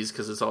sleazies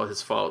because it's all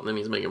his fault, and then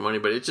he's making money.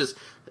 But it's just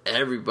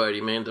everybody,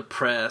 man, the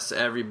press,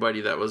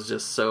 everybody that was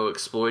just so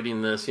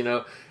exploiting this, you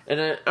know. And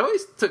I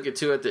always took it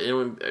too at the end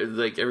when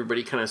like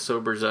everybody kind of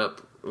sobers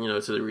up, you know,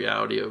 to the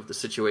reality of the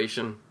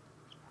situation.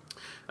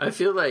 I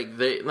feel like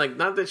they like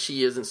not that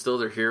she isn't still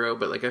their hero,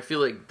 but like I feel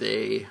like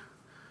they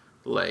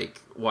like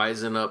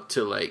wisen up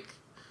to like.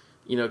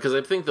 You know, because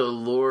I think the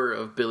allure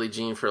of Billie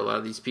Jean for a lot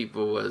of these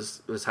people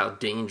was how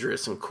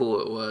dangerous and cool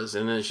it was.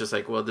 And then it's just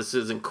like, well, this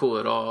isn't cool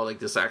at all. Like,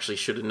 this actually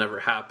should have never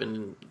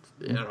happened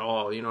at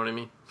all. You know what I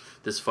mean?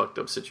 This fucked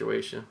up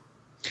situation.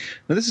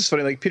 Now, this is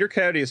funny. Like, Peter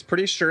Coyote is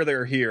pretty sure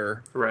they're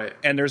here. Right.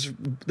 And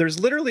there's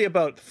literally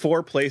about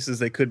 4 places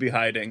they could be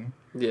hiding.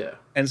 Yeah.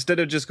 Instead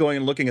of just going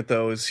and looking at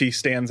those, he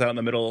stands out in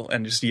the middle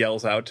and just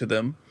yells out to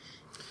them.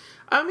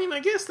 I mean, I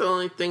guess the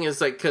only thing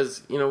is, like,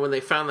 because, you know, when they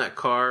found that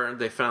car,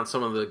 they found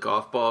some of the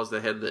golf balls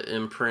that had the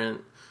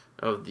imprint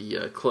of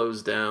the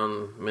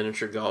closed-down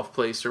miniature golf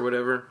place or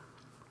whatever.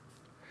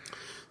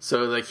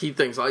 So, like, he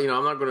thinks, oh, you know,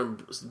 I'm not going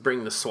to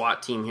bring the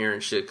SWAT team here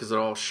and shit because they'll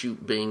all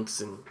shoot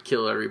Binks and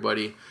kill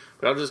everybody.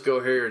 But I'll just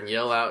go here and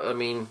yell out. I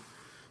mean,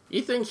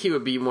 you think he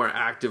would be more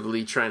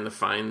actively trying to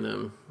find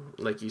them,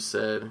 like you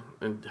said,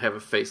 and have a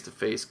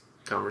face-to-face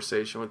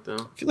conversation with them.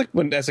 I feel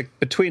like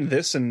between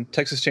this and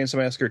Texas Chainsaw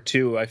Massacre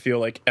 2, I feel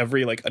like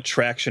every like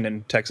attraction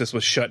in Texas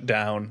was shut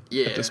down.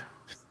 Yeah.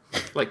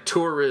 Like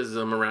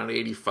tourism around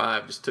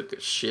 85 just took a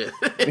shit.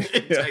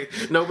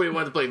 Nobody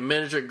wanted to play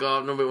miniature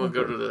golf. Nobody wanted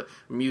to go to the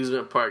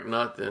amusement park.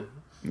 Nothing.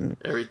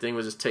 Everything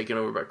was just taken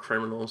over by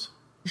criminals.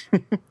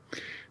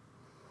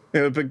 It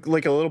would be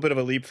like a little bit of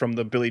a leap from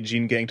the Billie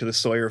Jean gang to the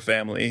Sawyer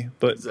family,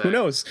 but Who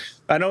knows?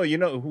 I know you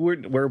know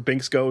where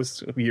Binks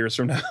goes years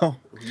from now.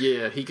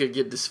 Yeah, he could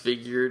get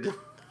disfigured.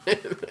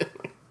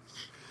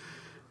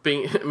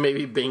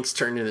 Maybe Binks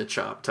turned into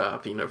Chop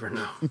Top. You never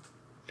know.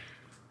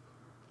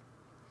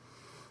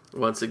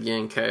 Once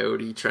again,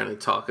 Coyote trying to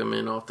talk him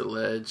in off the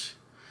ledge,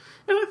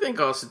 and I think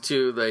also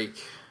too like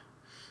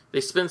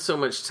they spend so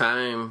much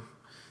time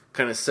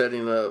kind of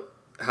setting up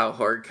how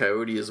hard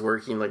Coyote is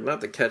working, like not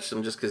to catch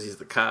them just because he's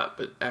the cop,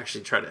 but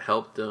actually try to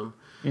help them.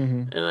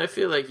 Mm-hmm. And I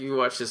feel like you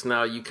watch this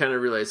now, you kind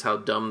of realize how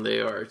dumb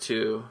they are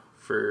too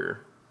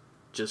for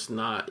just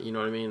not, you know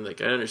what I mean?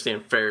 Like I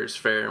understand fair is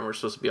fair, and we're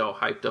supposed to be all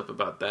hyped up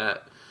about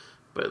that,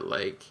 but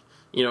like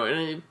you know, and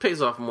it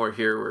pays off more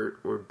here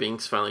where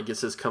Binks finally gets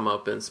his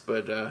comeuppance.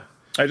 But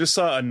I just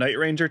saw a Night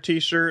Ranger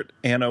T-shirt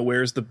and a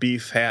Where's the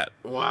Beef hat.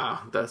 Wow,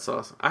 that's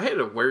awesome! I had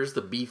a Where's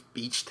the Beef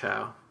beach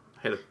towel.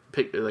 Had a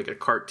picture, like a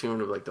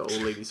cartoon of like the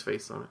old lady's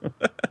face on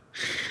it.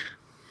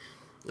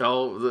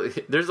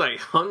 There's like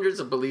hundreds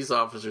of police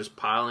officers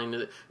piling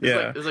it.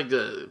 It's like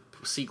the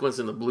sequence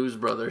in the Blues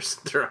Brothers.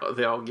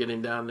 They all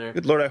getting down there.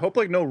 Good Lord, I hope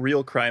like no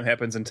real crime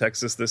happens in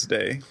Texas this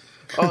day.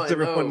 Oh,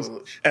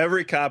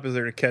 every cop is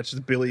there to catch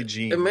Billie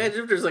Jean.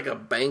 Imagine if there's like a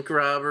bank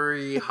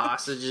robbery,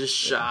 hostages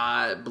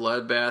shot,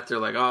 bloodbath. They're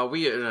like, oh,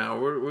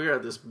 we're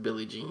at this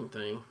Billie Jean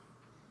thing.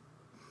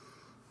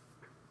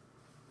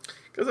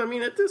 Because, I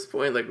mean, at this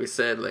point, like we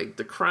said, like,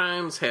 the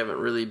crimes haven't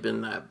really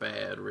been that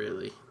bad,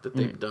 really, that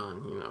they've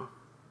done, you know.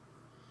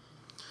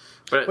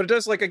 But it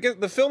does, like, I guess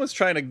the film is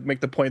trying to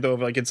make the point, though,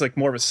 of, like, it's, like,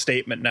 more of a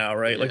statement now,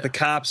 right? Yeah. Like, the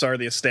cops are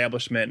the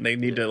establishment, and they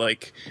need to,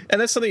 like...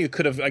 And that's something you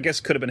could have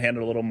been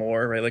handled a little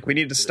more, right? Like, we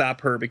need to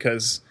stop her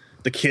because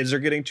the kids are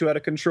getting too out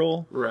of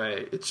control.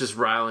 Right. It's just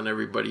riling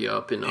everybody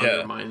up and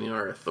undermining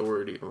our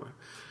authority.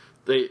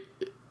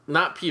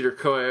 Not Peter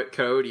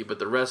Coyote, but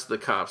the rest of the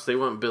cops, they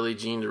want Billie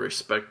Jean to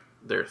respect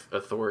their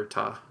authority.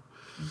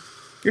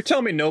 You're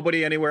telling me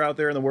nobody anywhere out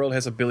there in the world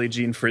has a Billie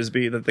Jean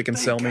Frisbee that they can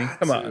sell me?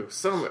 Come on.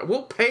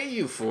 We'll pay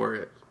you for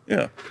it.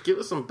 Yeah. Give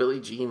us some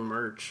Billie Jean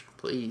merch,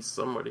 please,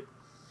 somebody.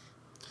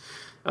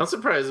 I'm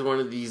surprised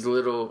one of these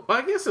little... Well,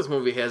 I guess this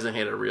movie hasn't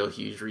had a real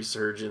huge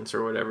resurgence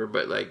or whatever,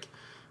 but, like,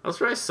 I'm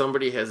surprised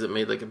somebody hasn't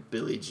made, like, a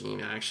Billie Jean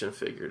action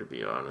figure, to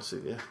be honest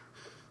with you.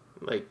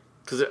 Like...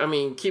 Because, I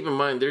mean, keep in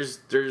mind,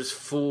 there's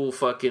full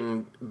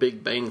fucking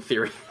Big Bang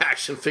Theory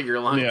action figure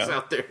lines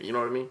out there, you know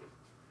what I mean?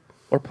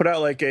 Or put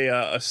out, like,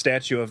 a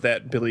statue of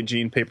that Billie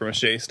Jean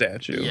papier-mâché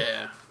statue.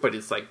 Yeah, but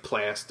it's, like,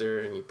 plaster,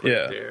 and you put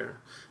it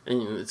there.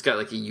 And it's got,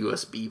 like, a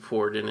USB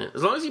port in it.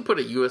 As long as you put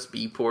a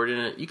USB port in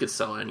it, you could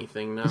sell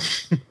anything now.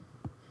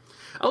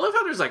 I love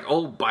how there's, like,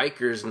 old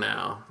bikers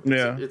now.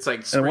 It's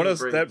like spring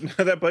break.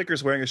 And that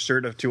biker's wearing a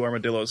shirt of 2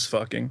 armadillos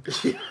fucking.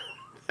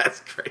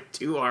 That's great.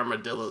 2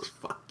 armadillos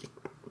fucking.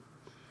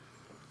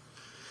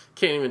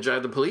 Can't even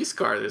drive the police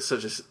car. There's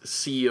such a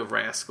sea of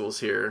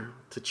rascals here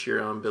to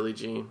cheer on Billie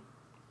Jean.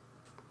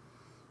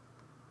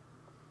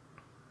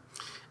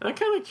 I'm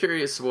kind of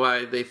curious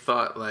why they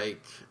thought,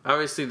 like,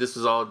 obviously this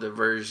was all a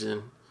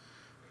diversion,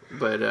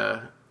 but,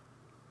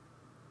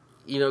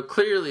 you know,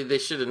 clearly they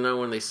should have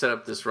known when they set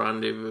up this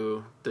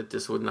rendezvous that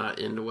this would not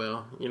end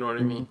well. You know what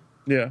I mean?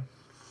 Yeah.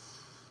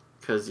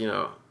 Because, you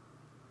know,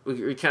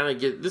 we kind of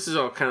get, this is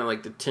all kind of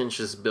like the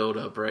tensious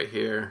build-up right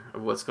here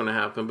of what's going to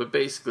happen. But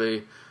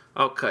basically,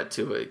 I'll cut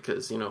to it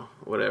because, you know,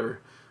 whatever.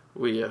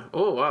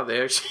 Oh, wow,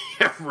 they actually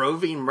have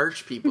roving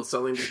merch people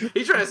selling.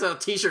 He tried to sell a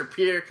t-shirt,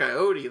 Pierre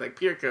Coyote. Like,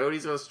 Pierre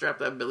Coyote's going to strap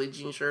that Billie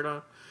Jean shirt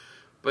on.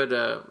 But,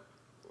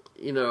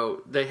 you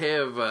know, they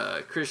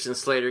have Christian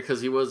Slater because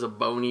he was a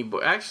bony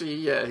boy. Actually,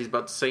 yeah, he's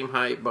about the same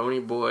height,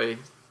 bony boy,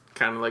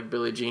 kind of like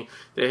Billie Jean.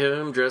 They have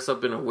him dress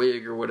up in a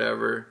wig or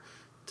whatever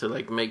to,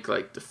 like, make,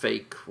 like, the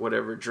fake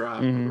whatever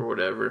drop or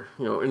whatever,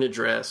 you know, in a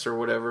dress or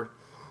whatever.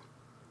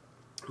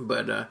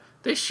 But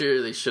they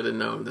surely should have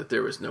known that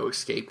there was no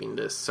escaping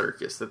this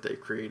circus that they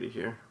created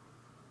here.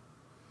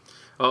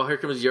 Oh, here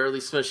comes Yardley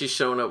Smith. She's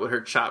showing up with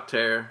her chopped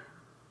hair.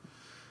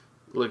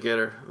 Look at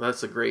her.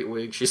 That's a great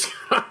wig she's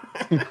got.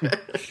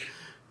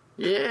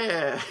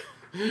 Yeah.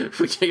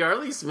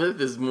 Yardley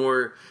Smith is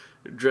more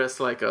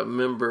dressed like a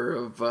member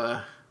of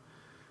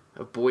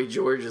Boy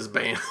George's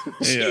band.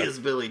 She is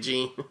Billie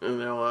Jean,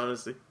 in all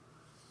honesty.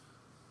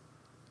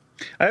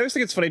 I always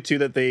think it's funny too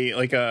that they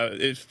like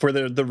for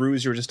the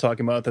ruse you were just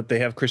talking about, that they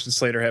have Christian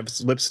Slater have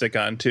lipstick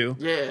on too.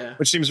 Yeah,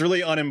 which seems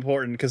really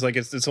unimportant because like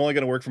it's only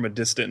going to work from a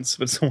distance.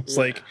 But it's almost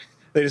like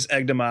they just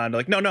egged him on.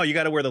 Like, no, you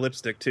got to wear the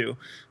lipstick too.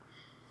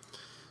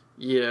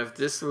 Yeah, if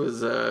this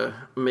was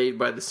made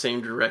by the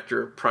same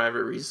director of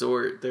Private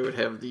Resort, they would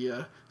have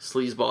the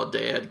sleazeball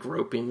dad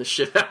groping the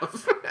shit out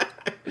of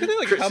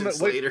Christian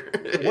Slater.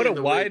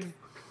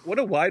 What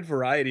a wide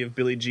variety of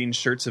Billie Jean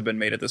shirts have been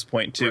made at this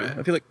point, too. Right.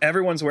 I feel like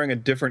everyone's wearing a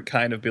different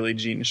kind of Billie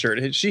Jean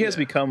shirt. She has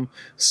become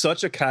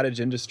such a cottage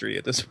industry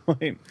at this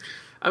point.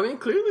 I mean,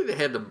 clearly they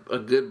had a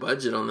good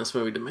budget on this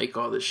movie to make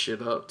all this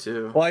shit up,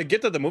 too. Well, I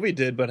get that the movie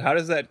did, but how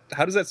does that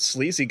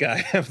sleazy guy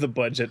have the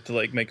budget to,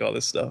 like, make all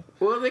this stuff?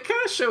 Well, they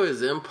kind of show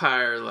his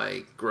empire,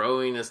 like,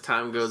 growing as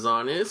time goes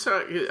on. And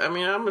I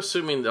mean, I'm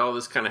assuming that all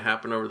this kind of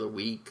happened over the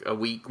week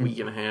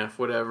and a half,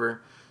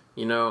 whatever,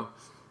 you know.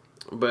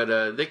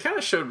 But they kind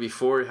of showed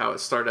before how it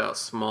started out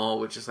small,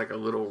 which is like a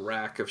little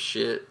rack of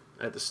shit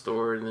at the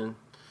store. And then,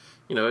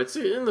 you know, it's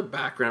in the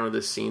background of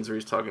the scenes where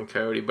he's talking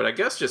Coyote. But I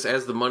guess just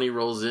as the money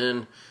rolls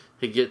in,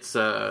 he gets,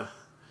 because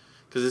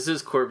this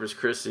is Corpus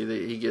Christi,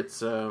 he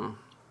gets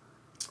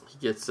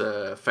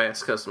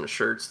fast custom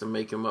shirts to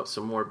make him up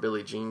some more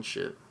Billie Jean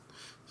shit.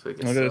 So he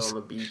can sell on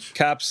the beach.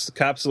 Cops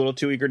a little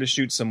too eager to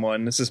shoot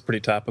someone. This is pretty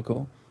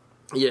topical.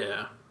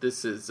 Yeah,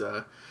 this is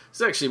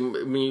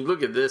actually, when you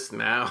look at this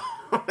now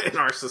in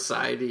our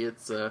society,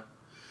 it's a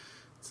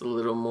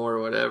little more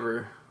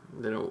whatever.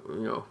 They don't,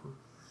 you know.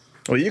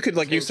 Well, you could,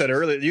 like you said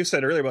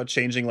earlier about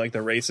changing like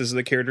the races of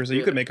the characters. So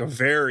you could make a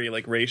very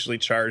like racially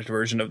charged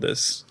version of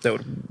this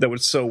that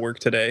would so work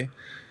today.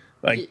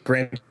 Like,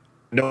 granted,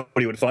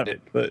 nobody would fund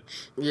it, but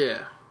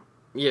yeah.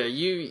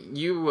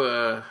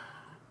 You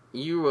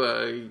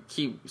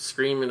keep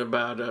screaming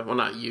about well,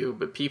 not you,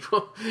 but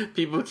people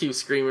keep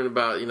screaming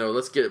about, you know,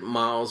 let's get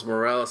Miles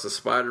Morales as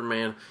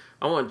Spider-Man.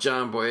 I want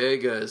John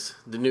Boyega as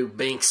the new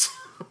Binks.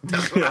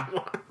 That's what I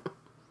want.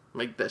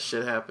 Make that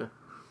shit happen.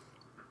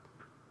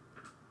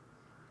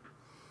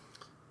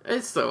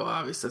 It's so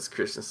obvious that's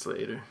Christian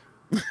Slater.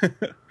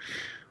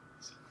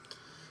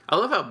 I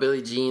love how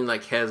Billie Jean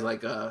like has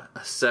like a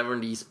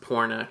 70s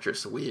porn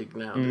actress wig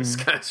now.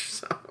 Disguised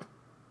herself.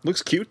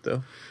 Looks cute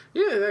though.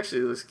 Yeah, it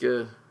actually looks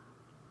good.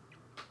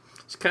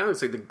 She kind of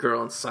looks like the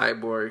girl in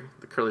Cyborg,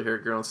 the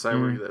curly-haired girl in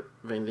Cyborg that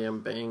Van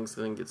Damme bangs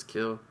and then gets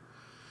killed.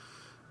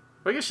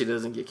 Well, I guess she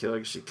doesn't get killed. I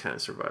guess she kind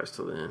of survives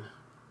till the end.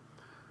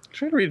 I'm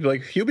trying to read,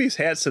 like, Hubie's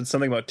hat said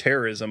something about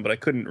terrorism, but I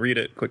couldn't read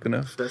it quick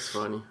enough. That's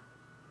funny.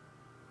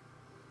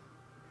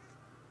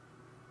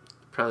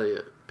 Probably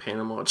a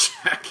Panama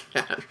Jack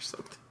hat or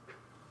something.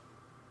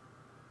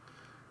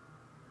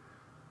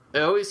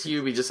 I always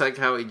Hubie, just like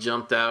how he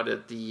jumped out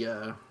at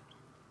the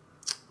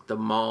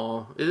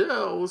mall.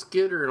 Let's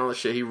get her and all that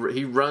shit. He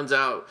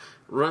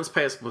runs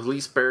past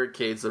police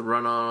barricades that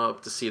run on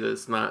up to see that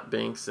it's not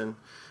Banks. And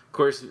of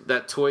course,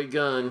 that toy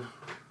gun,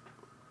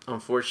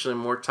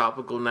 unfortunately, more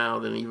topical now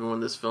than even when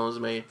this film was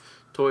made.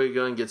 Toy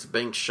gun gets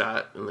Banks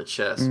shot in the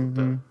chest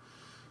with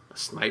a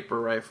sniper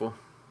rifle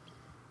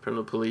from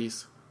the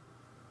police.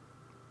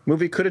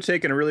 Movie could have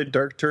taken a really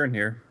dark turn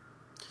here.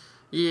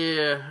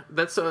 Yeah,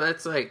 that's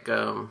like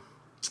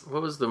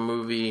what was the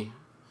movie? I'm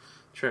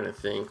trying to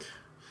think.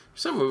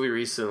 Some movie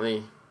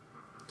recently.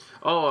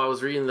 Oh, I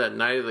was reading that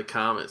Night of the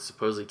Comet.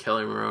 Supposedly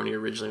Kelly Maroney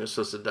originally was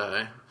supposed to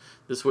die.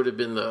 This would have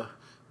been the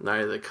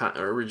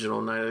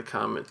original Night of the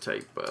Comet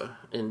type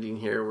ending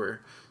here,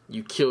 where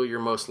you kill your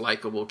most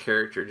likable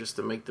character just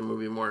to make the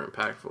movie more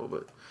impactful.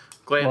 But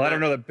I don't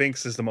know that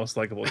Binks is the most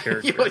likable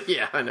character.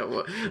 Yeah, I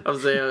know. I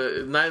was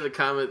saying Night of the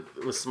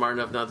Comet was smart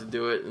enough not to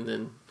do it, and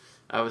then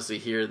obviously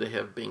here they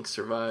have Binks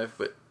survive.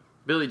 But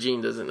Billie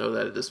Jean doesn't know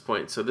that at this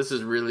point, so this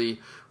is really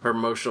her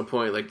emotional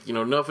point. Like,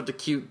 enough with the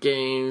cute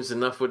games,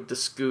 enough with the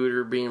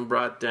scooter being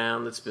brought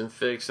down that's been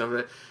fixed.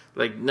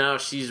 Like, now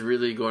she's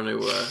really going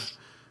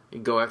to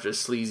go after the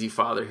sleazy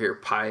father here,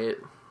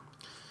 Pyatt.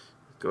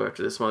 Go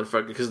after this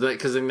motherfucker,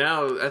 because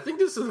now I think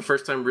this is the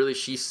first time really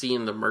she's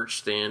seeing the merch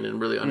stand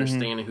and really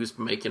understanding who's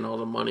making all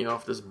the money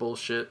off this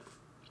bullshit.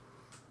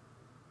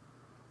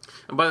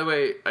 And by the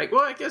way,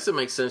 I guess it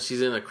makes sense.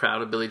 She's in a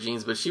crowd of Billie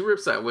Jeans, but she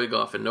rips that wig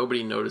off and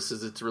nobody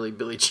notices it's really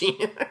Billie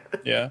Jean.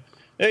 Yeah,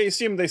 you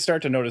see them. They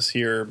start to notice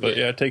here, but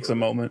it takes a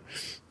moment.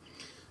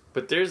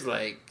 But there's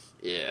like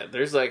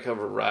a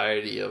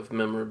variety of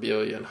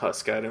memorabilia and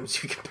husk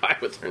items you can buy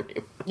with her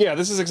name. Yeah,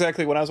 this is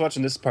exactly when I was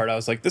watching this part. I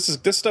was like, this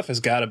stuff has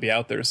got to be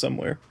out there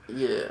somewhere.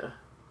 Yeah.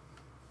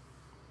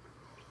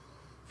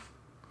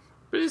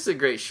 But it's a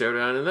great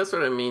showdown, and that's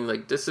what I mean.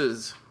 Like, this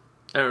is,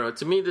 I don't know,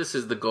 to me this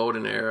is the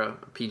golden era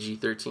of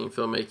PG-13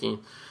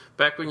 filmmaking.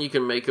 Back when you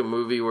can make a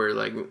movie where,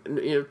 like,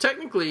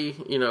 technically,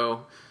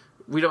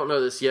 we don't know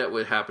this yet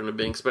what happened to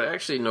Binks, but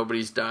actually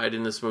nobody's died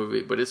in this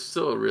movie, but it's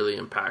still a really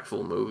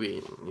impactful movie,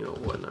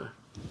 whatnot.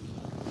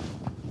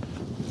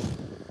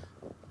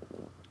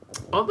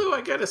 Although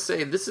I gotta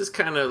say, this is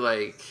kind of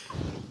like,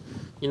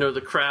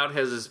 the crowd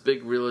has this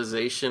big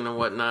realization and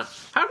whatnot.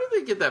 How did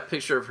they get that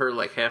picture of her,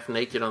 like, half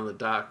naked on the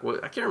dock?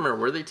 I can't remember.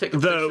 Were they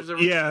taking pictures of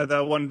her? Yeah,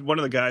 one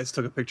of the guys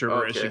took a picture of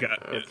her as she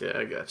got... Okay,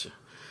 I gotcha.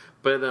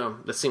 But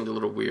that seemed a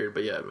little weird,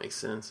 but yeah, it makes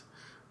sense.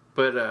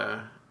 But,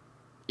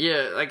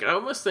 yeah, like, I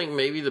almost think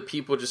maybe the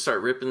people just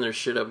start ripping their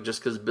shit up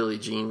just because Billie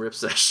Jean rips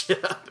that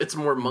shit up. It's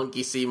more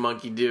monkey see,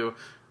 monkey do,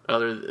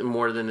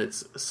 more than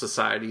it's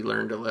society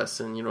learned a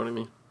lesson, you know what I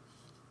mean?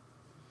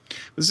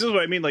 This is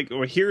what I mean, like,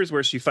 here's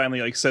where she finally,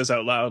 like, says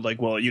out loud,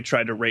 like, well, you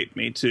tried to rape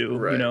me, too,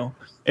 right.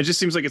 It just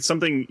seems like it's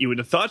something you would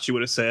have thought she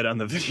would have said on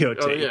the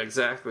videotape. Oh, yeah,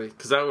 exactly,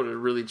 because that would have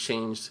really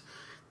changed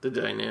the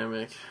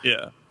dynamic.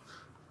 Yeah.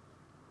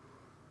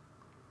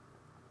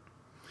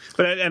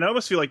 But I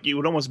almost feel like you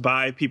would almost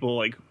buy people,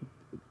 like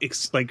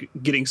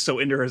getting so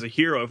into her as a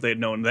hero if they had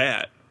known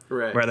that.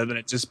 Right. Rather than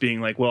it just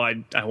being like, well,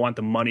 I want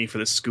the money for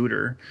the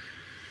scooter.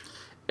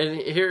 And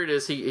here it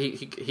is.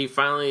 He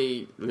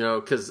finally,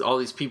 because all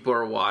these people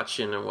are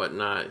watching and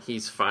whatnot,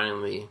 he's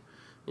finally,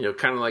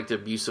 kind of like the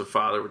abusive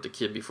father with the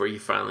kid before he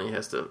finally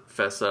has to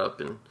fess up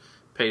and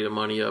pay the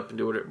money up and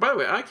do whatever. By the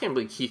way, I can't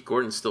believe Keith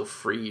Gordon's still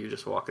free. You're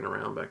just walking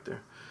around back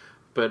there.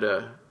 But,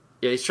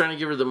 yeah, he's trying to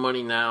give her the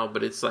money now,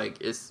 but it's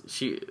like,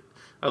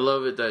 I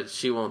love it that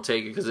she won't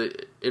take it because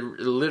it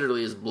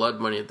literally is blood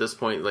money at this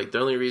point. Like, the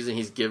only reason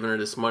he's giving her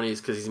this money is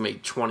because he's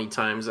made 20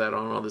 times that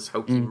on all this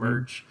hokey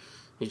merch.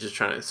 He's just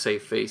trying to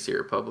save face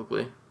here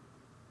publicly.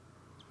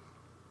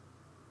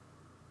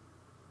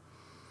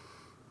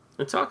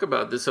 And talk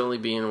about this only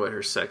being,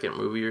 her second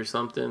movie or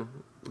something.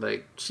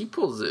 Like, she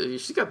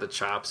got the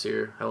chops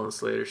here, Helen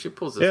Slater. She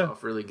pulls this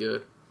off really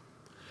good.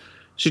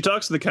 She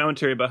talks to the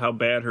commentary about how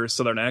bad her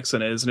southern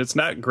accent is, and it's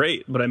not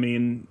great, but I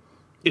mean,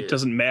 it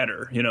doesn't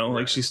matter, Right.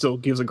 Like, she still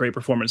gives a great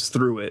performance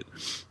through it.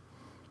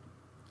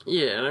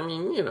 Yeah, and I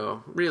mean,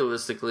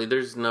 realistically,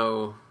 there's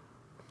no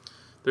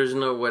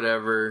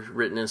whatever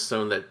written in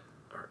stone that,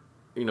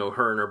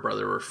 her and her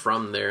brother were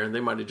from there, and they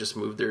might have just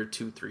moved there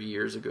 2-3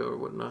 years ago or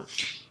whatnot.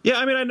 Yeah,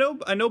 I mean,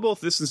 I know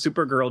both this and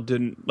Supergirl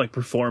didn't, like,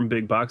 perform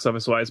big box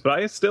office wise, but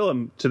I still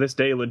am, to this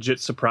day, legit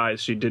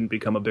surprised she didn't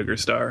become a bigger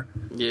star.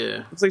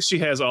 Yeah. It's like she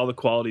has all the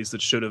qualities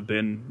that should have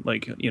been,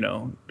 like,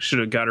 should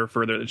have got her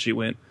further than she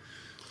went.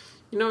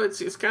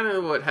 It's kind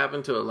of what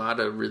happened to a lot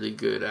of really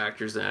good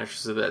actors and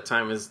actresses at that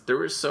time is there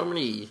were so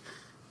many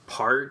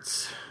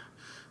parts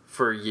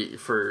for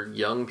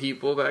young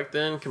people back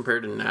then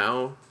compared to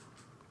now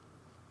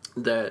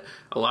that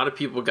a lot of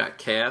people got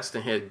cast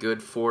and had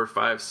good 4,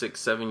 5, 6,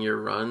 7 year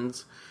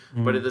runs.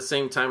 But at the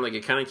same time, like,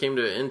 it kind of came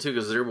to an end too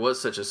because there was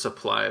such a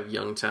supply of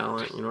young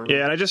talent. You know what I mean?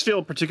 Yeah, and I just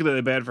feel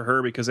particularly bad for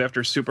her because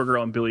after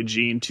Supergirl and Billie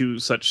Jean, two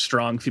such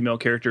strong female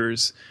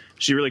characters,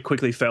 she really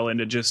quickly fell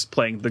into just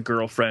playing the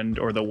girlfriend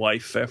or the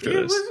wife after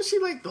this. Wasn't she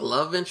like the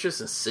love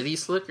interest in City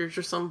Slickers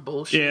or some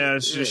bullshit? Yeah,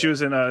 she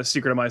was in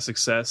Secret of My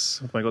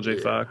Success with Michael J.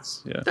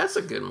 Fox. Yeah, that's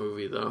a good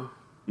movie though.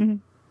 Mm-hmm.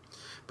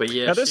 But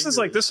yeah, now this is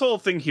like this whole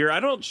thing here.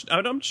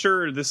 I'm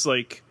sure this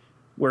like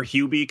where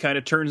Hubie kind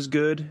of turns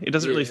good. It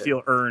doesn't really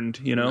feel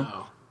earned,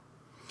 No.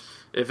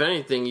 If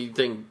anything, you'd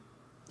think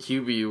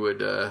Hubie would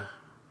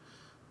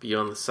be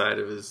on the side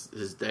of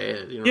his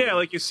dad. Yeah,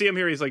 like you see him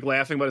here, he's like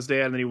laughing about his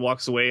dad, and then he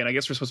walks away. And I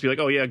guess we're supposed to be like,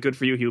 "Oh yeah, good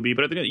for you, Hubie."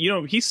 But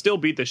he still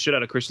beat the shit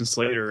out of Christian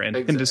Slater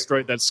and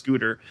destroyed that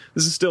scooter.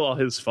 This is still all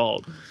his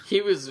fault.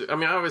 He was. I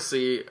mean,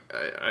 obviously,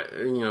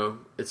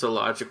 it's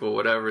illogical,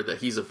 whatever, that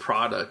he's a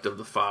product of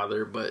the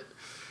father, but.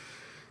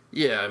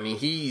 Yeah, I mean,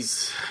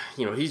 he's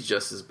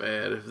just as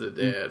bad as the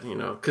dad,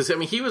 Because, I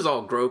mean, he was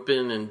all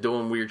groping and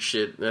doing weird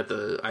shit at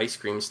the ice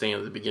cream stand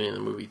at the beginning of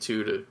the movie,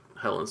 too, to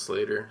Helen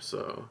Slater.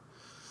 So,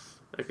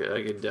 I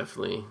could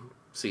definitely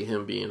see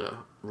him being a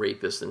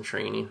rapist in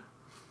training.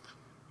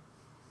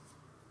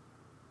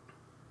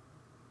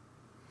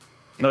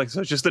 So it's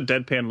just the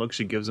deadpan look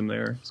she gives him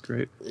there. It's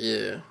great.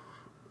 Yeah.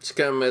 She's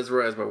kind of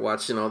mesmerized by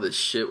watching all this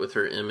shit with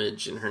her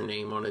image and her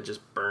name on it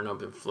just burn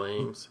up in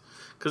flames.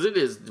 Because it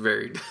is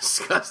very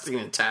disgusting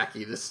and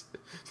tacky. It's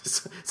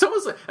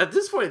almost like, at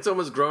this point, it's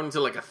almost grown into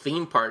like a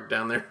theme park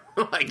down there,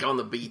 like on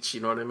the beach,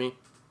 you know what I mean?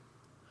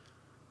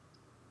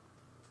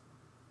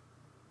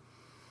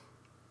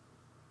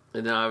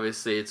 And then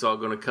obviously it's all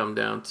going to come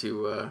down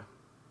to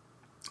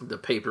the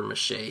paper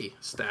mache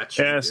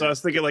statue. Yeah, so I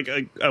was thinking, like,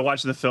 I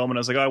watched the film and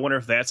I was like, oh, I wonder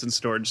if that's in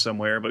storage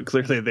somewhere. But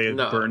clearly they had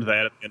burned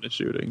that at the end of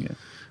shooting. Yeah.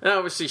 And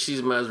obviously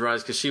she's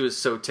mesmerized because she was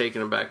so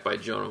taken aback by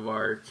Joan of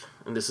Arc.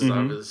 And this is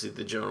obviously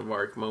the Joan of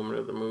Arc moment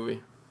of the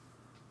movie.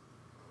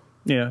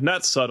 Yeah,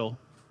 not subtle,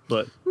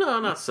 but... No,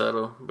 not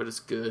subtle, but it's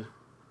good.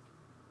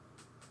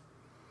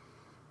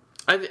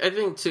 I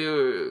think,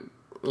 too,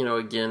 you know,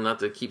 again, not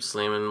to keep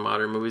slamming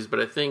modern movies, but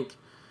I think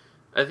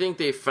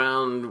they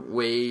found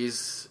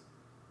ways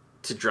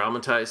to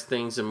dramatize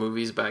things in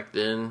movies back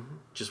then,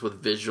 just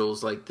with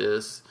visuals like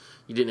this.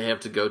 You didn't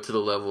have to go to the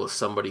level of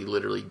somebody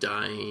literally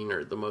dying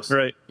or the most,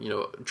 you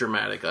know,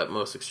 dramatic,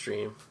 utmost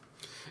extreme.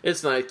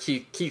 It's nice.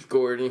 Keith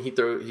Gordon, he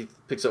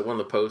picks up one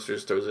of the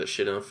posters, throws that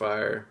shit in the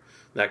fire.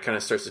 That kind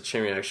of starts a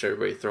chain reaction.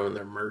 Everybody throwing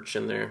their merch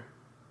in there.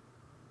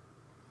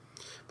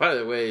 By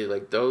the way,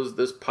 like those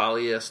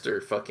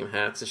polyester fucking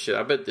hats and shit.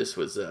 I bet this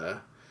was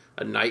a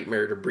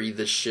nightmare to breathe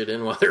this shit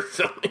in while they're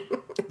filming.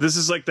 This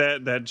is like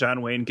that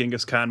John Wayne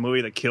Genghis Khan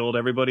movie that killed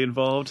everybody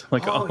involved.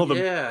 Like all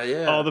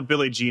the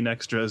Billie Jean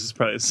extras is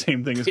probably the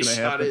same thing is going to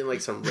happen. They shot it in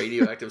like some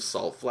radioactive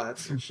salt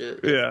flats and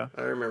shit. Yeah,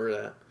 I remember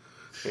that.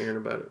 Hearing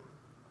about it.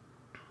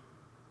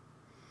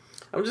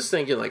 I'm just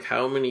thinking like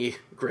how many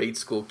grade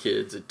school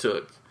kids it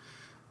took,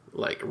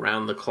 like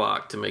around the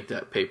clock, to make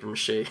that paper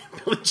mache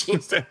Billie Jean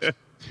statue.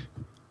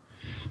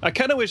 I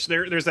kind of wish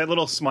there's that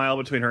little smile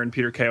between her and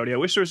Peter Coyote. I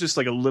wish there was just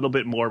like a little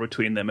bit more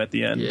between them at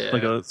the end,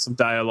 like some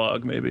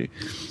dialogue maybe.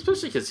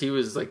 Especially because he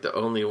was like the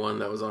only one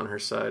that was on her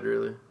side,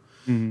 really.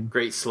 Mm-hmm.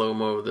 Great slow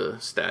mo of the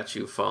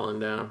statue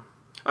falling down.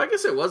 I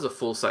guess it was a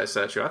full size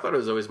statue. I thought it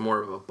was always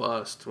more of a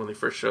bust when they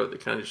first showed it.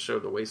 They kind of just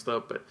showed the waist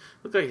up, but it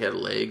looked like he had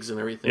legs and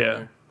everything. Yeah.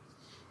 There.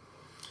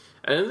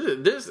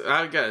 And this,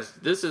 guys,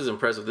 this is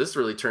impressive. This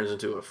really turns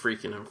into a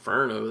freaking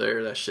inferno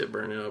there. That shit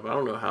burning up. I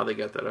don't know how they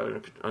got that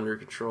under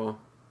control.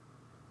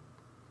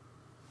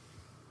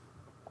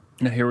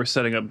 Now here we're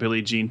setting up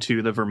Billie Jean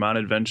 2, The Vermont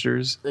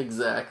Adventures.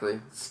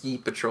 Exactly. Ski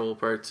Patrol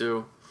Part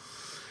 2.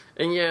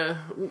 And yeah,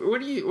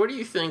 what do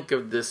you think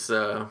of this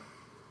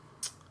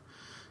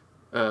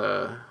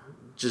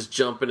just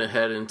jumping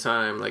ahead in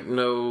time, like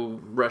no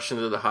rushing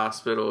to the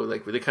hospital,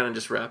 like they kind of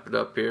just wrap it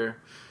up here.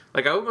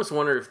 Like I almost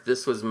wonder if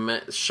this was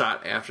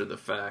shot after the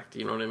fact,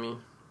 you know what I mean?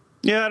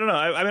 Yeah, I don't know.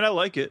 I mean I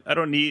like it. I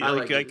don't need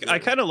I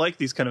kind of like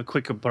these kind of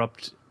quick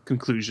abrupt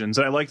conclusions.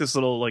 And I like this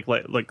little like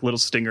little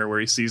stinger where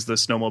he sees the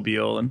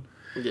snowmobile and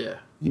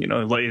you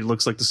know, it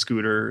looks like the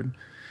scooter. And,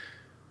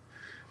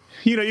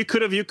 you know, you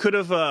could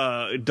have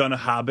done a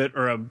Hobbit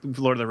or a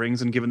Lord of the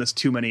Rings and given this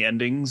too many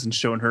endings and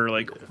shown her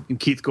like and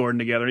Keith Gordon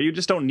together. You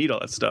just don't need all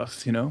that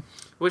stuff, you know.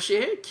 Well, she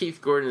had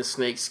Keith Gordon's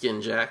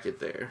snakeskin jacket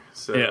there,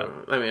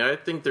 so I mean, I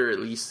think they're at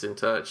least in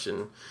touch,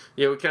 and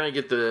we kind of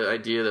get the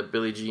idea that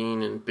Billie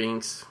Jean and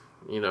Binks,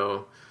 you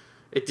know.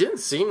 It didn't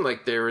seem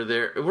like they were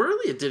there.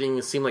 Really, it didn't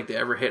even seem like they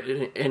ever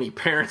had any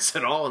parents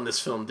at all in this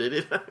film, did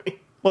it? I mean,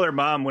 well, their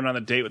mom went on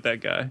a date with that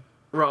guy.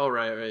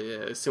 Right,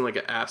 yeah. It seemed like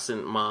an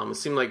absent mom. It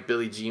seemed like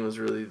Billie Jean was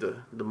really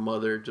the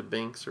mother to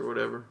Binks or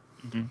whatever.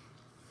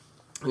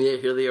 Mm-hmm. Yeah,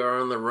 here they are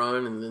on the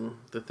run, and then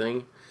the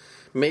thing.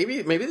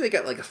 Maybe they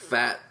got like a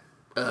fat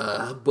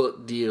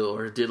book deal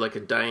or did like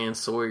a Diane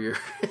Sawyer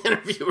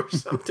interview or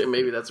something.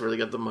 Maybe that's where they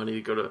got the money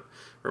to go to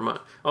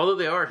Vermont. Although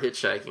they are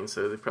hitchhiking,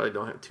 so they probably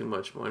don't have too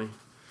much money.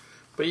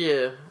 But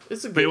yeah,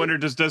 it's a good... But you wonder,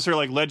 does her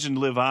like legend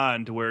live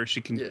on to where she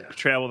can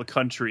travel the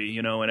country,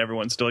 you know, and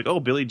everyone's still like,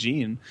 oh, Billie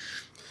Jean.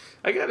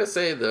 I gotta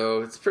say,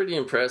 though, it's pretty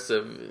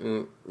impressive,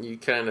 and you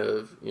kind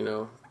of, you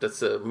know,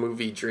 that's a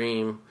movie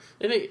dream.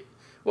 And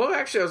well,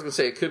 actually, I was gonna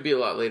say it could be a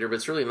lot later, but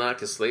it's really not,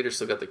 because Slater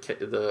still got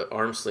the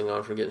arm sling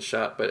on from getting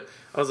shot. But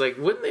I was like,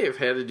 wouldn't they have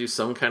had to do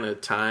some kind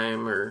of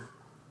time, or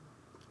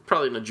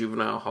probably in a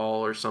juvenile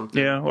hall or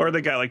something? Yeah, or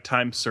they got like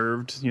time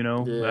served, you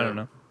know? Yeah. I don't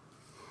know.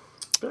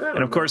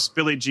 And of course,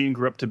 Billie Jean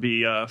grew up to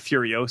be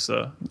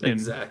Furiosa.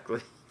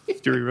 Exactly.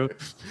 Fury Road.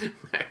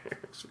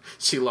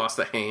 She lost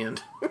a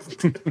hand.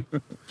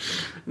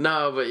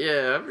 No, but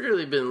yeah, I've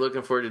really been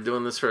looking forward to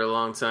doing this for a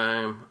long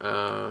time.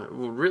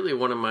 Really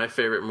one of my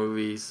favorite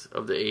movies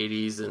of the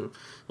 80s. And,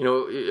 you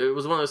know, it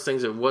was one of those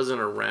things that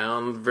wasn't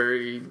around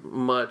very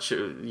much,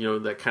 you know,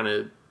 that kind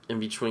of in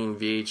between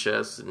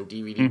VHS and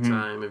DVD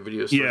time and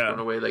video stores going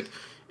away. Like,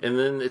 and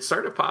then it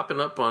started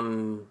popping up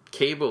on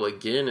cable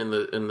again in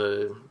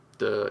the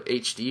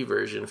HD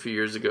version a few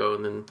years ago,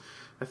 and then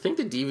I think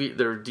the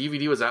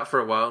DVD was out for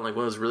a while, like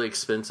one of those really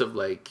expensive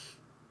like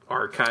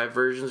archive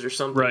versions or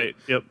something. Right.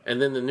 Yep. And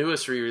then the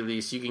newest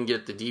re-release, you can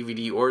get the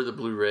DVD or the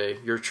Blu-ray,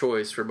 your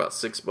choice, for about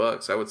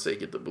 $6. I would say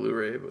get the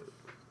Blu-ray, but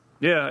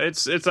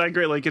I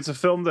agree. Like, it's a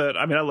film that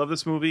I love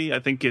this movie. I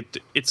think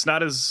it's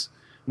not as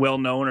well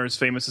known or as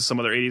famous as some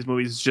other 80s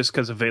movies just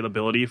because of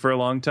availability for a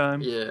long time.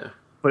 Yeah.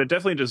 But it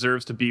definitely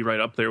deserves to be right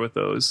up there with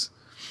those.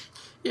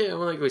 Yeah,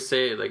 well, like we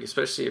say, like,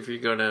 especially if you're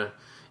gonna,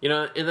 you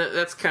know, and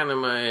that's kind of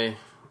my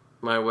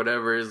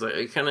whatever is like,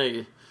 it kind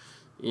of,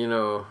 you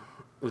know,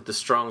 with the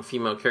strong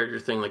female character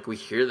thing, like we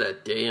hear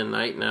that day and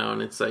night now,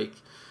 and it's like,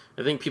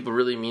 I think people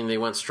really mean they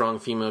want strong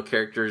female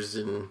characters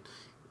in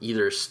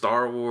either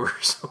Star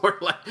Wars or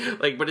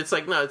like, but it's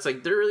like, no, it's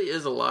like there really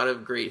is a lot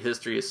of great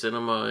history of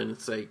cinema, and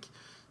it's like,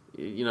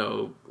 you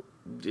know,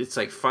 it's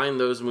like find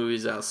those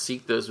movies out,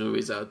 seek those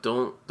movies out.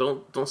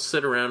 Don't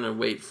sit around and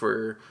wait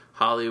for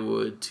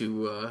Hollywood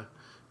to,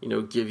 you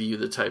know, give you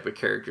the type of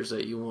characters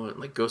that you want.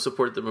 Like, go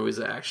support the movies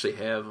that actually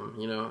have them,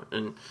 you know.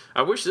 And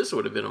I wish this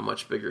would have been a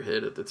much bigger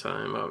hit at the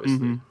time, obviously.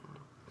 Mm-hmm.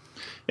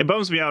 It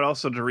bums me out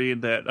also to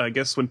read that, I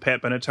guess when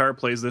Pyatt Benatar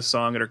plays this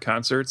song at her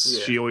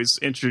concerts, she always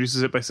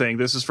introduces it by saying,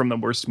 "This is from the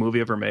worst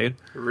movie ever made."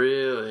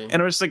 Really?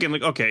 And I was thinking,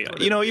 like, okay,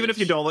 you know, even if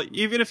you don't like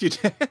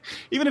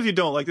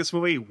this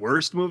movie,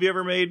 worst movie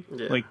ever made,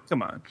 like,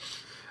 come on.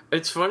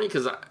 It's funny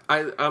because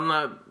I'm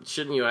not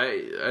shitting you.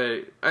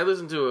 I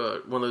listen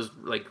to one of those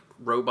like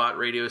robot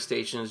radio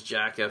stations,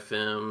 Jack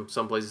FM.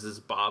 Some places it's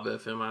Bob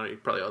FM. I don't know,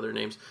 probably other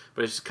names,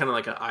 but it's just kind of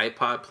like an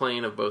iPod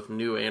playing of both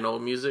new and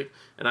old music.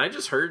 And I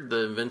just heard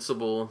the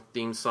Invincible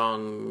theme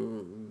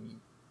song.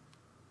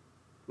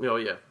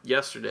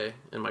 Yesterday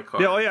in my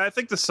car. Yeah, I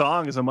think the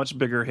song is a much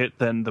bigger hit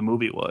than the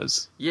movie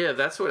was. Yeah,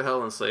 that's what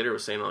Helen Slater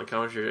was saying on the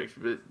commentary.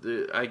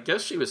 I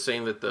guess she was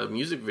saying that the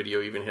music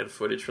video even had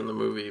footage from the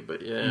movie.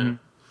 But yeah. Mm-hmm.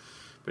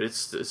 But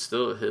it's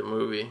still a hit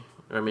movie.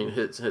 I mean,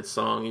 hit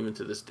song even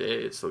to this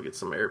day. It still gets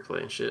some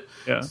airplay and shit.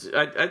 Yeah,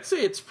 I'd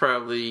say it's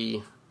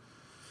probably.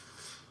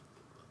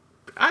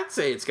 I'd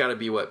say it's got to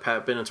be what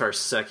Pyatt Benatar's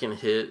second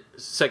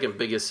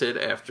biggest hit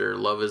after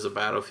 "Love Is a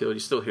Battlefield." You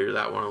still hear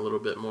that one a little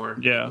bit more.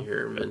 Yeah, you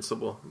hear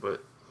 "Invincible,"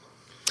 but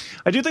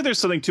I do think there's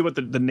something too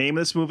about the name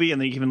of this movie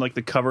and then even like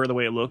the cover, the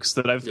way it looks,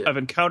 that I've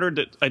encountered.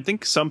 That I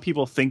think some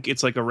people think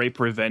it's like a rape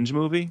revenge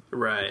movie,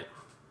 right?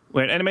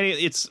 And I mean,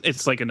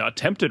 it's like an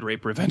attempted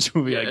rape revenge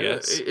movie, I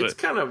guess. It's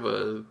kind of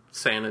a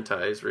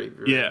sanitized rape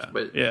revenge.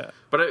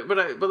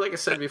 But like I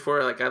said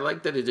before, like I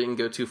like that it didn't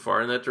go too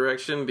far in that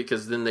direction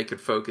because then they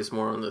could focus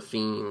more on the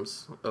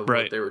themes of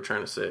what they were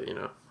trying to say, you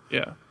know.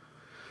 Yeah.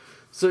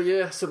 So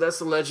that's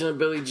the Legend of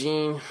Billie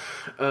Jean.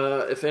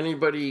 If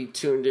anybody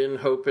tuned in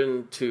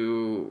hoping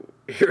to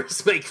hear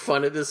us make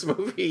fun of this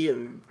movie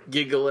and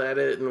giggle at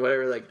it and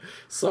whatever, like,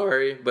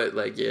 sorry, but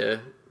like, yeah,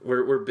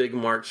 we're big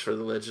marks for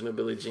the Legend of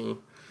Billie Jean.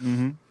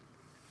 Mm-hmm.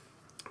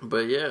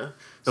 But yeah,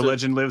 the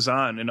legend lives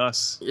on in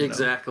us.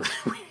 Exactly.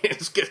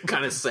 It's getting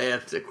kind of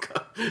sad to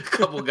a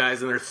couple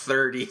guys in their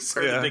 30s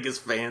are the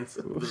biggest fans.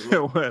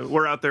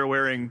 We're out there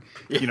wearing,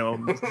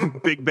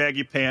 big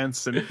baggy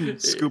pants and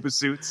scuba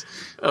suits.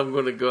 I'm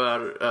going to go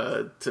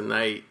out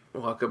tonight,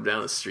 walk up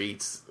down the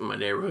streets in my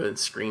neighborhood and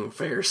scream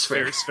Ferris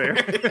Fair.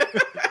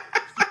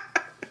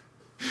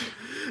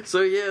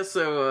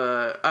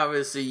 So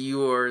obviously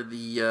you are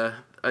the...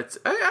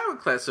 I would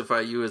classify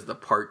you as the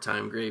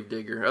part-time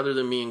gravedigger. Other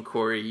than me and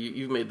Corey,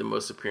 you've made the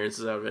most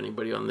appearances out of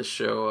anybody on this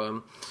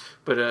show.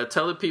 But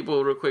tell the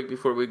people real quick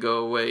before we go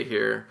away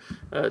here.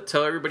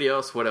 Tell everybody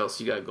else what else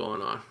you got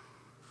going on.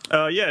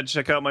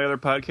 Check out my other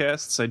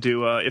podcasts. I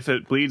do If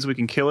It Bleeds, We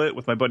Can Kill It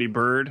with my buddy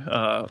Bird.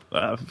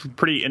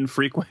 Pretty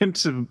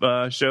infrequent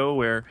show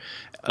where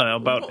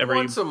about every...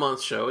 Once a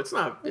month show. It's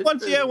not...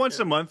 Once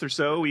a month or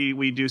so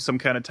we do some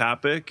kind of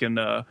topic. And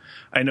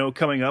I know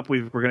coming up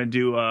we're going to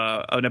do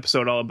an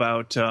episode all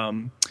about...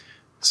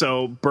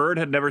 So Bird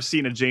had never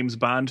seen a James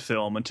Bond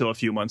film until a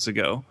few months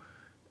ago.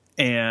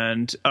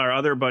 And our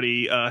other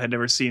buddy had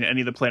never seen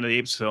any of the Planet of the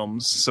Apes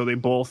films. So they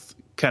both...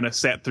 kind of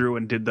sat through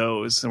and did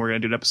those, and we're going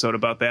to do an episode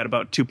about that,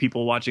 about two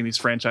people watching these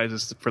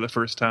franchises for the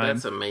first time.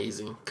 That's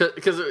amazing,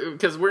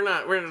 because we're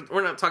not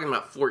talking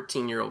about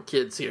 14-year-old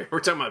kids here. We're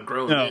talking about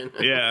grown men.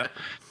 Yeah.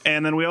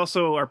 And then we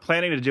also are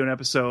planning to do an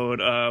episode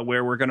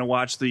where we're going to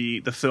watch the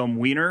film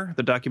Wiener,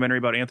 the documentary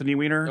about Anthony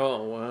Weiner.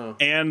 Oh wow!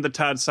 And the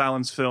Todd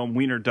Solondz film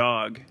Wiener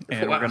Dog,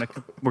 and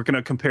we're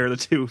gonna compare the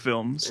two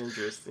films.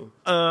 Interesting.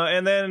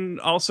 And then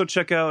also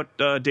check out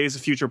Days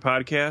of Future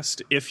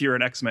podcast if you're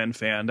an X-Men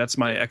fan. That's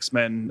my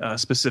X-Men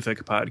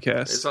specific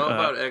podcast. It's all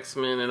about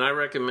X-Men, and I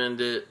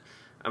recommend it.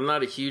 I'm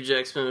not a huge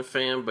X-Men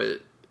fan, but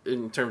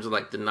in terms of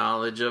like the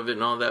knowledge of it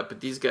and all that,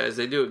 but these guys,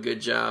 they do a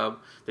good job.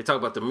 They talk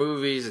about the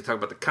movies, they talk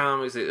about the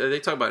comics, they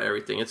talk about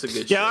everything. It's a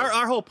good show. Yeah,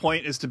 our whole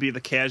point is to be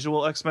the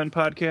casual X-Men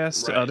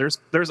podcast. Right.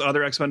 There's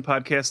other X-Men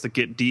podcasts that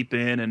get deep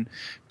in and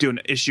do an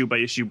issue by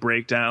issue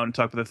breakdown and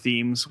talk about the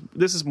themes.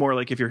 This is more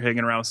like if you're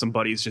hanging around with some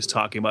buddies just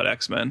talking about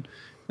X-Men,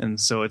 and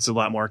so it's a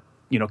lot more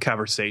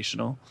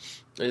conversational.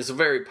 And it's a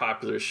very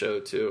popular show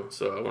too,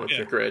 so I want to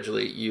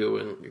congratulate you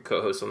and your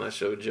co-host on that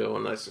show, Joe,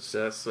 on that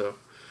success. So.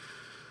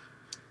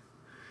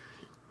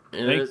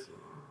 Thanks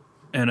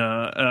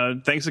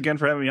again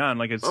for having me on.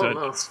 Like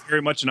it's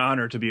very much an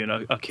honor to be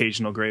an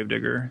occasional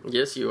gravedigger.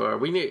 Yes, you are.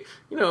 We need,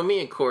 me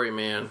and Corey,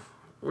 man,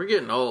 we're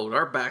getting old.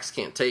 Our backs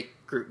can't take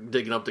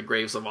digging up the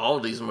graves of all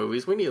these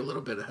movies. We need a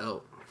little bit of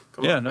help.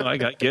 I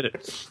get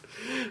it.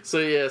 So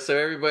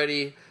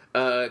everybody,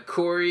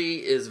 Corey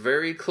is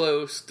very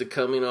close to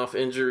coming off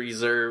injury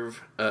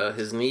reserve.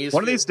 His knees.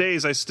 One of these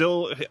days, I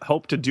still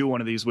hope to do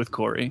one of these with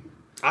Corey.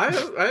 I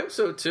hope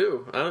so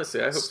too.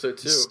 Honestly, I hope so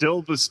too.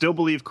 Still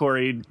believe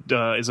Corey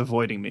is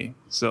avoiding me.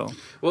 So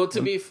well,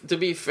 to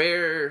be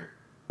fair,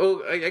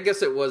 I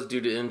guess it was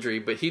due to injury,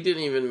 but he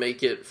didn't even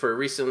make it for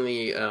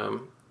recently.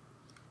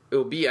 It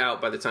will be out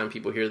by the time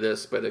people hear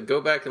this, but go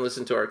back and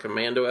listen to our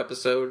Commando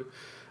episode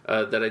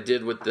that I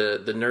did with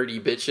the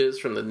Nerdy Bitches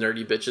from the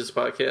Nerdy Bitches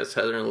podcast.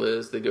 Heather and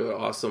Liz, they do an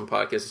awesome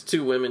podcast. It's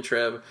two women,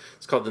 Trev.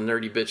 It's called the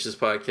Nerdy Bitches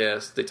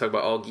podcast. They talk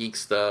about all geek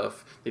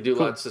stuff. They do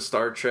lots of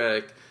Star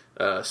Trek,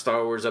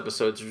 Star Wars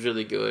episodes. It's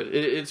really good.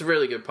 It's a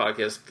really good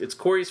podcast. It's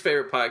Corey's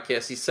favorite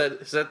podcast. He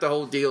set the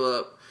whole deal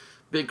up.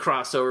 Big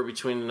crossover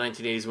between the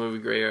 1980s movie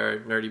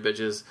Graveyard, Nerdy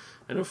Bitches,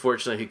 and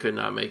unfortunately he could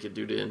not make it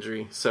due to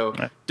injury. So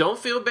don't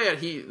feel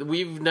bad.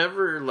 We've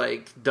never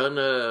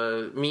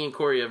me and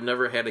Corey have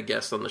never had a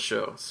guest on the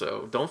show.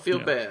 So don't feel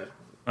bad.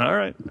 All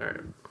right.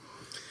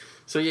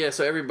 So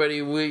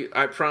everybody,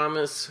 I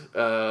promise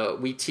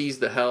we teased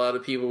the hell out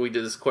of people. We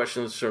did this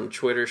questions from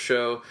Twitter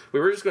show. We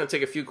were just going to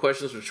take a few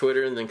questions from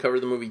Twitter and then cover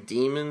the movie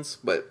Demons,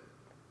 but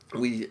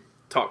we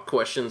talked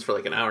questions for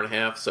like an hour and a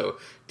half, so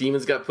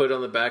Demons got put on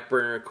the back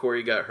burner.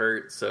 Corey got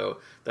hurt, so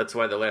that's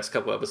why the last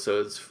couple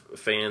episodes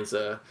fans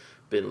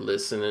been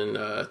listening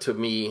to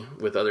me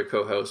with other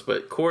co-hosts.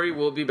 But Corey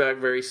will be back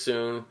very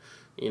soon,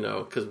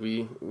 because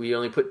we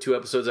only put 2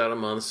 episodes out a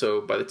month,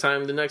 so by the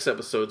time the next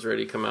episode's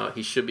ready to come out,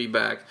 he should be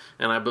back.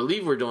 And I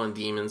believe we're doing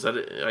Demons.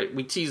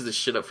 We teased this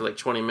shit up for like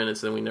 20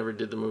 minutes and then we never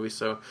did the movie,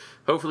 so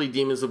hopefully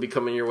Demons will be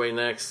coming your way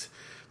next.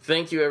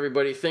 Thank you,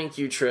 everybody. Thank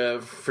you,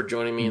 Trev, for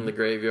joining me in the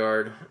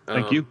graveyard.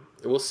 Thank you.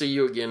 We'll see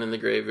you again in the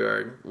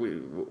graveyard.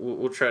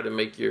 We'll try to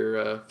make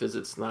your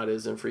visits not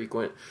as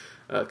infrequent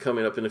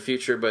coming up in the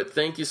future. But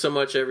thank you so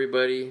much,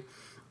 everybody.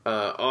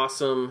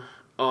 Awesome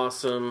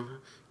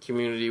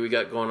community we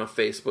got going on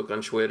Facebook,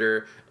 on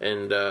Twitter,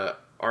 and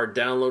our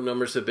download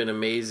numbers have been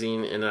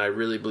amazing, and I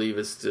really believe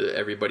it's to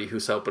everybody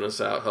who's helping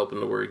us out, helping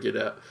the word get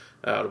out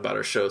about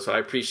our show. So I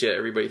appreciate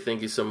everybody.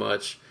 Thank you so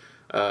much.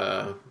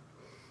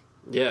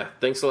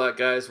 Thanks a lot,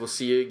 guys. We'll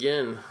see you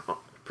again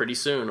pretty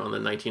soon on the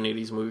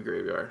 1980s Movie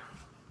Graveyard.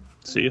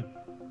 See you.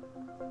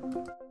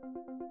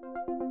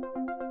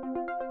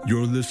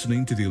 You're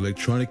listening to the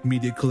Electronic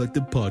Media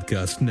Collective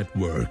Podcast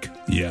Network.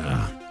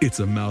 Yeah, it's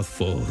a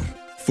mouthful.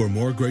 For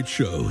more great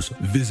shows,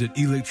 visit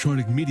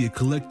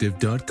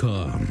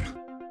electronicmediacollective.com.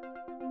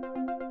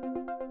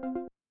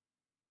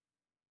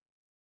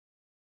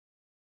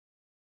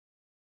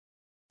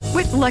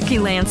 With Lucky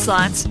Land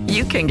Slots,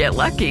 you can get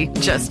lucky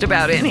just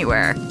about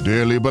anywhere.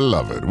 Dearly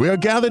beloved, we are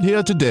gathered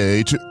here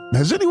today to...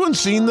 Has anyone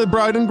seen the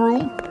bride and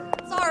groom?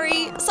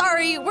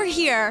 Sorry, we're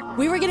here.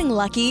 We were getting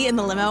lucky in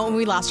the limo and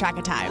we lost track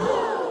of time.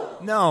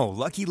 No,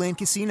 Lucky Land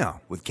Casino,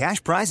 with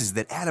cash prizes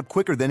that add up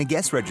quicker than a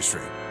guest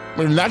registry.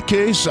 In that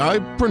case, I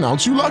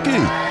pronounce you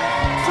lucky.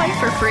 Play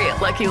for free at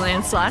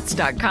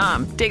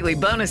LuckyLandSlots.com. Daily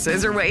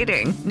bonuses are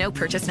waiting. No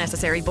purchase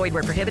necessary. Void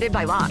where prohibited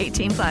by law.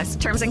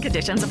 18+. Terms and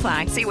conditions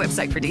apply. See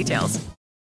website for details.